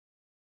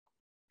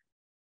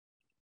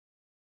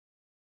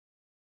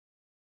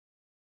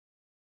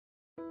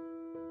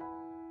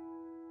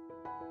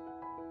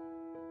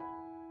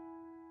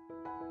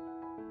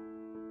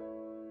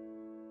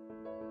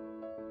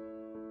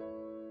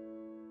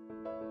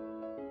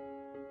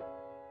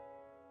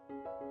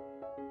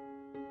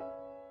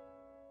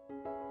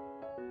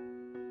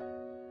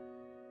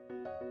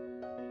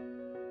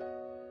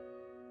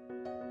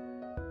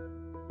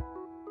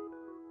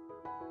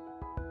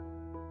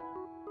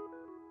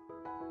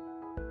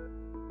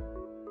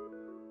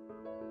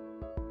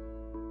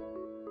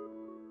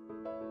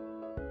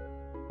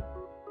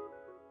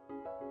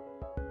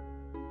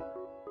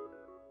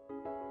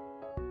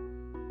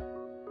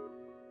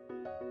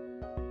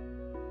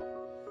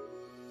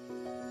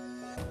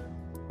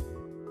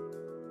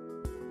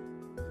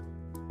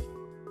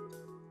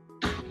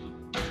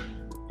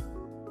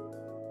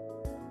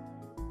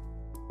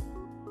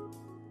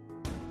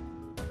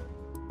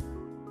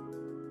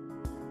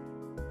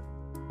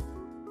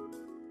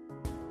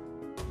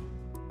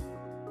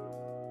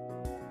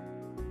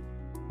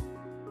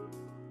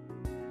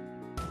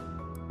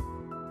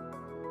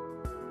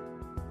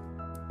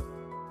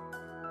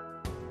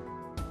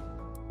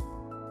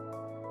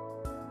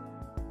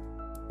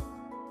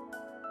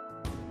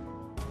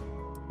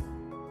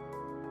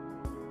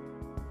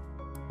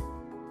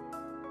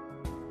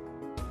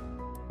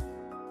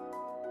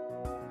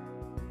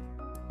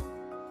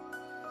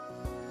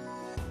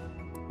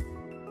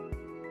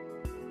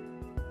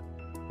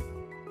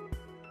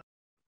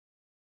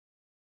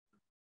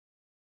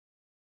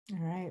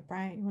 All right,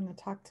 Bryant, you want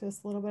to talk to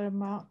us a little bit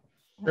about?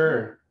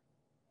 Sure.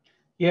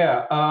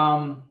 Yeah,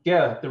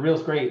 yeah, the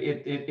reel's great.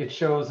 It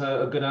shows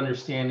a good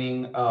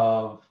understanding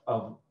of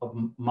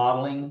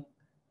modeling,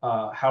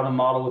 how to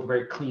model with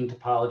very clean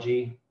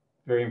topology.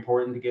 Very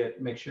important to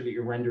make sure that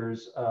your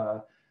renders,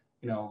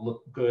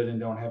 look good and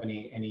don't have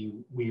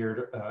any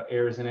weird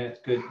errors in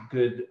it.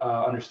 Good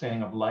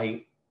understanding of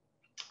light,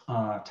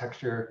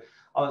 texture,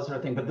 all that sort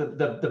of thing. But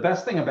the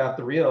best thing about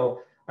the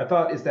reel, I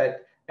thought, is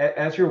that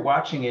as you're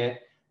watching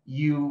it,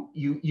 you're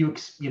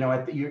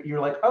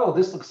like, oh,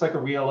 this looks like a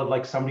reel of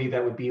like somebody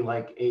that would be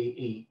like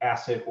a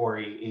asset or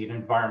an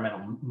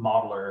environmental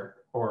modeler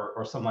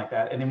or something like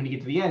that. And then when you get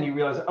to the end, you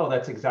realize, oh,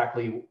 that's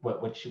exactly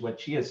what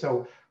she is.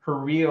 So her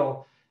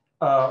reel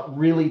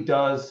really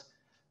does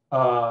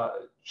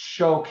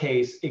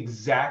showcase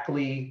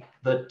exactly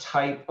the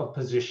type of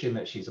position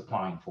that she's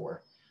applying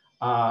for,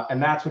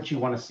 and that's what you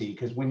want to see.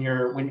 Because when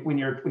you're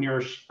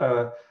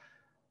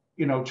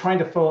trying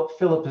to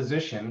fill a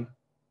position,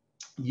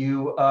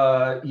 you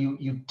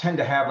tend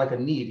to have like a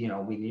need.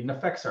 We need an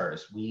effects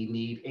artist, we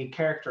need a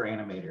character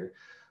animator,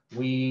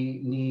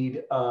 we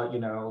need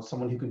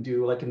someone who can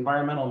do like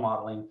environmental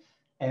modeling.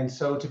 And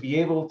so to be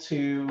able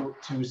to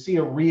see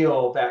a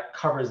reel that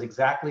covers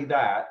exactly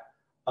that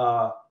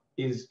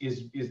is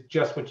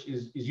just what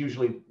is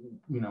usually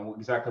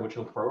exactly what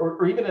you look for,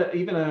 or even a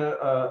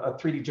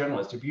 3D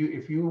generalist.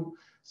 If you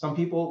some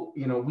people,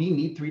 we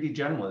need 3D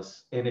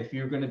generalists, and if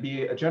you're going to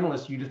be a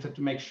generalist, you just have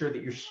to make sure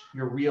that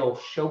your reel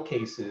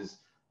showcases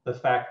the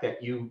fact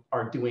that you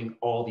are doing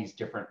all these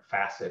different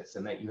facets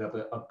and that you have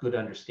a good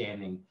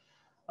understanding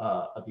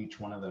of each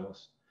one of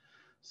those.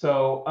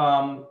 So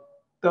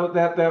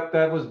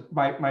that was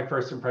my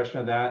first impression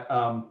of that.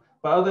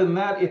 But other than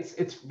that,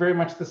 it's very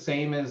much the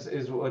same as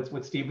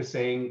what Steve was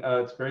saying.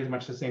 It's very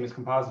much the same as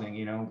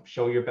compositing.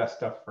 Show your best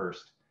stuff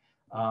first.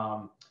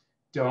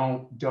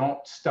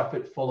 Don't stuff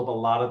it full of a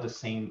lot of the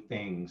same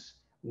things.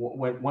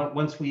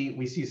 Once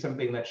we see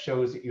something that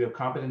shows that you have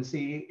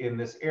competency in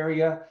this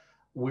area,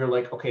 we're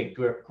like, okay,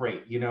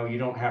 great. You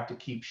don't have to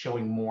keep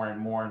showing more and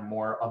more and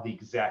more of the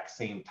exact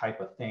same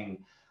type of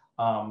thing,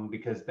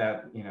 because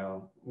that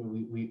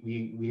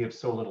we have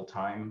so little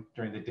time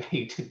during the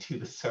day to do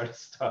this sort of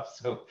stuff.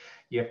 So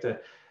you have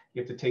to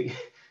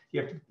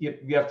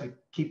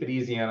keep it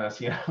easy on us.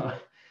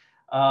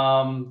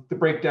 The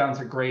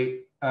breakdowns are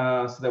great,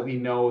 so that we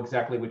know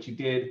exactly what you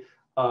did.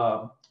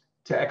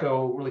 To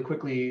echo really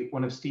quickly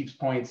one of Steve's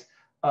points,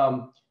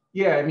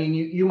 yeah, I mean,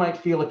 you might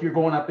feel if you're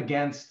going up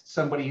against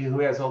somebody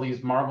who has all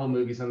these Marvel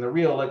movies on the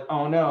reel, like,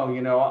 oh no,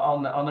 I'll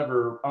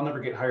never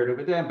get hired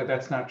over them. But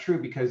that's not true,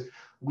 because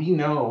we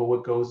know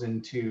what goes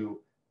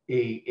into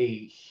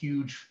a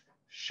huge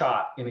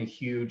shot in a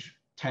huge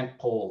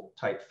tentpole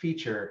type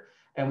feature.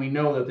 And we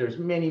know that there's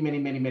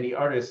many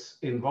artists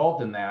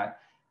involved in that.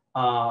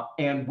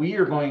 And we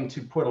are going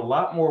to put a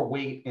lot more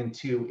weight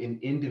into an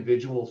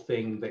individual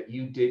thing that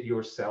you did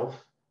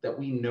yourself, that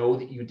we know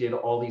that you did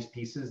all these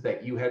pieces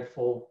that you had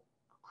full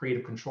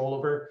creative control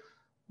over.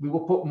 We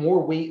will put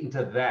more weight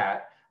into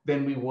that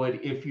than we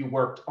would if you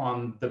worked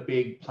on the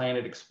big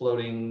planet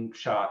exploding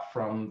shot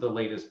from the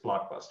latest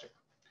blockbuster.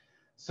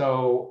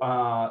 So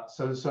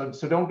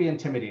so don't be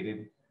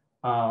intimidated.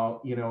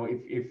 You know,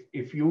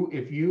 if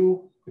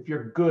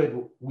you're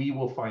good, we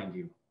will find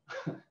you.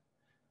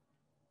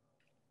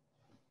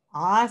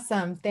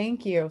 Awesome.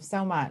 Thank you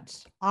so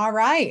much. All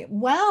right.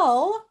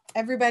 Well,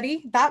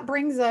 everybody, that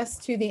brings us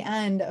to the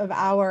end of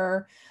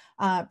our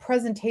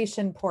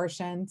presentation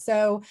portion.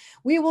 So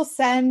we will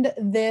send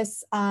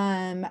this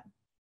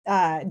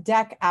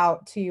deck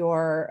out to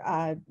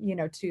your, you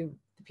know, to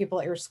the people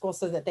at your school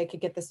so that they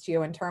could get this to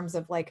you in terms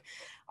of like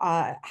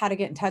how to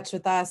get in touch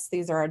with us.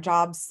 These are our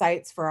job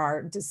sites for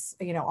our,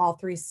 you know, all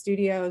 3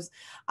 studios,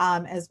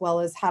 as well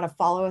as how to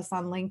follow us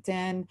on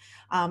LinkedIn.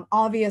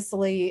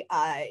 Obviously,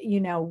 you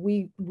know,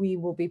 we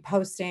will be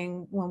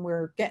posting when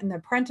we're getting the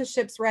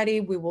apprenticeships ready.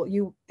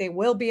 They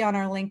will be on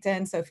our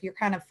LinkedIn. So if you're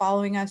kind of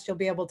following us, you'll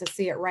be able to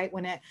see it right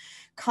when it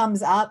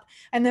comes up.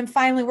 And then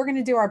finally, we're going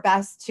to do our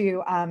best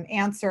to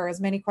answer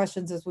as many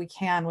questions as we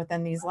can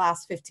within these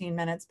last 15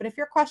 minutes. But if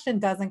your question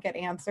doesn't get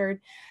answered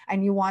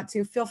and you want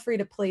to, feel free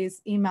to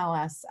please email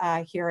us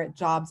here at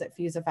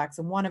jobs@FuseFx,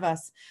 and one of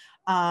us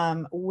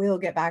will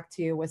get back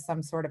to you with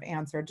some sort of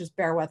answer. Just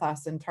bear with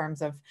us in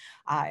terms of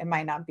it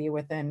might not be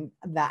within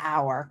the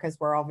hour because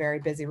we're all very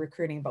busy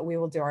recruiting, but we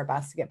will do our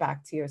best to get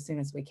back to you as soon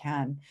as we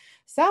can.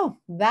 So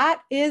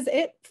that is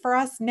it for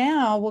us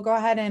now. We'll go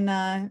ahead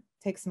and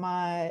take some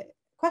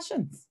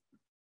questions.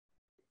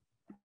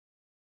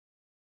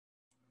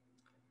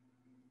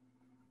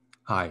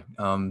 Hi,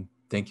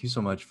 thank you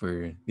so much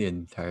for the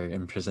entire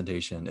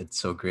presentation. It's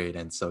so great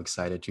and so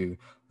excited to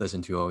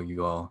listen to all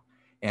you all.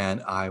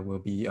 And I will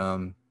be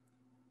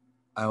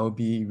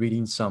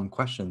reading some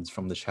questions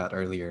from the chat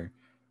earlier.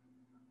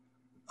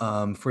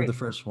 For the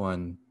first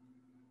one,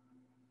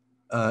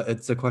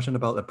 it's a question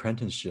about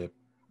apprenticeship.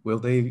 Will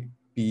they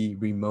be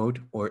remote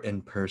or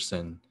in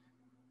person?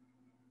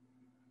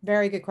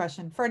 Very good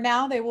question. For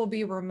now, they will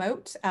be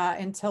remote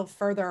until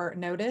further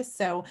notice.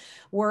 So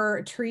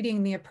we're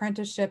treating the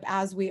apprenticeship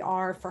as we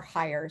are for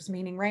hires,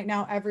 meaning right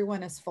now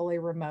everyone is fully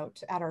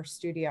remote at our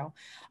studio.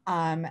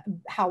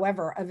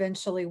 However,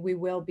 eventually we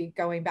will be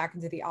going back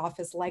into the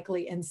office,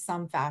 likely in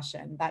some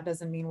fashion. That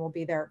doesn't mean we'll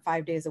be there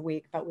 5 days a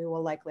week, but we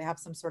will likely have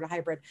some sort of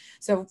hybrid.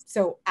 So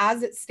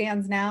as it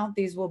stands now,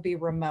 these will be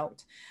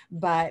remote,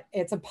 but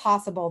it's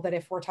possible that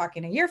if we're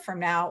talking a year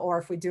from now, or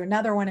if we do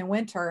another one in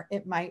winter,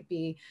 it might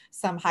be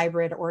some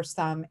hybrid or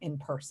some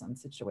in-person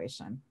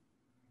situation.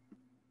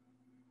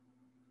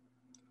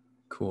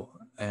 Cool.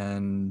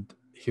 And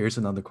here's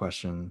another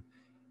question.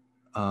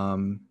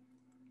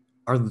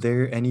 Are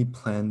there any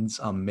plans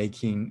on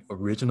making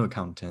original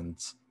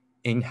content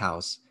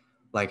in-house,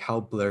 like how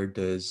Blur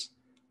does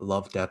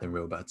Love, Death, and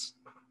Robots?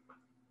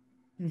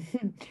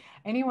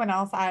 Anyone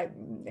else?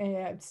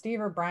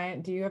 Steve or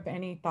Bryant, do you have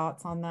any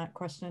thoughts on that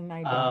question?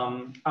 I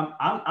don't.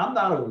 I'm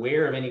not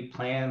aware of any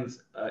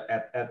plans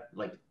at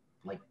like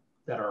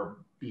that are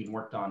being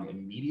worked on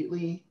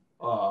immediately,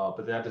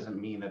 but that doesn't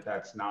mean that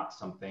that's not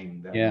something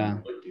that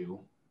we would do.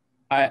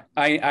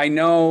 I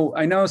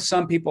know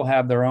some people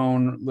have their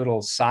own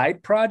little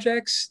side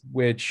projects,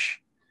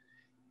 which,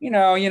 you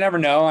know, you never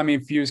know. I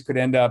mean, Fuse could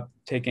end up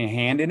taking a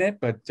hand in it,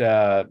 but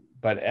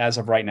as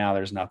of right now,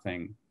 there's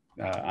nothing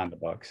on the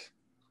books.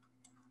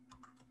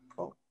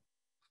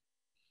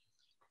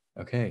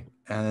 Okay,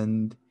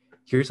 and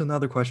here's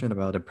another question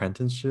about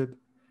apprenticeship.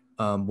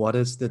 What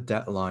is the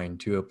deadline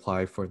to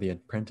apply for the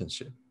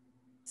apprenticeship?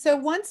 So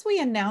once we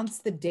announce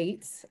the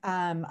dates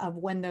of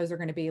when those are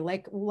going to be,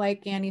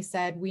 like Annie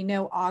said, we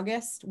know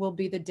August will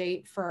be the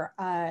date for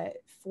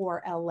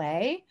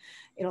LA.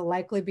 It'll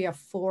likely be a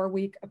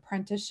 4-week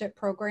apprenticeship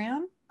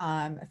program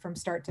from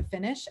start to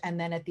finish. And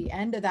then at the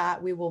end of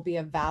that, we will be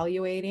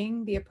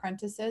evaluating the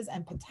apprentices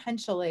and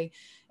potentially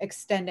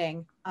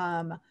extending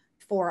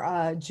for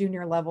a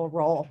junior level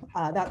role.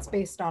 That's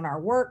based on our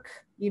work,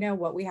 you know,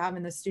 what we have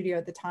in the studio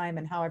at the time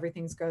and how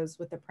everything goes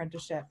with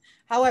apprenticeship.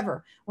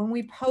 However, when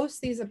we post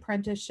these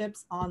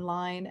apprenticeships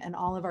online and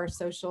all of our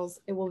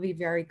socials, it will be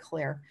very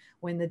clear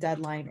when the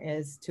deadline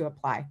is to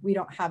apply. We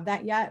don't have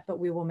that yet, but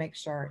we will make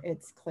sure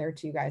it's clear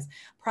to you guys.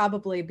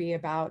 Probably be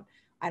about,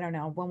 I don't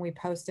know, when we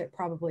post it,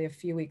 probably a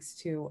few weeks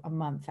to a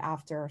month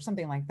after, or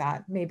something like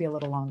that, maybe a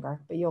little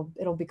longer, but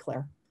it'll be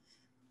clear.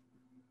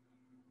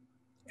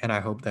 And I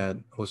hope that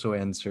also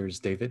answers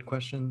David's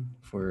question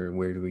for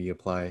where do we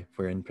apply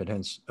for an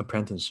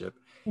apprenticeship.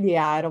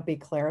 Yeah, it'll be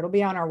clear. It'll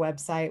be on our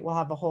website. We'll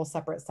have a whole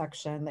separate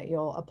section that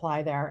you'll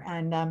apply there.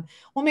 And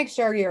we'll make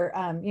sure your,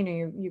 you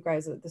know, you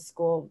guys at the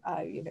school,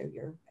 you know,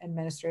 your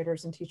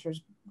administrators and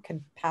teachers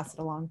can pass it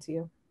along to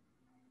you.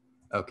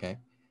 Okay.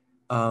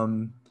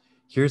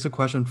 Here's a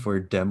question for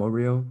demo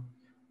reel.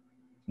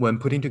 when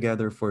putting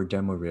together for a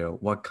demo reel,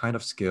 what kind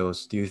of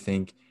skills do you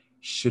think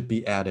should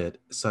be added,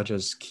 such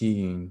as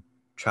keying,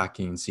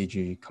 tracking,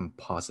 CG,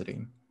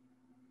 compositing?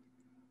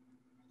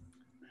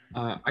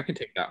 I can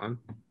take that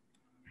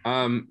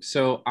one.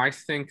 So I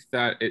think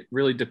that it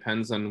really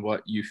depends on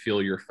what you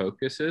feel your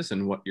focus is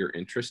and what your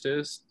interest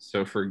is.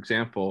 So for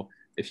example,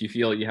 if you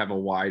feel you have a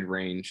wide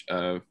range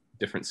of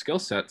different skill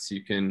sets,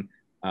 you can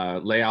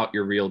lay out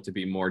your reel to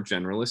be more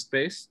generalist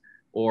based.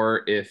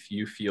 Or if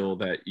you feel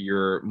that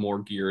you're more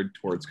geared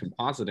towards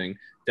compositing,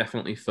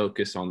 definitely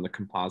focus on the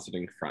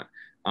compositing front.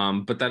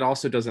 But that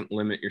also doesn't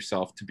limit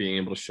yourself to being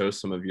able to show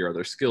some of your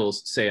other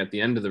skills, say at the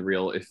end of the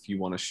reel, if you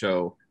want to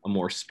show a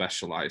more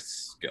specialized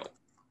skill.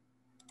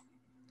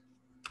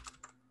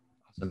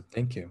 Awesome,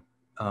 thank you.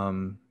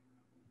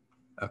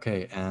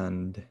 Okay,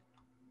 and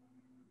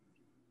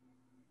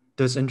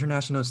does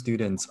international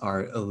students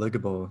are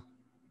eligible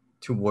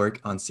to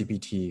work on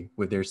CPT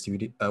with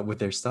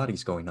their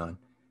studies going on?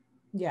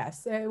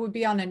 Yes, it would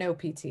be on an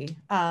OPT.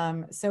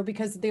 So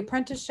because the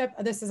apprenticeship,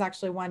 this is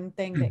actually one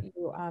thing that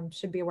you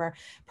should be aware.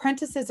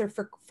 Apprentices are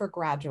for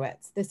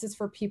graduates. This is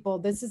for people.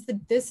 This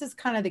is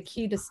kind of the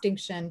key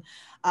distinction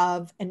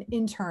of an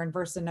intern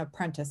versus an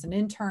apprentice. An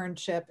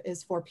internship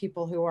is for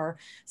people who are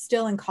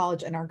still in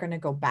college and are going to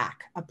go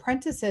back.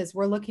 Apprentices,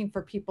 we're looking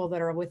for people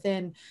that are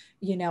within,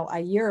 a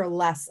year or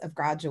less of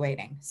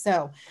graduating.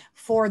 So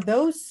for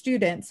those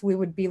students, we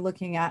would be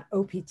looking at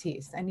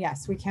OPTs. And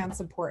yes, we can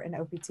support an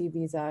OPT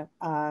visa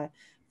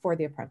for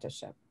the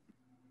apprenticeship.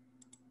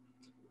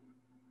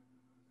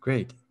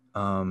 Great.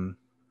 And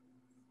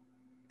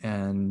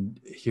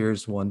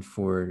here's one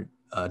for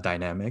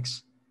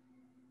Dynamics.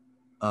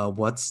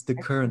 What's the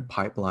current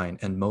pipeline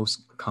and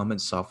most common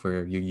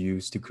software you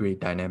use to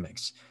create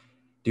Dynamics?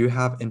 Do you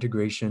have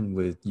integration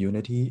with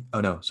Unity?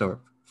 Oh no, sorry,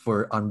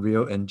 for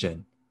Unreal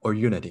Engine or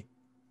Unity?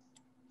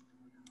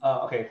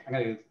 Okay, I'm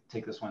gonna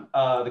take this one.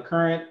 The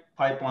current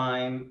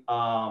pipeline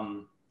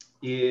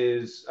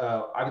is,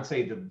 I would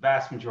say the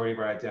vast majority of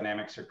our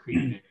dynamics are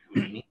created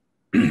in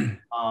Houdini.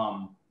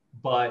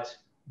 But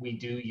we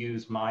do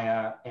use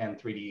Maya and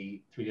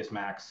 3ds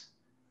Max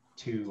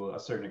to a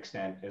certain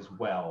extent as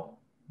well.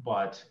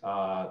 But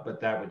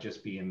that would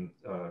just be in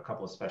a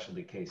couple of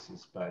specialty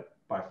cases. But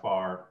by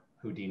far,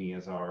 Houdini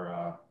is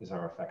our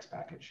effects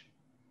package.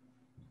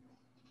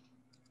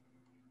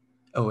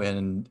 Oh,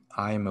 and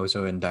I'm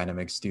also a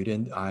Dynamics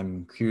student.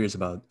 I'm curious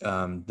about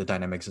the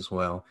Dynamics as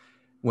well.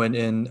 When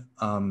in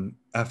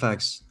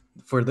FX,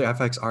 for the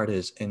FX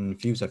artists in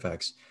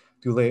FuseFx,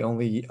 do they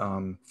only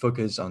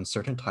focus on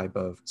certain type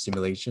of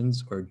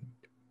simulations, or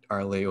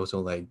are they also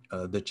like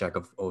the jack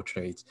of all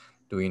trades,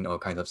 doing all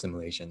kinds of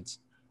simulations?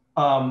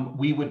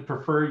 We would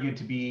prefer you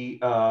to be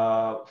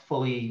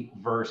fully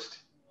versed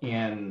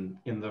in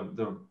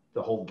the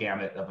whole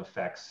gamut of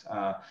effects.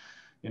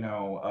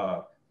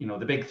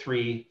 The big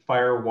three: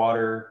 fire,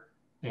 water,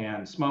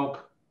 and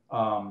smoke,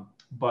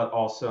 but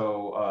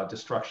also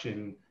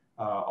destruction.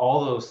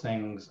 All those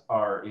things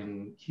are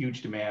in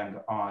huge demand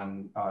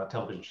on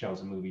television shows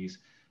and movies.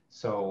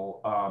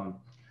 So,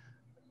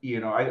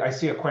 I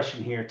see a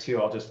question here too.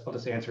 I'll just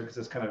answer because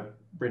this kind of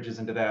bridges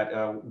into that,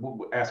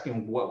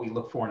 asking what we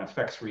look for in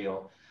effects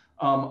reel.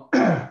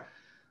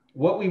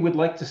 What we would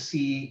like to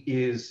see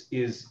is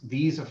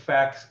these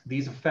effects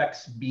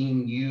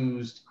being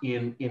used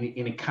in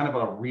a kind of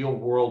a real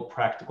world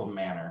practical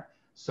manner.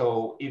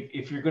 So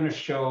if you're going to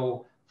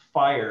show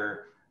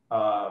fire,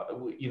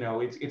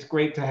 it's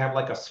great to have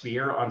like a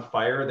sphere on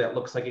fire that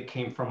looks like it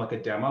came from like a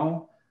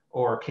demo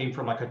or came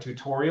from like a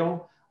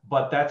tutorial,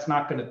 but that's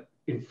not going to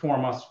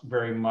inform us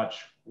very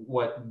much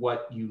what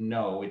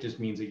it just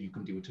means that you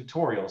can do a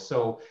tutorial.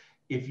 So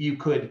if you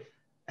could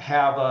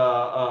have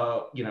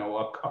a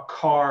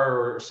car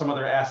or some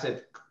other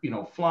asset,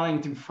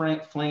 flying through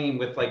flame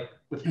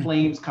with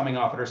flames coming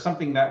off it, or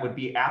something that would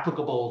be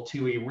applicable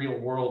to a real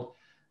world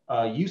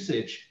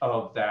usage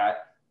of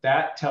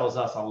that tells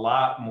us a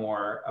lot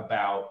more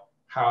about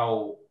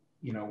how,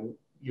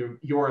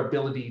 your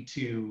ability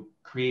to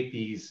create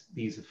these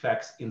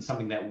effects in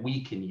something that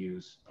we can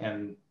use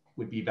and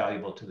would be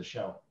valuable to the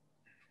show.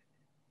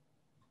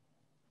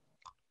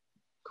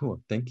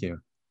 Cool, thank you.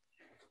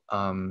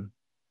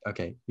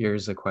 Okay,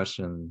 here's a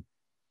question.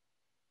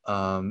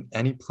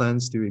 Any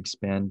plans to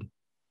expand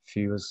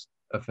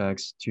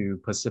FuseFx to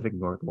Pacific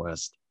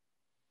Northwest,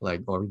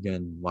 like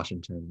Oregon,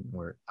 Washington,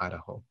 or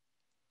Idaho?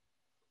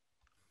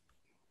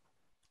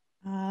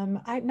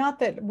 Not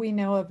that we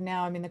know of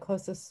now. I mean, the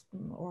closest,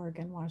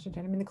 Oregon,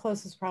 Washington. I mean, the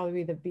closest probably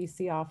be the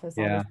BC office,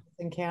 Yeah,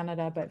 in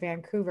Canada, but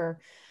Vancouver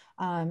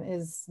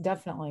is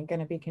definitely going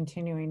to be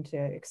continuing to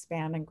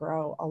expand and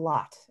grow a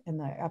lot in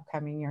the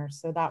upcoming years.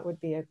 So that would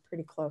be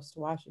pretty close to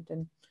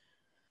Washington.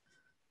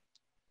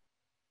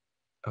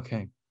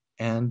 Okay,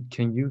 and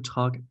can you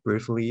talk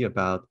briefly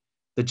about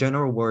the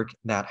general work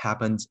that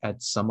happens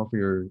at some of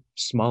your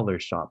smaller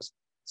shops,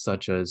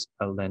 such as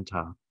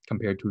Atlanta,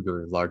 compared to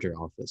your larger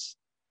office?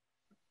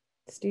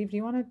 Steve, do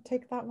you want to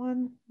take that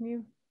one?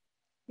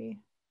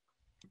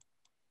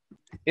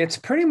 It's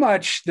pretty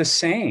much the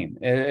same.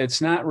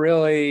 It's not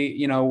really,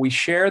 you know, we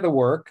share the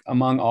work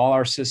among all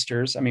our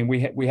sisters. I mean,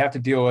 we have to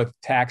deal with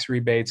tax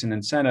rebates and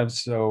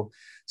incentives. So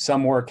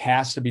some work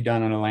has to be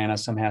done in Atlanta,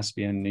 some has to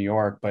be in New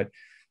York. But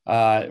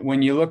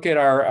when you look at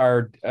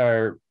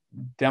our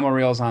demo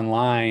reels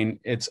online,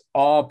 it's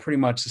all pretty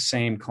much the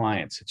same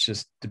clients. It's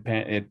just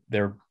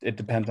it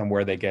depends on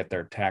where they get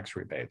their tax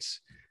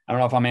rebates. I don't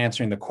know if I'm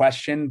answering the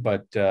question,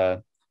 but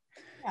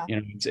Yeah. you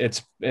know,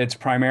 it's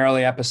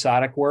primarily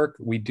episodic work.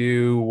 We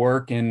do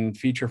work in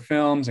feature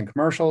films and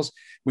commercials.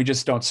 We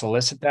just don't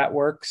solicit that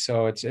work,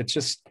 so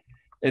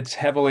it's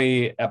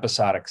heavily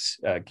episodics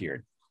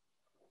geared.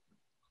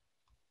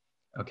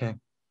 Okay.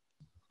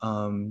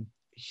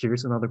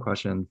 Here's another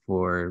question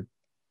for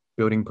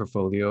building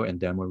portfolio and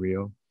demo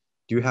reel.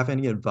 Do you have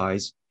any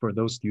advice for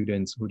those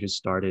students who just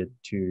started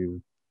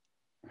to,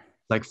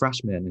 like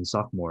freshmen and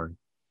sophomore,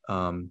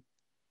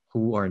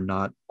 who are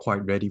not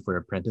quite ready for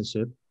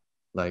apprenticeship?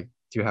 Like,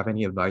 do you have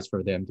any advice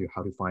for them to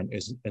how to find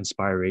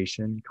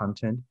inspiration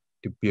content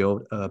to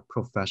build a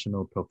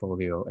professional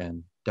portfolio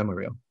and demo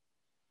reel?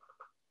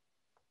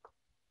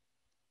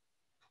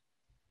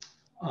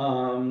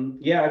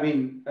 Yeah, I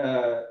mean,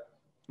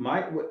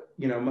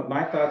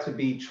 my thoughts would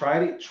be try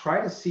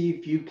to see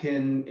if you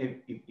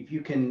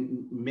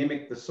can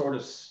mimic the sort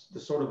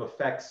of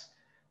effects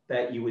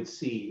that you would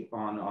see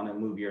on a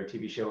movie or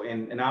TV show,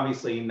 and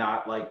obviously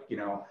not like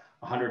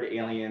 100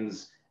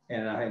 aliens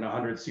and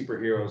 100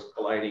 superheroes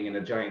colliding in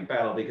a giant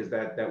battle, because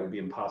that would be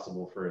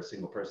impossible for a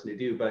single person to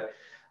do. But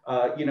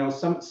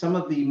some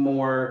of the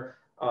more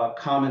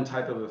common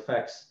type of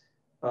effects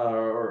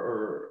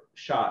or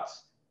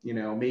shots,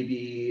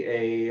 maybe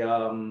a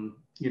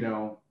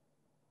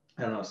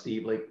I don't know,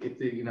 Steve, like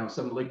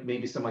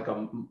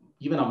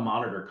even a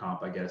monitor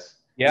comp, I guess.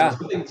 Yeah.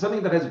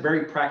 Something that has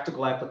very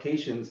practical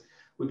applications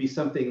would be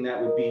something that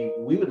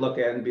we would look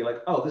at and be like,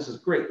 oh, this is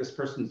great. This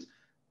person's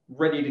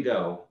ready to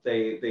go.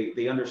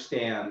 They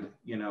understand,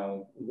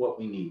 what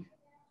we need.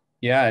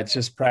 Yeah, it's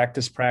just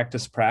practice.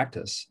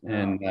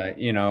 And,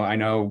 I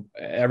know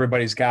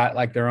everybody's got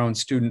like their own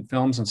student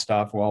films and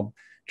stuff. Well,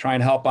 try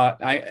and help out.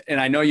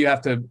 I know you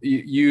have to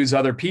use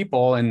other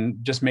people,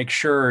 and just make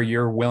sure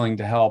you're willing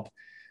to help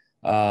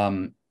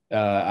on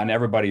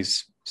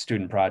everybody's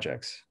student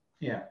projects.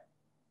 Yeah.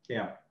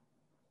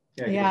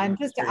 And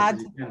just to add,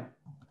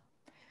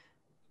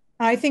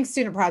 I think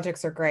student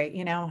projects are great,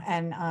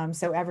 and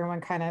so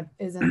everyone kind of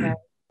is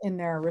in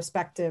their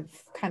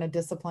respective kind of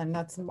discipline.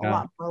 That's a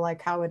lot more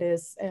like how it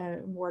is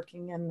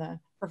working in the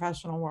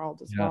professional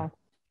world as well.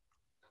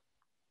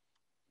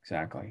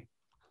 Exactly.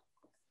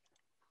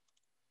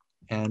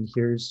 And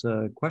here's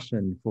a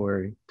question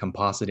for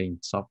compositing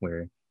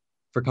software.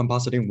 For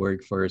compositing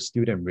work for a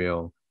student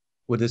reel,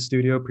 would the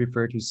studio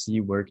prefer to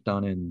see work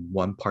done in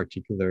one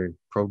particular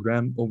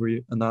program over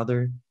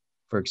another?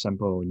 For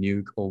example,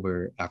 Nuke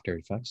over After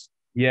Effects?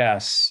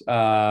 Yes,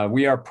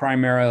 we are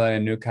primarily a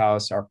Nuke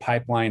house. Our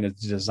pipeline is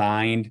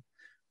designed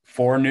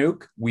for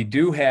Nuke. We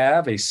do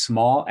have a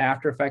small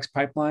After Effects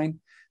pipeline,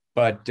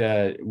 but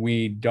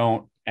we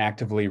don't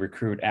actively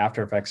recruit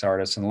After Effects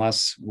artists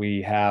unless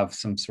we have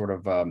some sort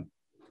of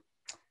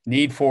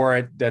need for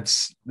it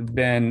that's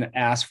been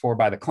asked for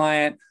by the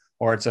client,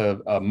 or it's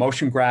a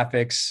motion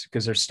graphics,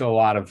 because there's still a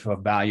lot of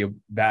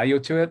value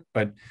to it.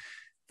 But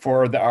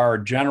for our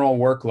general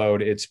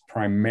workload, it's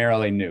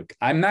primarily Nuke.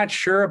 I'm not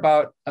sure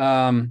about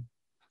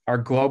our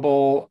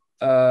global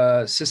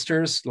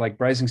sisters like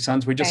Rising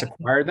Suns. We just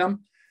acquired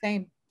them.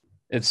 Same.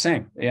 It's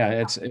same. Yeah,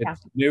 it's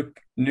Nuke.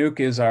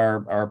 Nuke is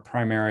our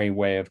primary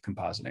way of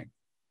compositing.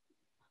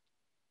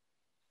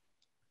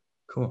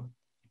 Cool.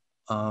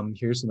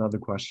 Here's another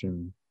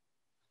question.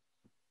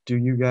 Do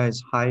you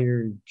guys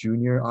hire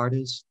junior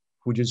artists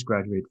who just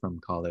graduate from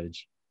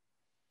college?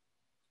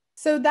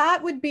 So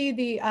that would be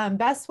the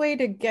best way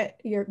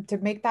to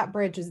make that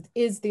bridge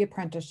is the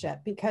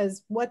apprenticeship,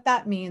 because what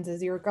that means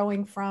is you're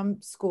going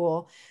from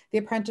school. The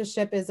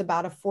apprenticeship is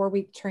about a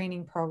 4-week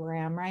training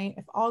program, right?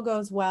 If all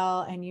goes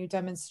well and you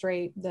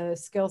demonstrate the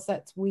skill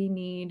sets we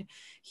need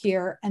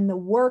here and the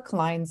work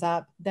lines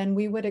up, then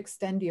we would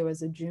extend you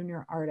as a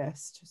junior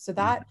artist. So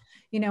that,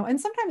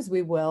 and sometimes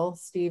we will,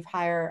 Steve,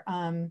 hire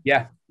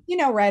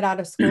right out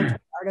of school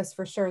artists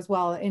for sure as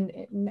well.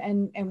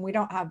 And we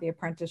don't have the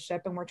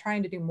apprenticeship, and we're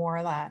trying to do more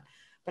of that.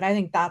 But I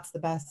think that's the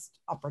best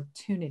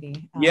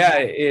opportunity.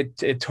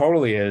 It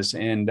totally is.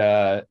 And,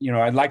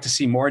 I'd like to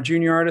see more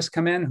junior artists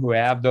come in who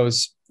have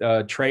those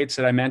traits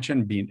that I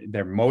mentioned.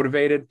 They're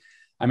motivated.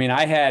 I mean,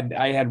 I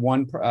had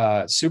one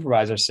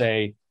supervisor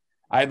say,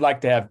 I'd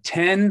like to have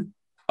 10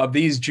 of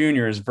these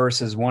juniors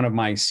versus one of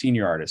my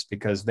senior artists,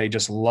 because they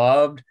just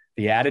loved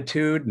the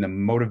attitude and the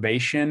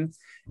motivation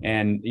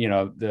and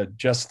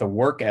the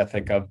work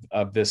ethic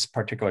of this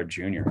particular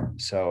junior.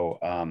 So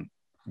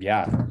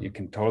you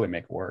can totally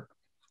make it work.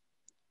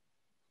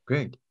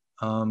 Great.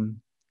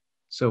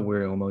 So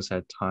we're almost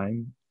at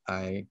time.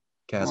 I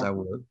guess I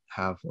will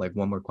have like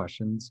one more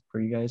questions for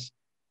you guys.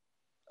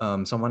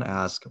 Someone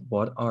asked,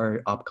 what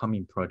are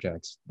upcoming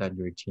projects that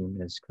your team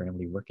is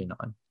currently working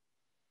on?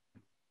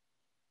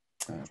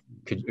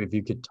 if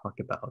you could talk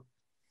about.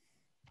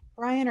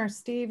 Brian or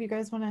Steve, you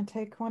guys want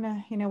to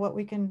you know, what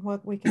we can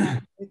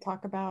actually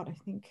talk about? I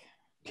think.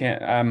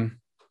 I'm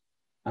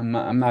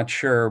not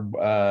sure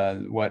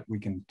what we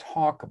can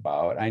talk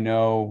about. I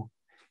know,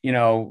 you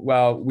know,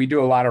 well, we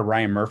do a lot of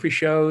Ryan Murphy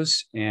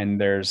shows, and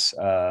there's,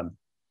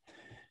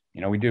 you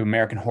know, we do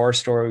American Horror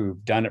Story.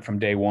 We've done it from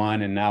day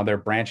one, and now they're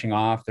branching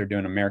off. They're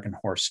doing American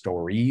Horror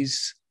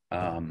Stories.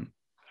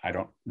 I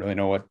don't really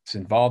know what's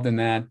involved in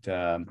that.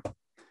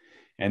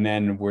 And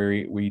then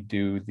we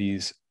do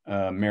these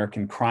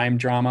American crime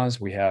dramas.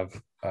 We have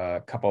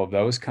a couple of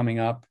those coming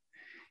up,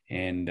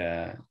 and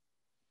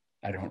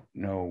I don't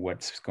know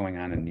what's going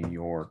on in New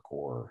York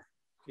or.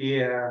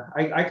 Yeah,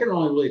 I can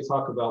only really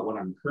talk about what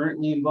I'm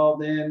currently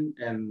involved in,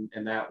 and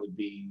that would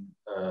be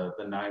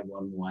the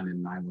 911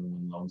 and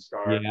 911 Lone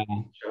Star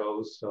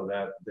shows. So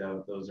that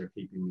those are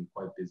keeping me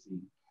quite busy,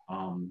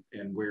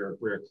 and we're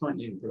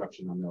currently in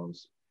production on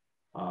those.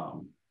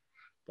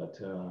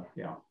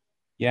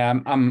 Yeah.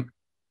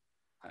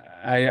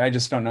 I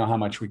just don't know how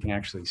much we can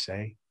actually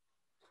say.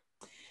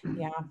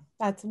 Yeah,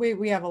 that's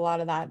we have a lot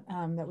of that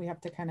that we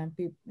have to kind of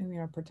be, you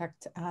know,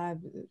 protect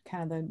kind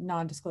of the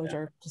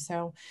non-disclosure.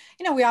 So,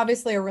 you know, we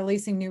obviously are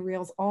releasing new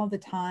reels all the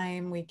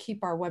time. We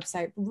keep our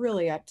website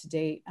really up to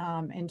date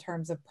in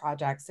terms of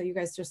projects. So you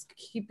guys just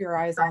keep your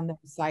eyes on those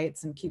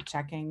sites and keep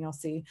checking. You'll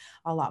see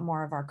a lot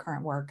more of our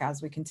current work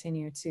as we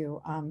continue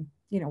to,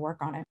 you know,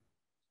 work on it.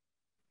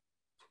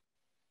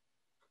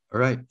 All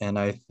right, and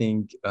I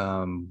think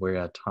we're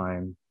at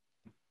time.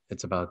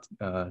 It's about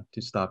to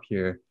stop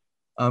here.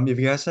 If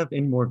you guys have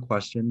any more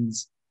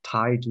questions,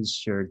 Ty just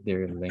shared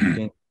their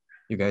LinkedIn.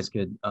 You guys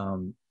could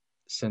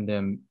send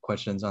them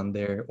questions on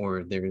there,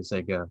 or there's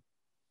like a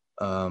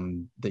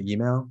the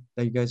email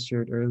that you guys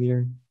shared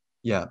earlier.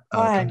 Yeah.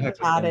 Go ahead,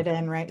 add it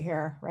in right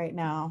here, right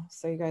now,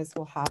 so you guys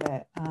will have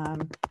it.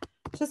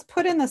 Just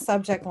put in the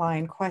subject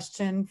line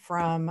question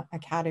from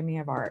Academy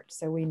of Art,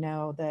 so we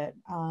know that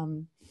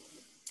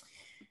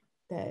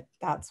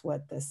that's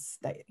what this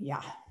that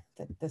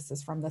this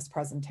is from this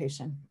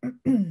presentation.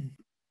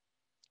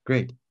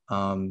 Great.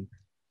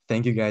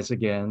 Thank you guys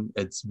again.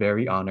 It's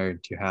very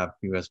honored to have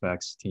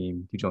FuseFx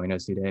team to join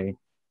us today,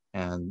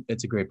 and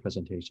it's a great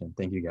presentation.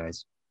 Thank you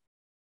guys.